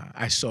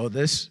 I saw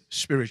this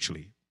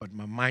spiritually, but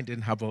my mind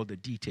didn't have all the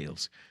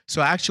details.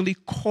 So I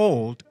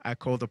called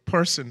the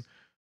person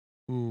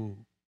who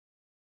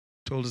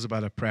told us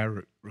about a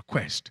prayer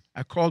request.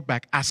 I called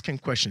back asking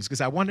questions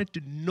because I wanted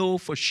to know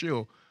for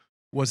sure,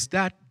 was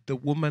that the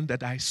woman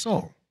that I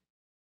saw?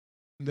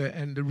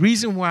 And the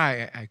reason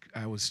why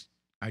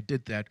I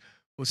did that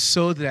was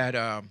so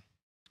that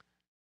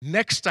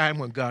next time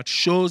when God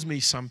shows me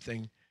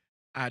something,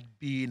 I'd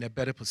be in a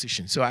better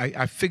position. So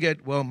I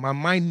figured, well, my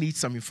mind needs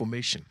some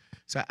information.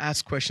 So I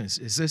asked questions.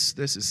 Is this,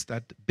 is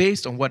that?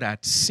 Based on what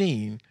I'd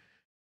seen,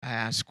 I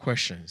asked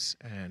questions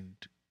and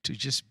to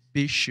just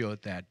be sure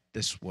that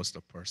this was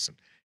the person.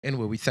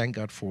 Anyway, we thank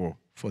God for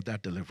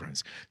that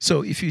deliverance.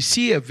 So if you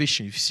see a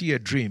vision, if you see a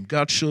dream,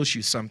 God shows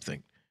you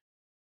something,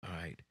 all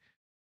right?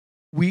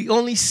 We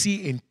only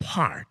see in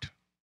part.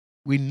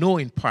 We know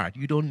in part.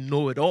 You don't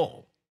know it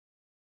all.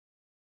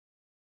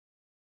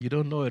 You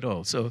don't know it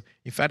all. So,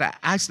 in fact, I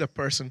asked the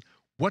person,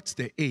 what's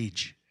the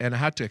age? And I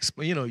had to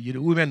explain,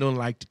 women don't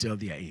like to tell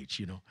their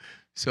age,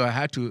 So I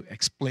had to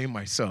explain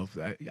myself.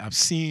 I've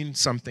seen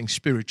something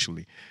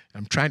spiritually.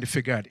 I'm trying to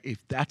figure out if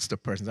that's the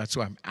person. That's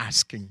why I'm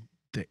asking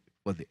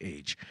for the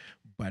age.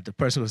 But the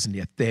person was in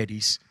their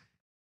 30s.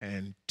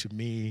 And to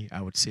me,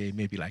 I would say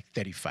maybe like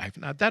 35.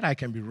 Now, that I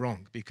can be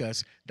wrong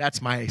because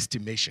that's my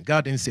estimation.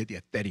 God didn't say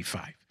they're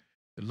 35.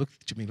 It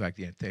looked to me like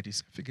they're in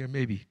 30s. I figure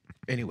maybe.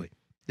 Anyway,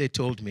 they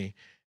told me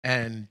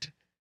and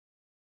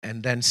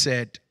then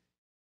said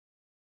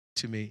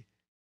to me,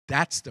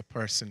 that's the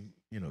person,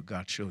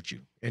 God showed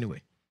you.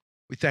 Anyway,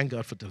 we thank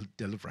God for the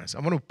deliverance. I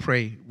want to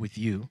pray with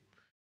you.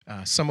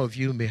 Some of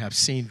you may have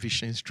seen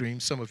visions,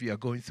 dreams. Some of you are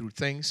going through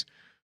things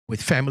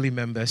with family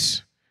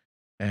members.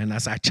 And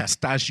as I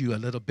chastise you a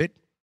little bit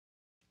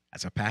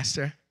as a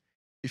pastor,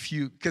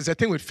 because the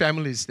thing with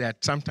family is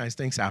that sometimes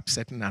things are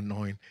upsetting and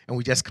annoying, and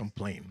we just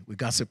complain. We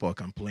gossip or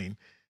complain,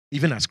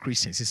 even as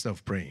Christians, instead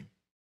of praying.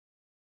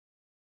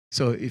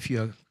 So if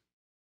you're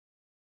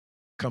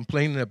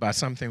complaining about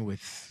something with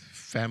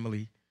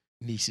family,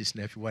 nieces,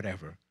 nephew,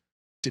 whatever,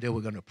 today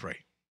we're going to pray.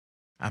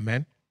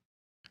 Amen.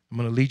 I'm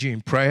going to lead you in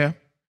prayer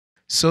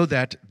so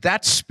that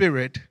that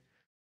spirit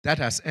that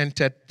has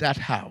entered that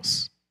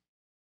house,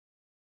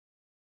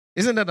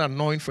 isn't that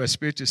annoying for a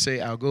spirit to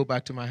say, I'll go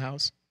back to my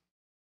house?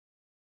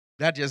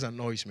 That just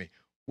annoys me.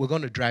 We're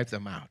going to drive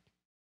them out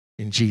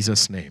in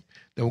Jesus' name.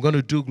 Then we're going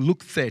to do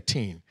Luke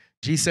 13.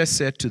 Jesus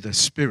said to the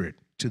spirit,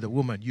 to the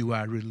woman, you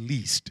are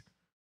released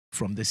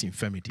from this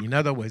infirmity. In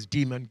other words,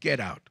 demon, get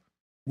out.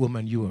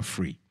 Woman, you are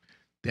free.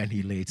 Then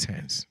he laid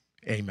hands.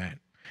 Amen.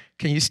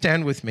 Can you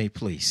stand with me,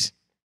 please?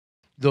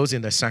 Those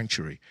in the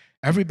sanctuary.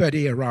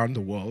 Everybody around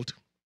the world,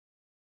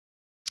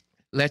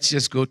 let's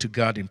just go to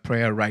God in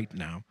prayer right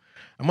now.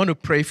 I'm going to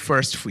pray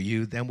first for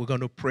you, then we're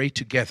going to pray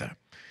together.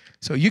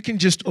 So you can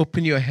just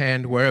open your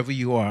hand wherever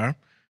you are,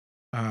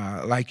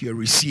 like you're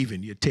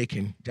receiving, you're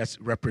taking,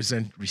 that's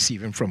represent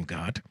receiving from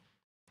God.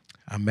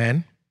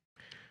 Amen.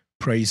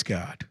 Praise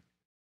God.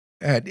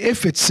 And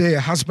if it's, say, a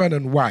husband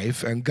and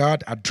wife, and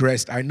God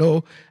addressed, I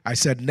know I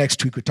said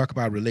next week we'll talk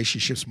about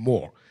relationships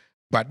more,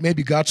 but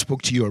maybe God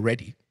spoke to you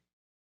already.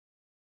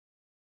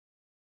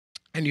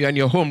 And you're in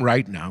your home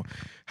right now.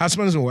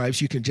 Husbands and wives,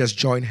 you can just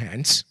join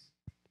hands.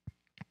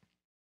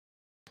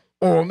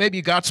 Or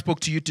maybe God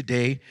spoke to you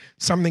today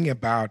something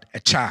about a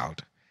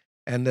child,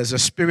 and there's a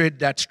spirit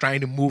that's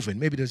trying to move in.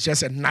 Maybe there's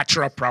just a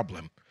natural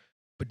problem.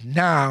 But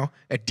now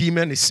a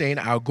demon is saying,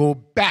 I'll go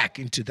back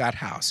into that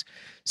house.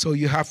 So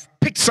you have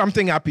picked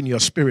something up in your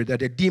spirit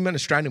that a demon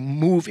is trying to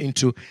move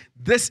into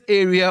this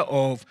area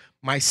of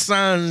my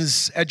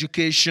son's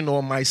education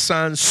or my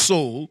son's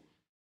soul.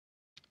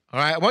 All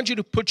right, I want you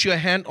to put your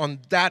hand on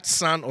that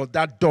son or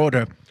that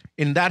daughter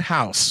in that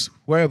house,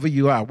 wherever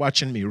you are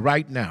watching me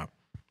right now.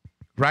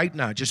 Right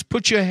now, just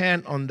put your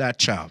hand on that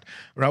child.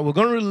 All right, we're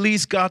going to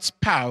release God's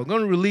power. We're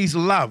going to release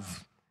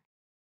love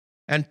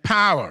and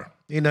power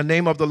in the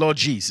name of the Lord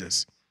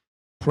Jesus.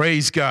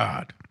 Praise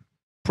God.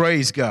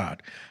 Praise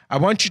God. I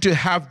want you to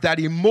have that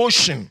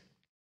emotion.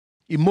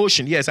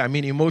 Emotion, yes, I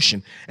mean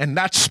emotion. And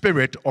that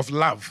spirit of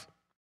love.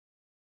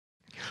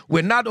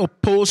 We're not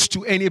opposed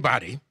to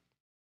anybody.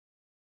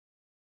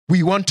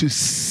 We want to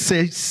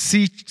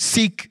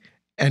seek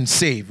and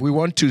save. We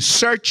want to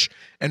search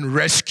and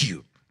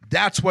rescue.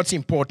 That's what's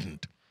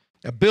important.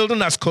 A building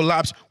has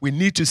collapsed. We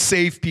need to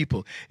save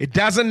people. It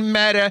doesn't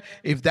matter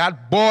if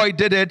that boy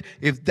did it,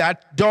 if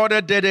that daughter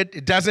did it.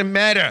 It doesn't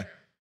matter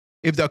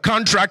if the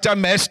contractor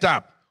messed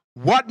up.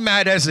 What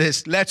matters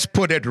is let's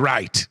put it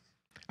right.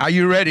 Are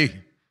you ready?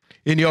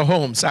 In your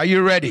homes, are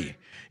you ready?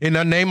 In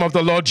the name of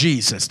the Lord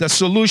Jesus. The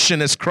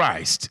solution is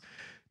Christ.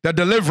 The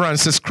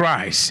deliverance is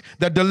Christ.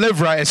 The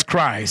deliverer is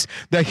Christ.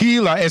 The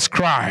healer is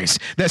Christ.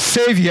 The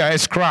savior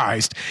is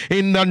Christ.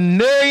 In the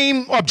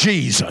name of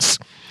Jesus.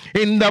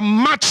 In the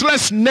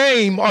matchless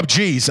name of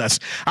Jesus,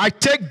 I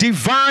take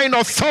divine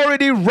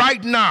authority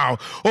right now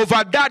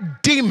over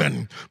that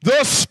demon,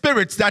 those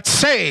spirits that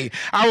say,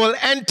 I will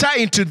enter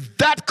into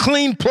that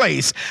clean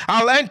place.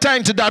 I'll enter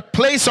into that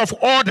place of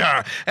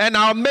order and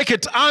I'll make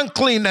it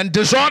unclean and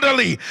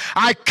disorderly.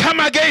 I come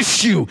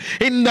against you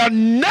in the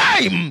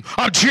name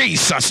of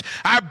Jesus.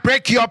 I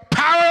break your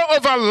power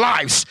over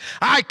lives.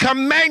 I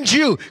command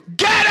you,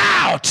 get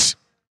out.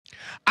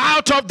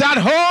 Out of that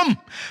home,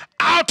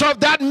 out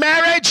of that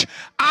marriage,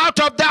 out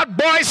of that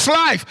boy's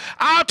life,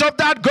 out of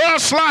that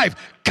girl's life.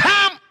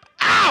 Come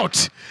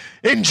out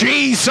in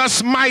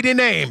Jesus' mighty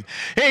name.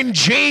 In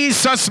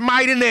Jesus'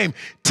 mighty name.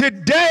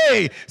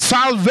 Today,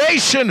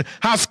 salvation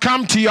has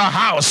come to your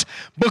house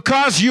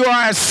because you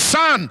are a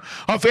son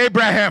of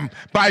Abraham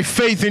by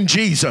faith in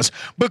Jesus.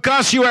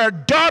 Because you are a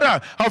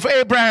daughter of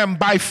Abraham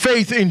by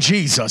faith in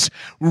Jesus.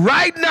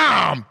 Right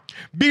now,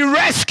 be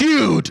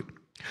rescued.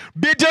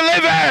 Be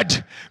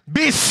delivered,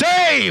 be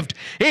saved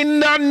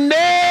in the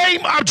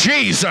name of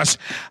Jesus.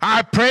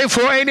 I pray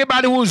for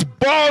anybody who's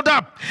balled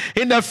up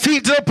in the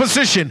fetal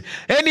position,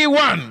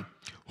 anyone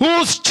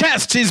whose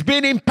chest is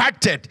being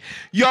impacted,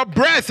 your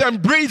breath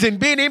and breathing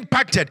being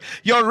impacted,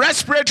 your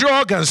respiratory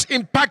organs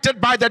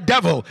impacted by the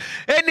devil,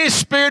 any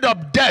spirit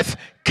of death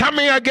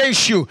coming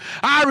against you,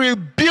 I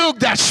rebuke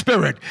that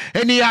spirit.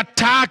 Any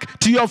attack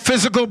to your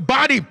physical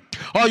body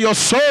or your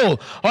soul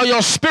or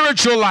your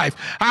spiritual life,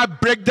 I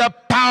break the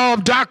power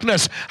of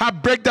darkness. I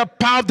break the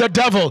power of the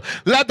devil.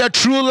 Let the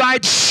true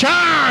light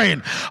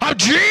shine of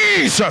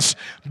Jesus.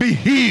 Be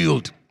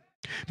healed,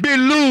 be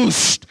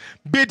loosed,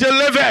 be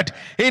delivered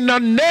in the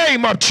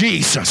name of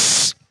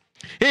Jesus.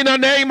 In the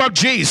name of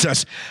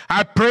Jesus,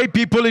 I pray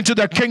people into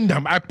the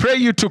kingdom. I pray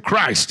you to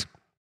Christ,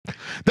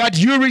 that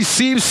you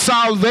receive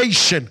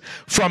salvation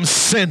from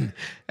sin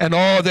and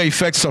all the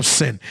effects of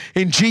sin.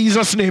 In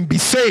Jesus' name, be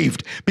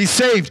saved,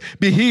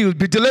 be healed,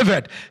 be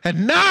delivered.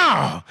 And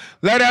now,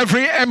 let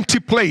every empty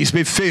place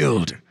be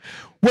filled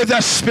with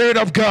the Spirit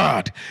of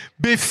God.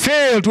 Be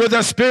filled with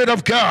the Spirit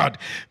of God.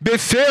 Be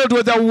filled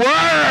with the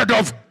Word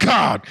of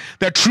God,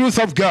 the truth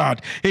of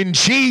God. In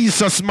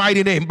Jesus'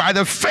 mighty name, by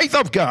the faith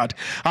of God,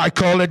 I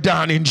call it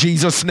down in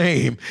Jesus'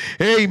 name.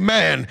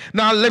 Amen.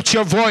 Now lift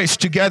your voice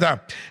together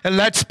and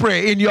let's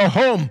pray. In your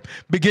home,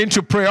 begin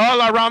to pray.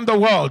 All around the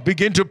world,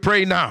 begin to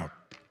pray now.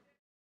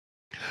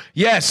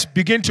 Yes,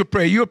 begin to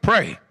pray. You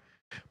pray.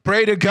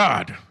 Pray to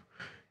God.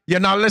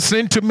 You're not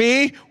listening to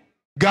me.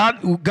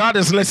 God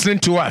is listening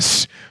to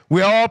us.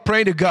 We all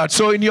pray to God.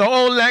 So in your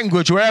own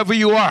language, wherever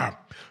you are,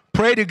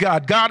 pray to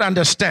God. God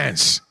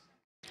understands.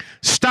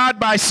 Start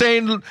by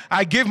saying,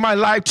 I give my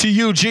life to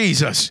you,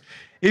 Jesus.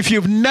 If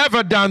you've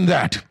never done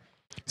that,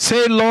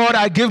 say, Lord,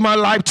 I give my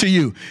life to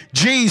you.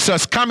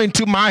 Jesus, come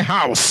into my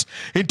house,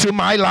 into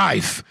my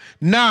life.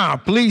 Now,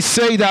 please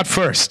say that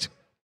first.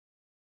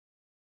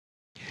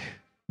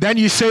 Then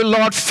you say,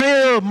 Lord,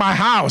 fill my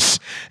house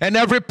and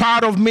every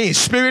part of me,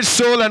 spirit,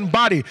 soul, and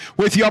body,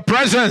 with your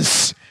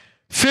presence.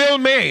 Fill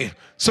me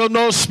so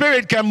no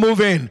spirit can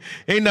move in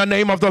the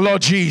name of the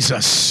Lord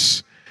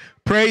Jesus.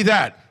 Pray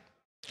that.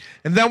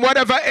 And then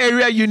whatever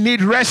area you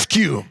need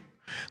rescue,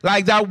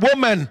 like that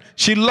woman,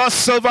 she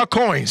lost silver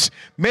coins,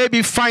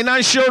 maybe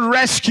financial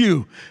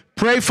rescue,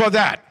 pray for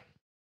that.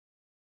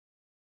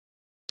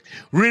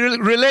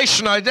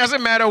 Relational, it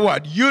doesn't matter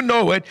what. You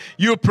know it,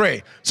 you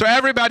pray. So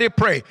everybody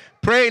pray.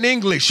 Pray in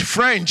English,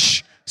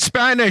 French,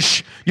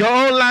 Spanish, your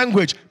own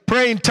language.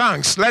 Pray in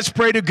tongues. Let's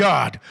pray to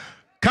God.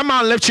 Come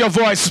on, lift your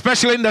voice,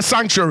 especially in the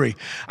sanctuary.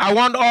 I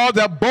want all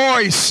the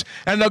boys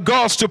and the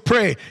girls to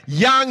pray.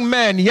 Young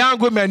men, young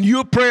women,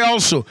 you pray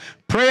also.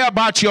 Pray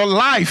about your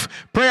life.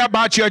 Pray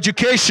about your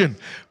education.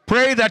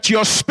 Pray that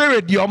your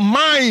spirit, your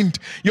mind,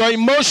 your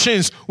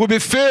emotions will be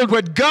filled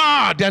with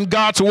God and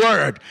God's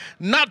word,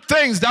 not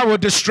things that will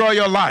destroy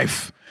your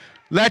life.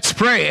 Let's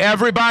pray,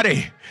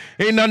 everybody,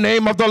 in the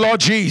name of the Lord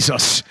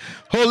Jesus.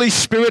 Holy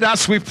Spirit,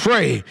 as we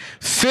pray,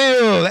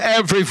 fill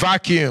every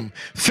vacuum,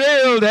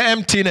 fill the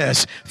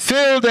emptiness,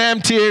 fill the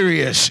empty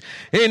areas.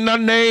 In the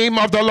name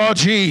of the Lord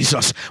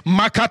Jesus.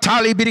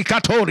 Makatali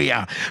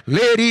birikatoria,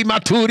 Lady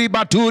Maturi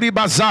Baturi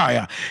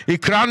Bazaya,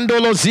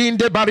 Ikrandolo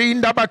Zinde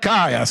Barinda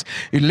Bakayas,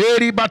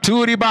 Lady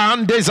Baturi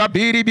Bahande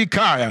Zabiri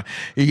Bikaya,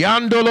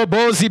 Yandolo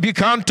Bozi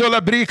Bikanto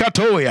La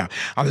Brikatoya,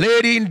 a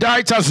lady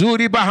Indaita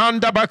Zuri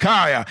Bahanda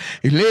Bakaya,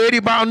 Lady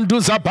Bandu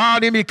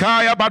Zabani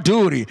Mikaya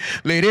Baduri,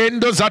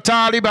 Lerendo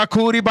Zatali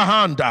Bakuri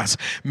Bahandas,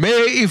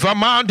 Me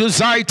Ivamandu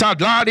Zaita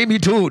Ladi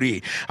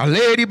Miduri, a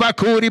lady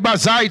Bakuri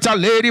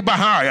Bazaita, Lady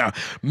Bahaya,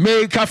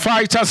 Make a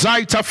fighter,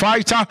 Zaita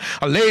fighter,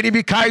 a lady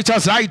Mikaita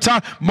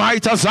Zaita,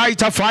 Maita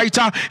Zaita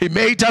fighter,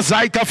 Imeta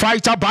Zaika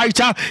fighter,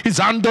 Baita, is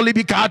Andoli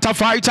Bikata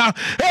fighter,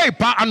 Hey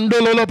Pa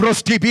Andolo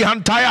Brosti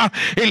Bihantaya,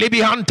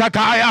 Ilibihanta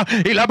Kaya,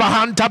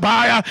 Ilabahanta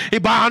Baya,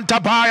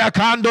 Ibahanta Baya,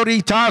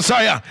 Kandorita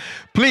Saya.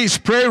 Please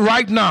pray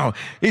right now.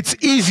 It's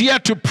easier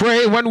to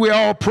pray when we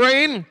are all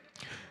praying.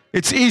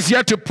 It's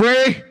easier to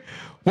pray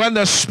when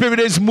the Spirit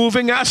is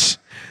moving us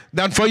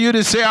than for you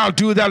to say, I'll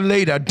do that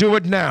later. Do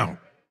it now.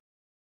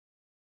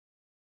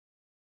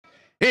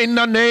 In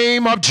the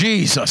name of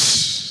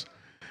Jesus.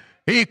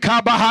 I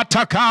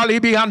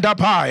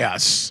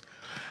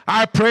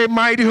pray,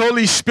 mighty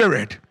Holy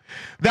Spirit,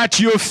 that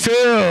you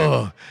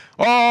fill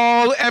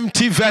all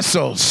empty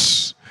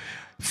vessels.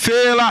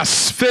 Fill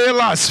us,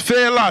 fill us,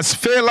 fill us,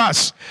 fill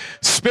us.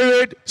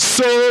 Spirit,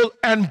 soul,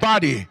 and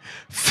body.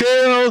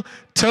 Fill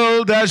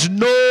till there's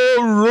no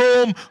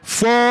room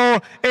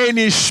for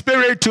any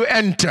spirit to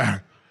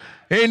enter.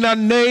 In the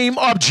name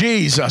of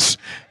Jesus.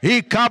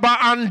 Ikaba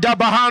anda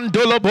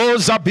bahandolobo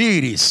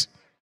zabiris.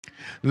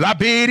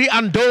 Labiri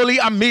andoli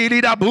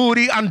amiri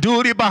daburi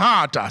anduri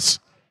bahatas.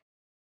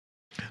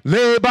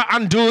 Leba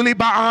anduli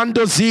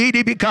baando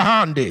zidi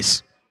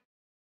bikahandis.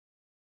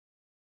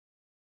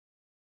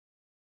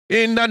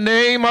 In the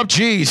name of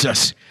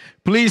Jesus.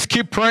 Please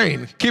keep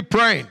praying. Keep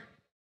praying.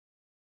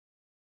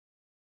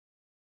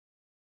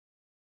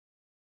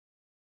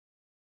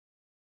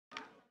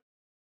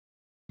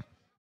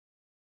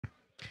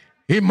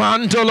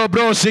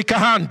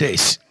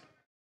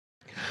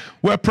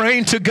 We're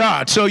praying to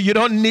God, so you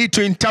don't need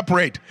to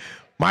interpret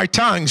my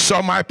tongues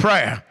or my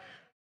prayer.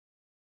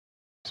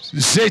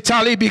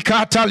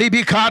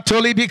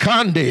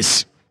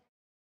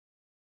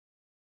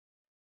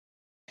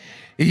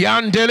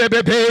 Yandele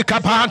bebe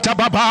kapanta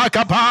baba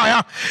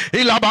kapaya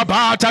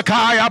ilababata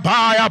kaya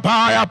baya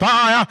baya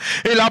baya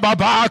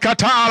ilababa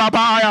katala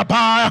baya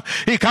baya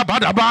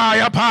ikabada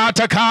baya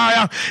pata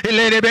kaya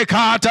ilebe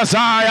kata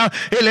zaya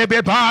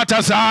ilebe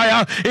pata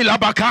zaya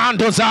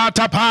ilabakando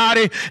zata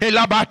pari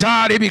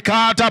ilabatari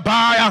bikata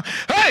baya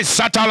hey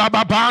satala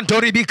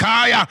babanto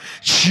ribikaya.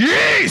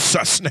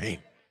 Jesus name.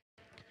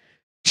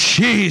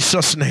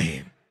 Jesus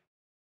name.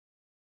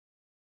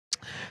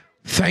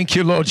 Thank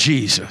you, Lord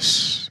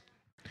Jesus.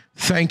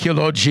 Thank you,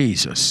 Lord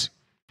Jesus.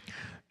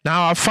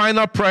 Now, our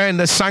final prayer in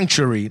the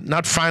sanctuary,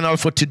 not final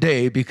for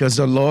today, because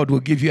the Lord will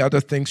give you other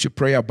things to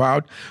pray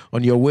about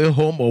on your way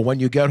home or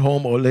when you get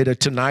home or later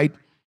tonight,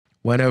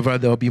 whenever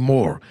there'll be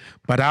more.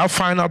 But our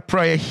final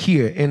prayer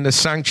here in the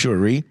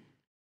sanctuary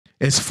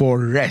is for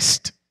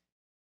rest.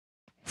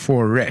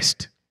 For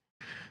rest.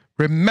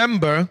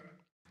 Remember,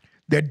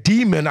 the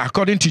demon,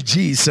 according to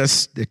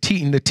Jesus,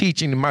 in the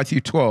teaching in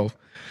Matthew 12,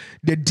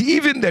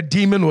 even the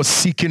demon was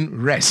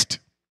seeking rest.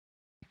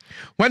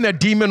 When the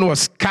demon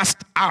was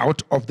cast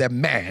out of the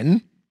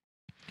man,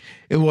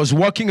 it was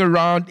walking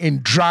around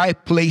in dry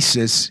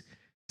places,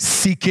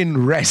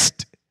 seeking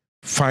rest,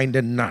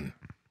 finding none.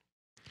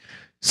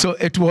 So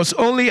it was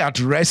only at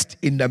rest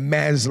in the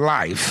man's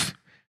life,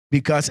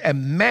 because a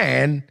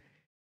man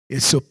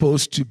is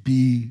supposed to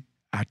be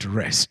at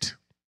rest.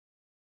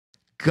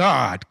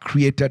 God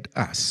created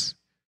us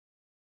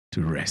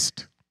to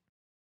rest.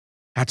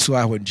 That's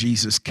why when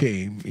Jesus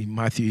came in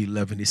Matthew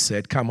 11, he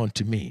said, "Come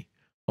unto me,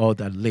 all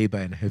that labor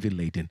and heavy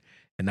laden,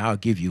 and I'll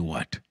give you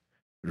what?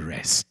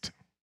 Rest."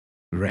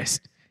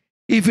 Rest.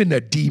 Even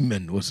a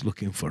demon was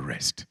looking for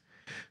rest.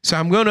 So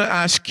I'm going to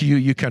ask you,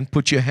 you can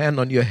put your hand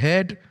on your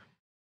head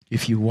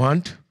if you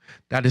want.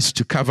 That is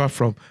to cover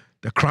from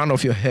the crown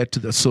of your head to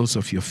the soles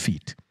of your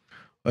feet.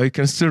 Or you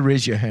can still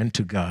raise your hand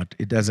to God.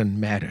 It doesn't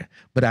matter.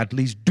 But at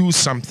least do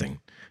something.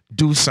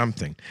 Do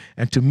something.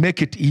 And to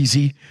make it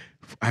easy,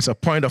 as a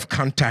point of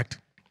contact,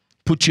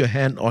 put your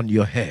hand on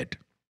your head.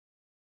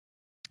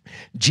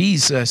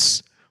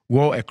 Jesus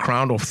wore a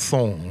crown of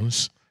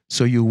thorns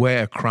So you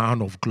wear a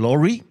crown of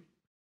glory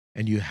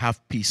and you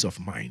have peace of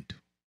mind.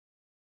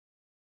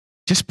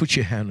 Just put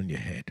your hand on your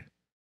head.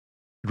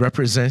 It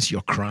represents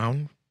your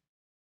crown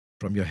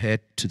from your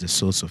head to the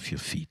soles of your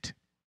feet.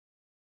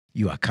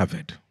 You are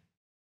covered.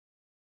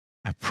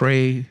 I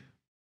pray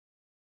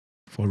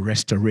for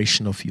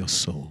restoration of your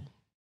soul.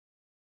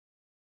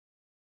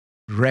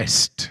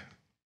 Rest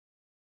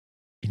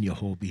in your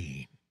whole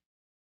being.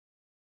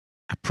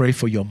 I pray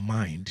for your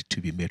mind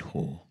to be made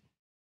whole.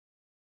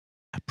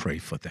 I pray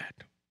for that.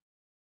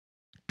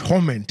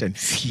 Torment and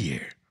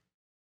fear,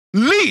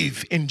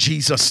 leave in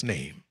Jesus'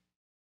 name.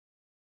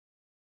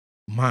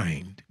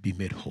 Mind be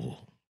made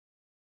whole.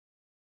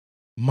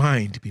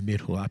 Mind be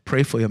made whole. I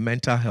pray for your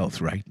mental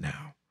health right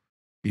now.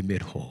 Be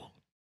made whole.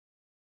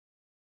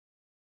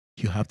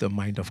 You have the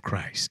mind of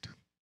Christ.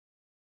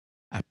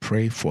 I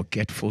pray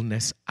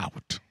forgetfulness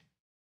out.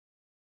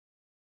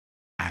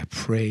 I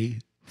pray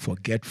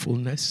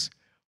forgetfulness,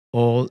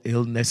 all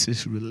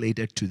illnesses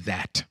related to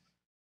that,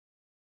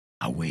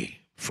 away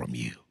from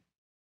you.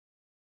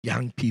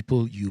 Young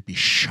people, you be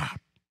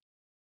sharp.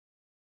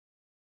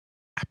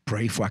 I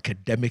pray for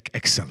academic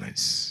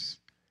excellence.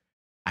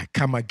 I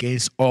come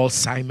against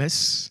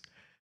Alzheimer's.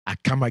 I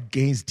come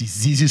against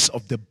diseases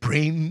of the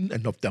brain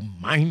and of the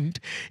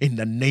mind. In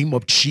the name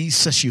of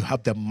Jesus, you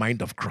have the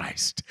mind of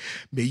Christ.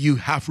 May you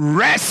have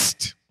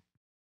rest.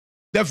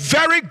 The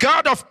very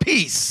God of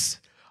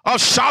peace,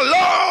 of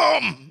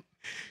shalom,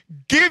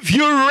 give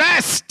you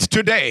rest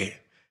today.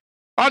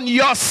 On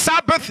your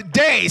Sabbath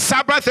day,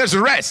 Sabbath is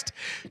rest.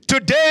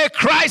 Today,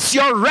 Christ,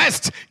 your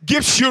rest,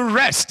 gives you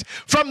rest.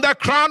 From the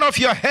crown of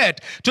your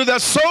head to the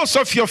soles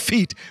of your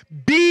feet,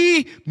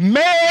 be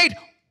made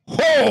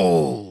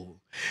whole.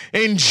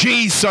 In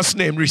Jesus'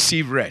 name,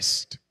 receive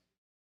rest.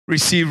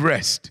 Receive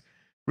rest.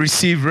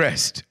 Receive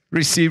rest.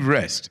 Receive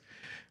rest.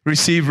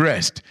 Receive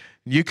rest.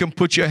 You can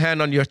put your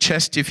hand on your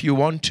chest if you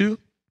want to.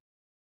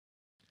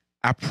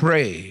 I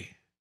pray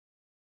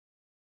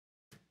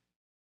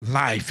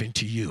life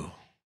into you.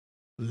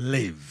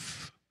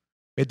 Live.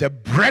 May the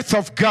breath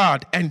of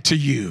God enter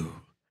you.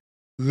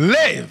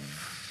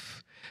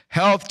 Live.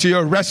 Health to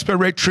your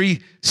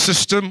respiratory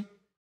system.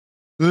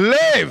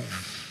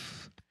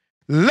 Live.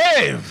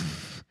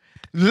 Live.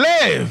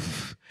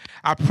 Live.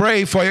 I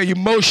pray for your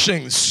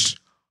emotions,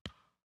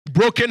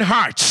 broken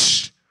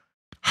hearts,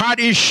 heart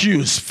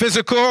issues,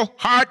 physical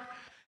heart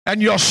and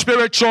your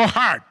spiritual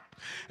heart,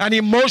 and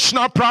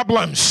emotional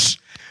problems.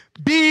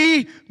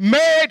 Be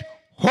made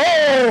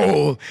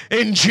whole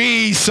in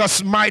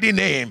Jesus' mighty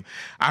name.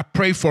 I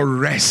pray for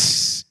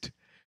rest,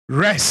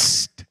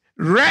 rest,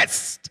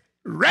 rest,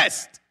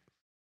 rest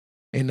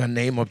in the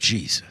name of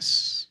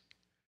Jesus.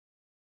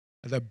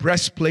 The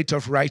breastplate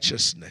of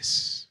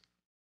righteousness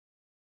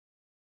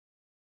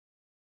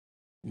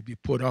will be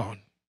put on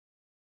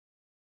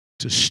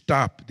to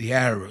stop the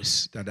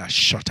arrows that are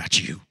shot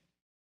at you.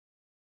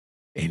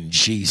 In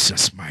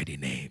Jesus' mighty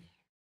name.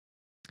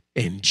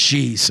 In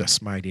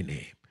Jesus' mighty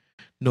name.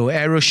 No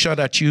arrow shot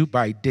at you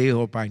by day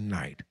or by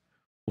night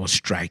will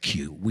strike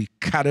you. We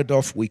cut it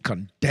off. We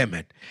condemn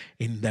it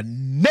in the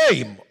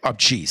name of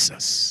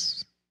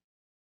Jesus.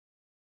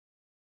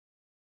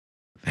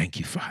 Thank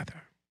you,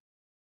 Father.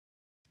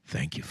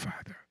 Thank you,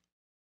 Father.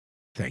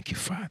 Thank you,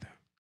 Father.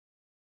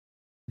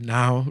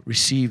 Now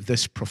receive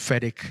this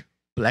prophetic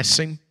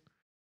blessing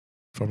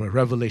from a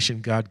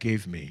revelation God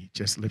gave me.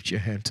 Just lift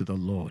your hand to the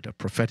Lord. A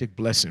prophetic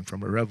blessing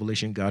from a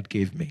revelation God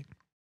gave me.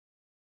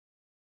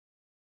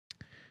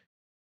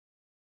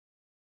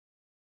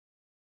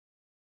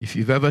 If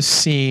you've ever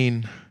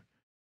seen,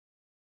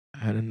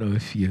 I don't know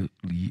if you're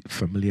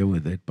familiar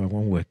with it, but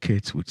when we're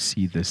kids, would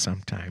see this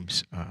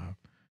sometimes.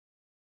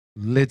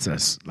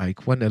 Lizards,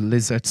 like when a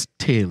lizard's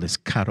tail is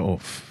cut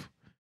off,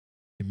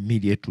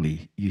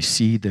 immediately you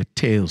see the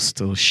tail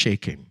still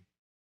shaking,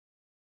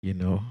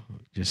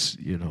 just,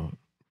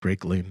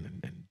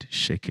 wriggling and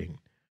shaking.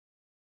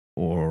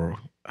 Or,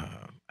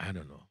 I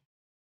don't know.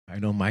 I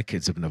know my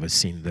kids have never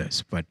seen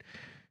this, but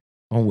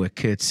when we're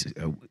kids,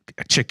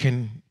 a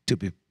chicken to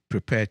be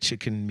prepared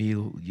chicken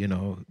meal,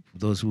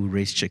 those who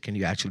raise chicken,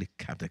 you actually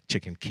have the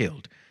chicken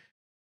killed.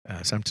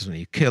 Sometimes when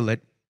you kill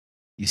it,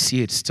 you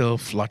see it still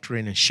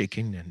fluttering and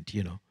shaking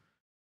and,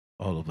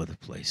 all over the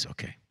place.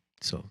 Okay,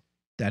 so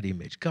that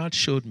image. God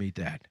showed me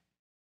that.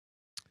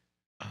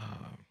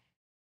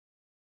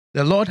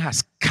 The Lord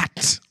has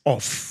cut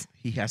off.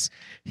 He has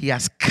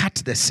cut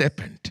the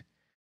serpent.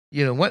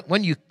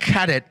 When you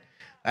cut it,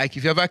 like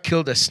if you ever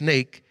killed a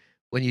snake,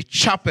 when you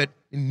chop it,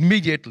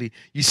 immediately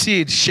you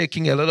see it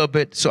shaking a little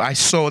bit. So I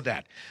saw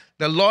that.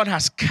 The Lord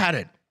has cut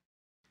it.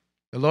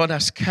 The Lord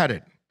has cut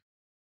it.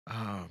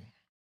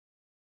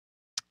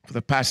 For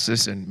the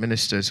pastors and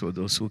ministers, for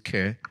those who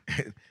care,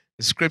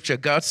 the scripture,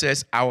 God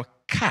says, our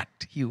cut,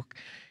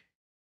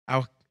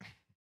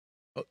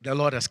 the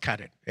Lord has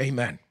cut it.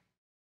 Amen.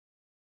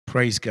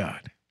 Praise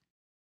God.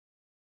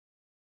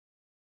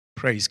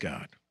 Praise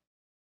God.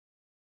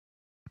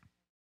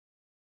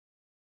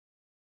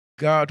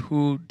 God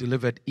who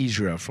delivered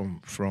Israel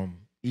from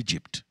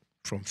Egypt,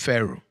 from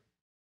Pharaoh.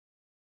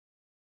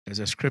 There's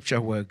a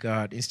scripture where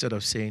God, instead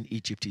of saying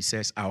Egypt, he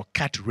says, I'll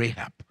cut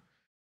Rahab.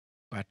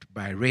 But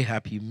by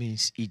Rahab, he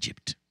means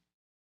Egypt.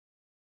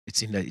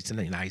 It's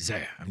in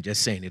Isaiah. I'm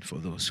just saying it for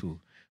those who.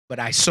 But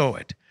I saw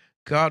it.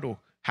 God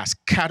has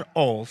cut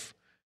off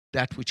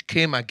that which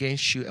came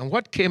against you. And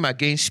what came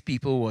against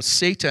people was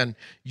Satan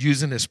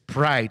using his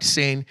pride,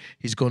 saying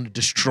he's going to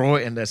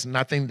destroy and there's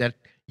nothing that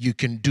you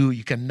can do.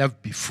 You can never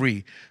be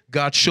free.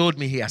 God showed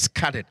me he has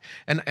cut it.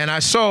 And I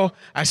saw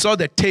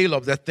the tail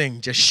of the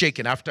thing just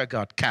shaking after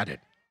God cut it.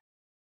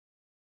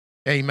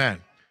 Amen.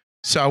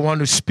 So I want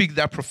to speak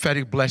that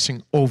prophetic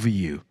blessing over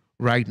you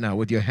right now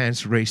with your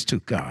hands raised to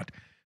God.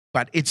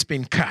 But it's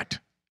been cut.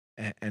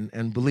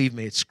 And believe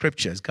me, it's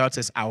scriptures. God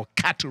says, I'll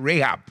cut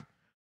Rahab.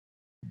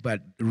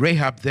 But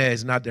Rahab there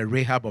is not the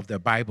Rahab of the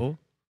Bible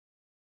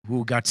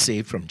who got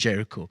saved from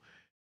Jericho.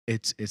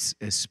 It's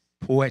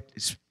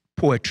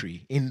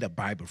poetry in the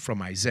Bible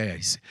from Isaiah.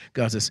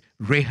 God says,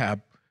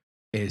 Rahab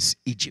is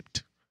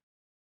Egypt.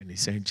 And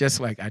he's saying, just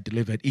like I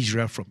delivered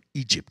Israel from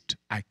Egypt,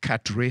 I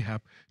cut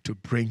Rahab to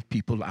bring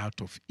people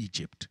out of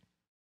Egypt.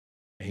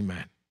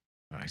 Amen.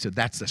 All right, so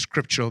that's the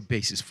scriptural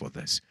basis for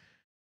this.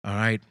 All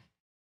right.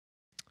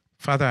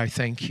 Father, I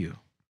thank you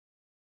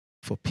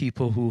for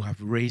people who have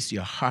raised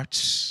your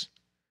hearts,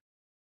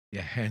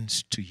 their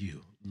hands to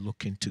you,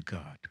 looking to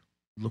God,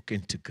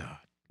 looking to God,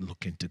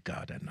 looking to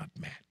God and not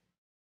man.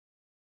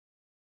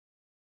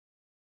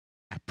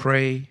 I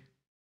pray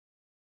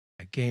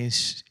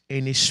against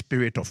any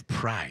spirit of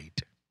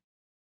pride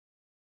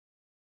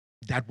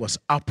that was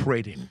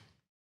operating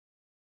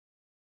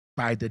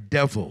by the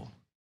devil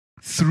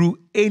through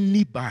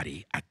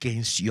anybody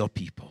against your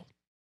people.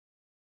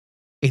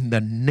 In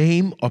the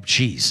name of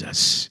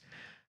Jesus,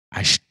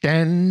 I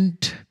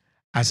stand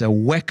as a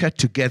worker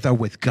together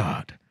with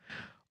God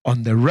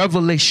on the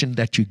revelation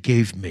that you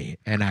gave me,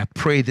 and I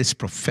pray this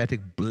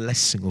prophetic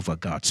blessing over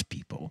God's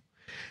people.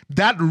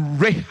 That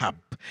Rahab,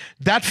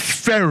 that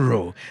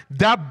Pharaoh,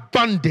 that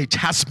bondage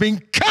has been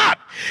cut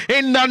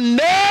in the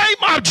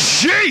name of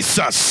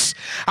Jesus.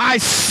 I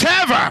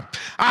sever,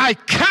 I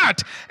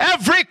cut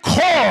every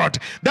cord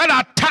that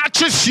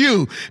attaches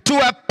you to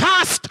a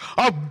past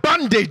of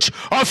bondage,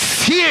 of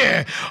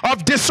fear,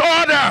 of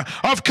disorder,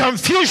 of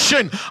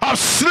confusion, of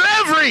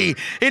slavery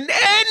in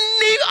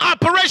any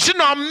operation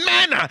or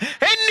manner,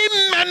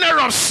 any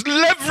manner of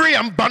slavery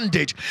and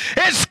bondage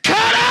is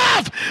cut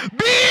off,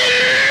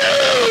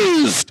 be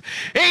loosed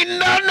in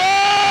the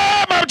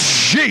name of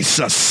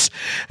Jesus.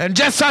 And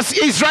just as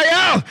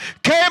Israel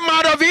came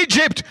out of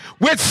Egypt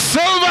with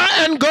silver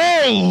and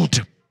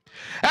gold,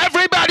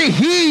 everybody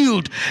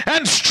healed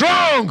and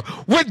strong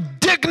with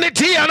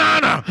dignity and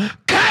honor,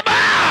 come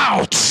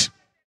out.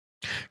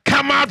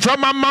 Come out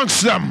from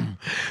amongst them.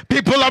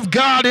 People of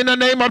God, in the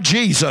name of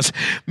Jesus,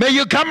 may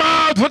you come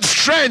out with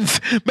strength.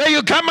 May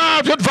you come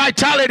out with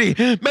vitality.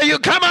 May you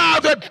come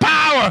out with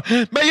power.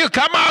 May you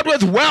come out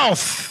with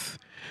wealth,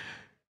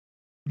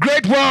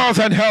 great wealth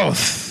and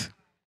health.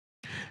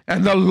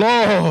 And the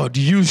Lord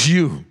use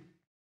you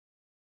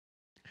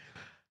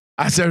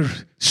as a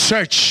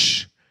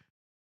search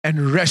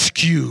and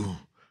rescue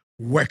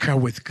worker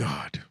with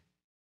God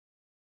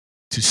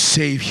to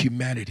save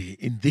humanity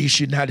in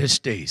these United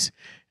States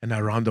and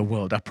around the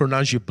world. I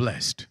pronounce you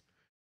blessed.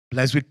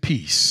 Blessed with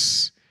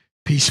peace.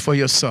 Peace for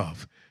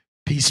yourself.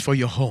 Peace for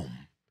your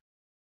home.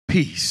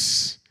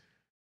 Peace.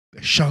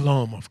 The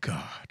shalom of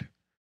God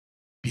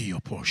be your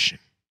portion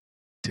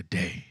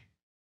today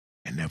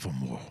and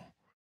evermore.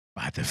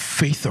 By the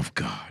faith of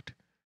God,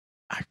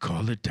 I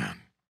call it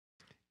done.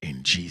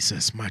 In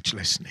Jesus'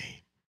 matchless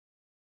name,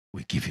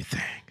 we give you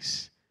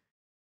thanks.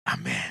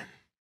 Amen.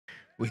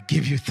 We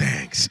give you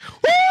thanks.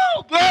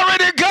 Woo! Glory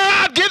to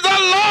God. Give the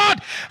Lord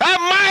a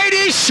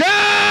mighty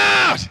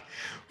shout.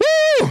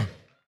 Woo!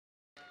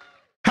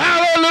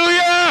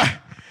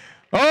 Hallelujah.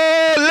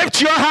 Oh,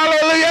 lift your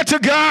hallelujah to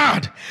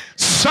God.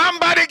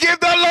 Somebody give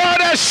the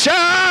Lord a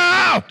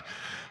shout.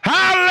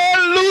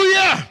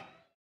 Hallelujah.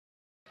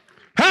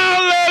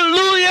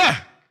 Hallelujah.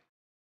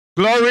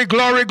 Glory,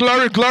 glory,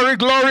 glory, glory,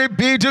 glory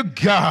be to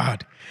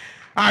God.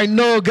 I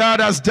know God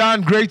has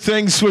done great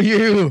things for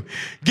you.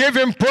 Give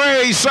him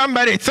praise.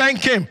 Somebody thank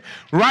him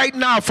right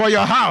now for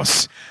your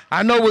house.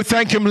 I know we'll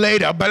thank him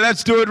later, but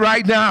let's do it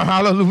right now.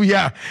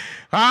 Hallelujah.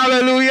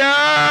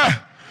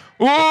 Hallelujah.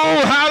 Ooh,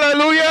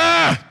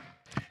 hallelujah.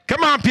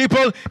 Come on,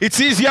 people.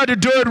 It's easier to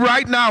do it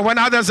right now when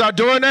others are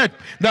doing it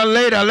than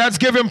later. Let's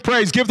give him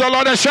praise. Give the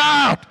Lord a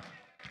shout.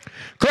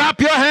 Clap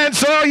your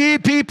hands, all ye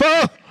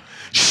people.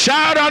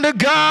 Shout unto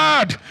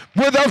God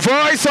with a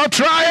voice of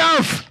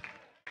triumph.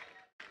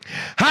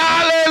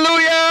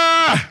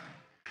 Hallelujah.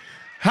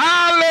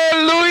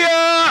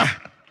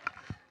 Hallelujah.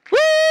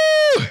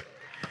 Woo!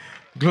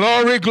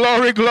 Glory,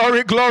 glory,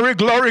 glory, glory,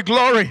 glory,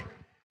 glory.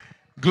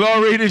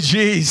 Glory to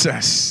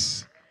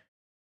Jesus.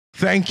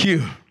 Thank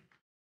you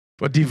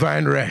for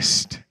divine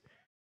rest.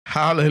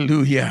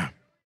 Hallelujah.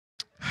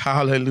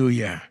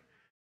 Hallelujah.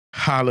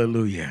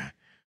 Hallelujah.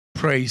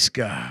 Praise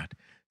God.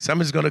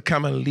 Somebody's going to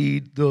come and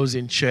lead those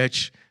in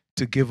church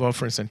to give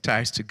offerings and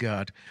tithes to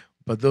God.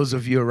 But those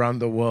of you around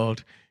the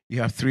world,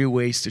 You have 3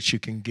 ways that you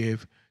can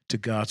give to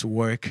God's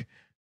work.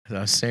 As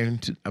I was saying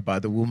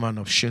about the woman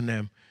of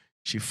Shunem,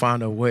 she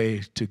found a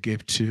way to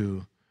give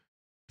to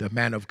the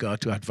man of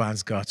God to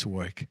advance God's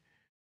work.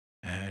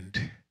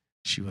 And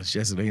she was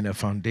just laying a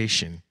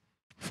foundation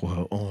for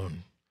her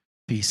own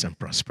peace and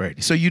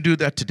prosperity. So you do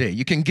that today.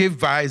 You can give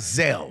via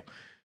Zelle.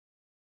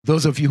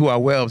 Those of you who are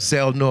aware of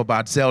Zelle know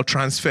about Zelle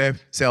transfer,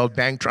 Zelle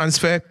bank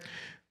transfer.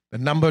 The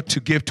number to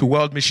give to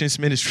World Missions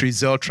Ministry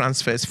Zelle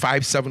transfer is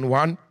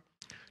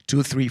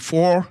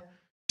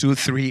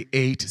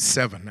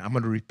 571-234-2387. I'm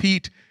going to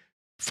repeat,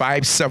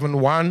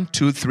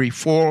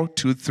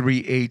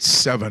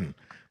 571-234-2387.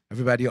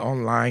 Everybody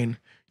online,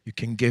 you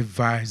can give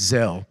via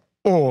Zelle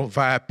or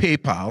via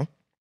PayPal.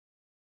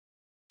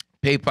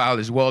 PayPal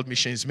is World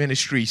Missions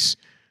Ministries.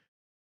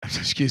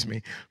 Excuse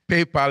me.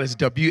 PayPal is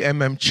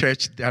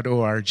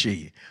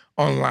wmmchurch.org.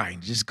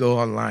 Online, just go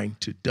online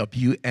to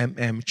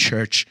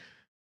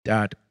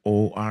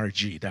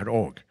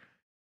wmmchurch.org,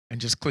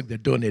 and just click the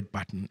donate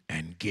button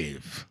and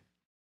give.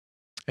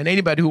 And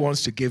anybody who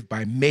wants to give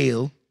by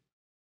mail,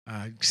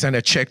 send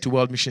a check to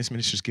World Missions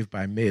Ministries, give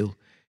by mail.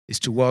 It's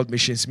to World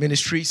Missions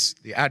Ministries.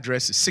 The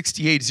address is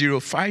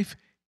 6805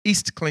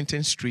 East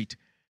Clinton Street,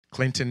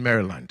 Clinton,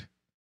 Maryland,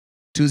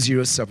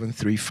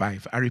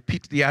 20735. I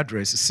repeat, the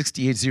address is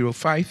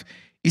 6805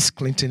 East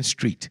Clinton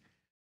Street,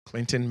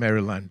 Clinton,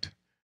 Maryland.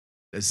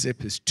 The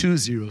zip is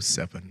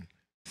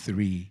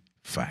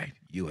 20735,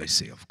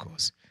 USA, of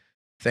course.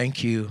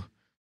 Thank you.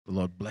 The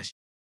Lord bless you.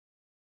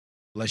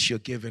 Bless your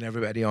giving,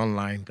 everybody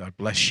online. God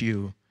bless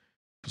you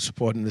for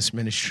supporting this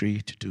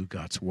ministry to do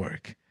God's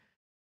work.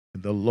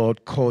 And the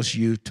Lord calls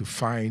you to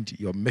find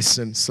your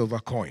missing silver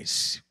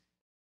coins.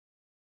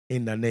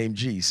 In the name of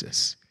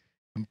Jesus.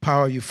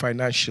 Empower you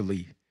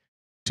financially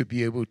to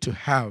be able to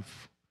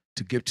have,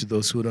 to give to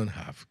those who don't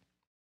have,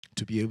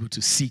 to be able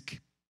to seek,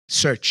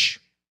 search,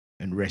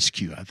 and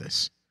rescue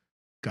others.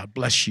 God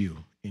bless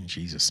you in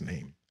Jesus'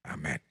 name.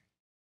 Amen.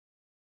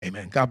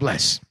 Amen. God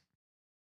bless.